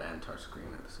flip and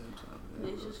touchscreen at the same time. Yeah,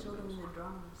 They those just are show them nice. in the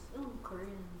dramas. Oh,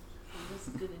 Koreans. This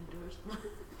is good endorsement.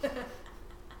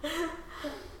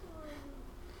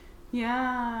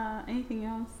 Yeah. Anything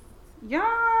else?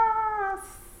 Yes.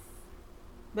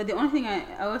 But the only thing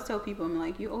I always tell people, I'm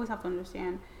like, you always have to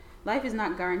understand, life is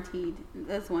not guaranteed.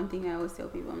 That's one thing I always tell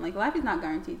people. I'm like, life is not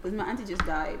guaranteed. Because my auntie just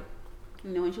died,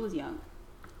 when she was young.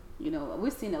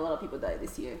 We've seen a lot of people die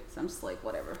this year. So I'm just like,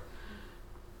 whatever.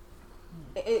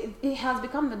 It has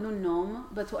become the new norm.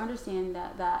 But to understand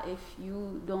that if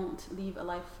you don't live a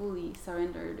life fully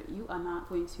surrendered, you are not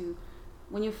going to,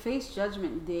 when you face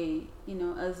judgment day,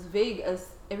 as vague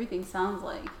as everything sounds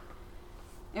like,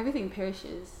 everything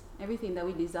perishes. Everything that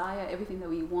we desire, everything that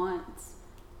we want,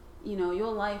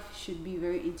 your life should be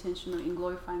very intentional in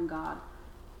glorifying God.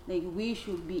 Like, we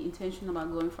should be intentional about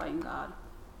glorifying God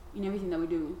in everything that we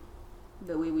do.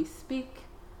 The way we speak,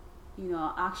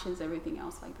 our actions, everything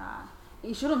else like that.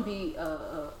 It shouldn't be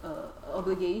a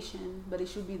obligation, but it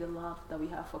should be the love that we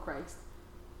have for Christ.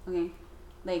 Okay?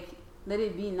 Like, let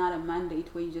it be not a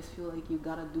mandate where you just feel like you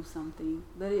gotta do something.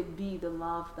 Let it be the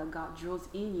love that God draws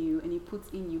in you and He puts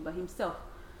in you by Himself,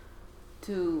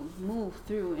 to move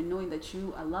through and knowing that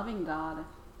you are loving God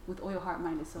with all your heart,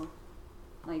 mind, and soul.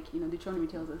 Like, Deuteronomy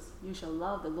tells us, you shall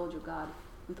love the Lord your God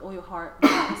with all your heart,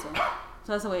 mind, and soul.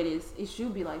 So that's the way it is. It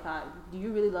should be like that. Do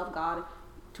you really love God?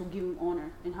 To give Him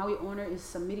honor. And how we honor is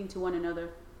submitting to one another,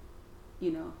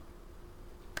 in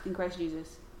Christ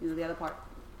Jesus, the other part.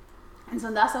 And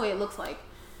so that's the way it looks like.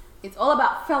 It's all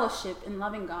about fellowship and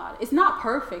loving God. It's not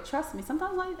perfect, trust me.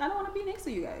 Sometimes I don't want to be next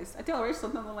to you guys. I tell Rich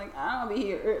sometimes, I'm like, I don't want to be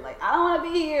here. Like, I don't want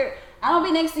to be here. I don't want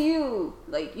to be next to you.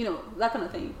 Like, that kind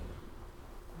of thing.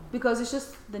 Because it's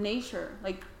just the nature.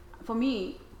 Like, for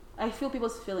me, I feel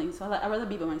people's feelings. So I'd rather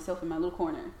be by myself in my little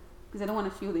corner. Because I don't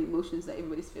want to feel the emotions that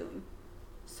everybody's feeling.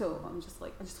 So I'm just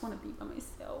like, I just want to be by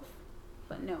myself.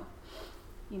 But no.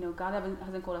 God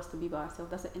hasn't called us to be by ourselves.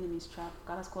 That's the enemy's trap.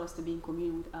 God has called us to be in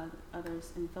communion with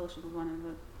others and fellowship with one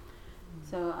another.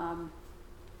 So,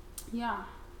 yeah.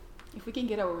 If we can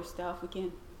get over stuff, we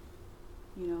can,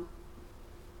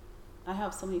 I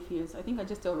have so many fears. I think I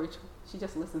just tell Rachel. She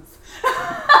just listens.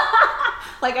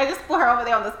 Like, I just put her over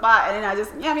there on the spot, and then I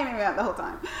just, yeah, the whole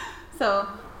time. So,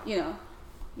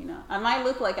 I might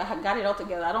look like I got it all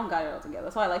together. I don't got it all together.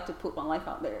 So I like to put my life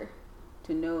out there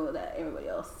to know that everybody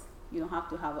else, you don't have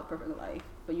to have a perfect life,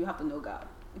 but you have to know God.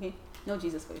 Okay? Know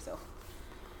Jesus for yourself.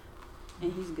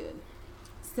 And He's good.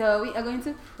 So we are going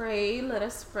to pray. Let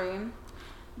us pray.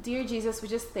 Dear Jesus, we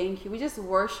just thank you. We just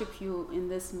worship you in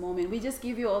this moment. We just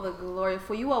give you all the glory,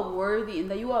 for you are worthy and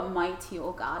that you are mighty,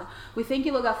 oh God. We thank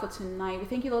you, Lord God, for tonight. We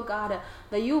thank you, Lord God,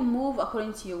 that you move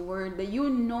according to your word, that you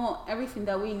know everything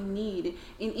that we need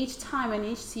in each time and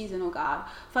each season, oh God.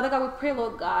 Father God, we pray,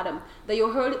 Lord God, that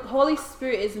your Holy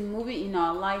Spirit is moving in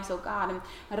our lives, oh God.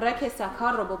 That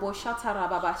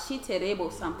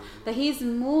He's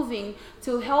moving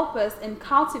to help us and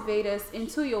cultivate us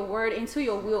into your word, into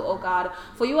your will, oh God.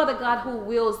 For you are the God who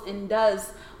wills and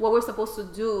does what we're supposed to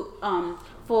do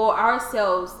for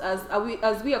ourselves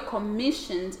as we are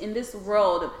commissioned in this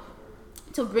world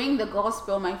to bring the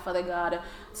gospel, my Father God,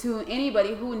 to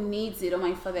anybody who needs it, oh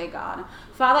my Father God.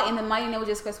 Father, in the mighty name of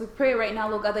Jesus Christ, we pray right now,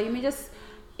 Lord God, that you may just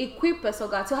equip us, oh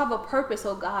God, to have a purpose,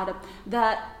 oh God,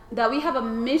 that we have a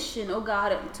mission, oh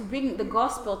God, to bring the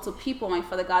gospel to people, my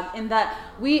Father God, and that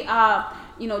we are,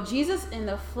 Jesus in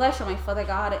the flesh, oh my Father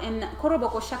God, and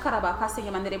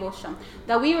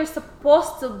that we were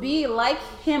supposed to be like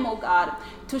him, oh God,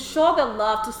 to show the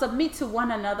love, to submit to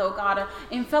one another, oh God,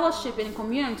 in fellowship and in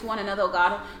communion to one another, oh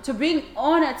God, to bring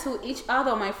honor to each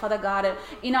other, oh my Father God,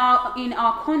 in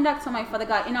our conduct, oh my Father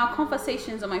God, in our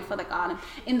conversations, oh my Father God,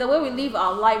 in the way we live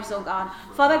our lives, oh God.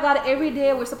 Father God, every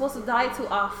day we're supposed to die to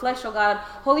our flesh, oh God.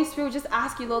 Holy Spirit, we just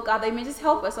ask you, Lord God, that you may just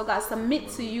help us, oh God, submit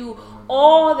to you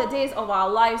all the days of our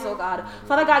lives, oh God.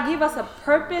 Father God, give us a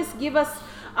purpose, give us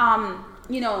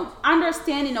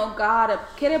understanding, oh God.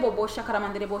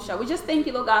 We just thank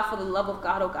you, Lord God, for the love of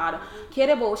God, oh God.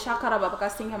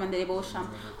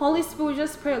 Holy Spirit, we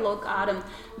just pray, Lord God,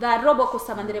 that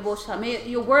may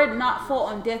your word not fall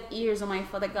on deaf ears, oh my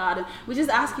Father God. We just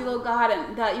ask you, Lord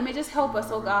God, that you may just help us,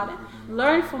 oh God.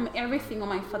 Learn from everything, oh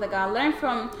my Father God. Learn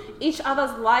from each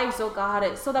other's lives, oh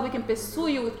God, so that we can pursue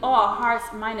you with all our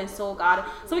hearts, mind, and soul, God.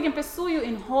 So we can pursue you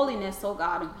in holiness, oh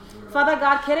God. Father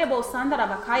God, help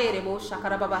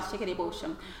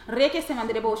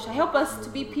us to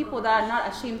be people that are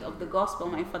not ashamed of the gospel,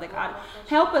 my Father God.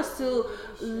 Help us to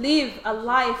live a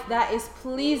life that is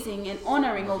pleasing and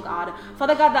honoring, oh God.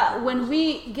 Father God, that when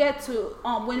we get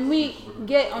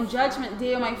on judgment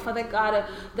day, my Father God,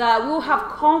 that we'll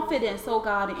have confidence, oh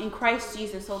God, in Christ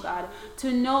Jesus, oh God,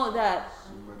 to know that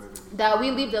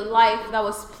we lived a life that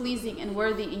was pleasing and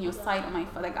worthy in your sight, oh my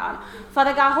Father God.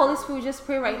 Father God, Holy Spirit, we just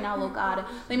pray right now, Lord God.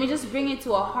 Let me just bring it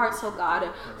to our hearts, oh God.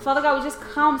 Father God, we just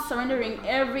come surrendering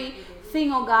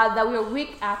everything, oh God, that we are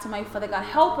weak at, oh my Father God.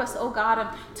 Help us, oh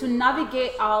God, to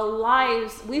navigate our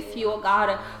lives with you, oh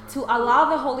God, to allow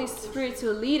the Holy Spirit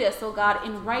to lead us, oh God,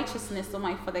 in righteousness, oh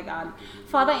my Father God.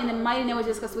 Father, in the mighty name of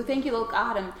Jesus, we thank you, Lord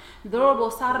God. We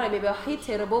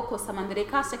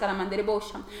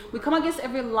come against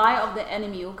every lie of the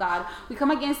enemy, oh God. We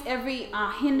come against every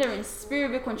hindrance,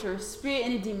 spirit, spirit,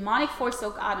 any demonic force,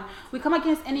 oh God. We come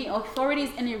against any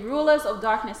authorities, any rulers of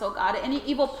darkness, oh God, any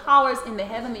evil powers in the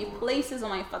heavenly places, oh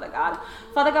my Father God.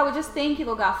 Father God, we just thank you,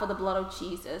 Lord God, for the blood of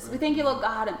Jesus. We thank you, Lord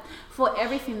God, for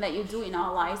everything that you do in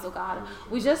our lives, oh God.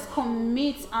 We just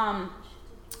commit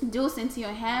Deuce into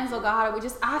your hands, oh God. We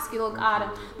just ask you, oh God,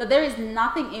 that there is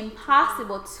nothing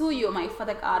impossible to you, my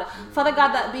Father God. Father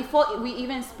God, that before we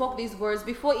even spoke these words,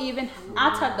 before we even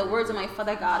uttered the words of my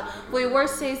Father God, for your word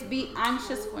says, be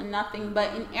anxious for nothing,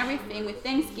 but in everything with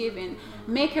thanksgiving,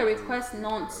 make a request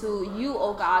known to you,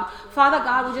 oh God. Father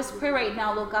God, we just pray right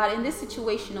now, Lord God, in this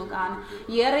situation, oh God.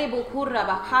 We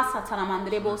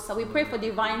pray for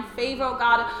divine favor, oh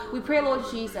God. We pray, Lord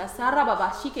Jesus,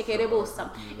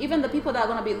 even the people that are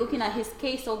going to be looking at his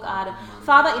case, oh God.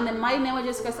 Father, in the mighty name of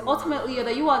Jesus Christ, ultimately,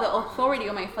 that you are the authority,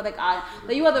 oh my Father God,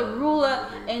 that you are the ruler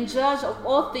and judge of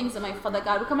all things, oh my Father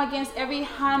God. We come against every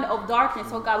hand of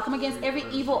darkness, oh God. We come against every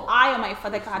evil eye, oh my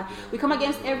Father God. We come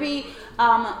against every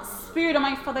spirit, oh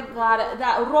my Father God,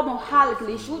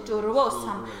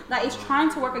 that is trying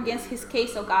to work against his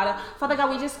case, oh God. Father God,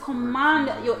 we just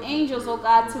command your angels, oh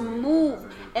God, to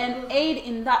move and aid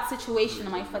in that situation, oh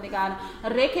my Father God.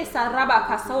 Father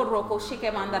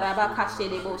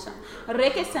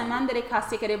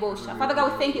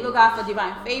God, we thank you, Lord God, for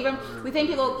divine favor. We thank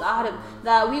you, Lord God,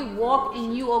 that we walk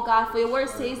in you, oh God, for your word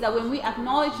says that when we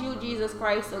acknowledge you, Jesus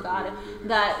Christ, oh God,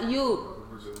 that you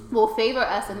will favor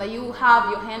us and that you have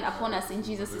your hand upon us in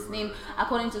Jesus' name,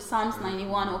 according to Psalms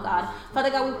 91, oh God. Father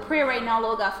God, we pray right now,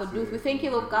 Lord God, for Duth. We thank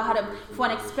you, Lord God, for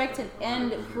an expected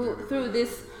end through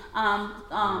this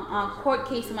court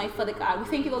case, my Father God. We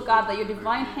thank you, Lord God, that your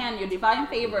divine hand, your divine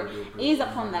favor is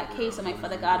upon that case, my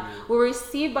Father God. We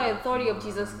receive by authority of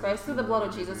Jesus Christ, through the blood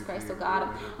of Jesus Christ, oh God.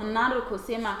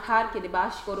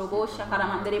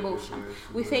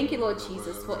 We thank you, Lord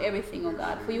Jesus, for everything, oh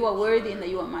God, for you are worthy and that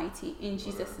you are mighty, in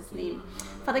Jesus' name.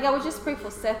 Father God, we just pray for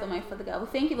Seth, oh my Father God. We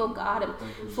thank you, Lord God,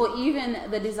 for even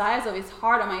the desires of his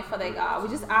heart, oh my Father God. We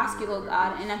just ask you, Lord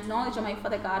God, and acknowledge, oh my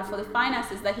Father God, for the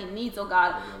finances that he needs, oh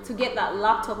God, to get that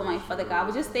laptop, oh my Father God.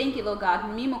 We just thank you, Lord God,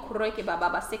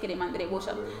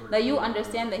 that you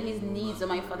understand that his needs, oh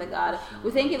my Father God.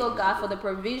 We thank you, Lord God, for the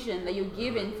provision that you've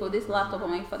given for this laptop, oh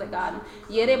my Father God.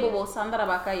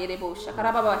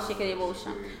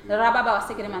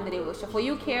 For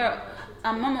you care. We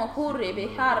thank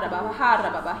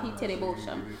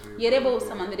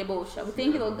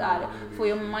you, Lord God, for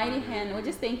your mighty hand. We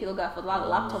just thank you, Lord God, for that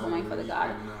laptop, oh my Father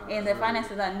God, and the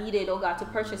finances that are needed, oh God, to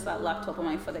purchase that laptop, oh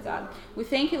my Father God. We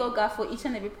thank you, Lord God, for each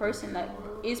and every person that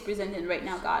is presented right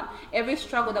now, God. Every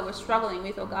struggle that we're struggling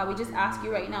with, oh God, we just ask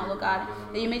you right now, Lord God,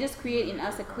 that you may just create in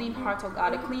us a clean heart, oh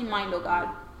God, a clean mind, oh God.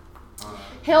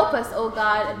 Help us, oh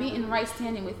God, be in right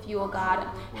standing with you, oh God.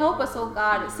 Help us, oh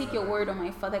God, seek your word, oh my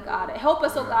Father God. Help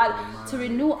us, oh God, to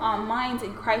renew our minds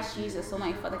in Christ Jesus, oh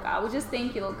my Father God. We just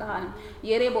thank you, oh God.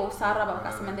 We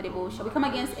come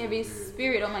against every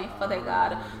spirit, oh my Father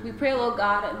God. We pray, oh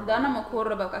God,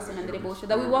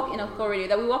 that we walk in authority,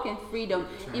 that we walk in freedom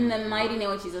in the mighty name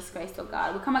of Jesus Christ, oh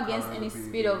God. We come against any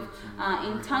spirit of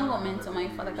entanglement, oh my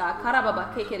Father God.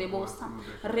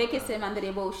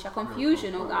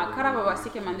 Confusion, oh God.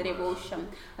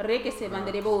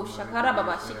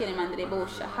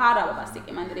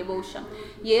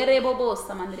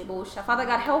 Father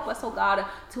God, help us, oh God,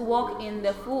 to walk in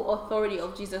the full authority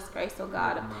of Jesus Christ, oh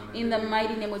God, in the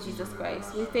mighty name of Jesus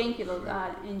Christ. We thank you, Lord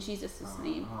God, in Jesus'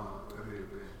 name.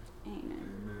 Amen.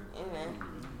 Amen.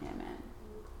 Amen.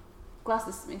 Class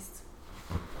dismissed.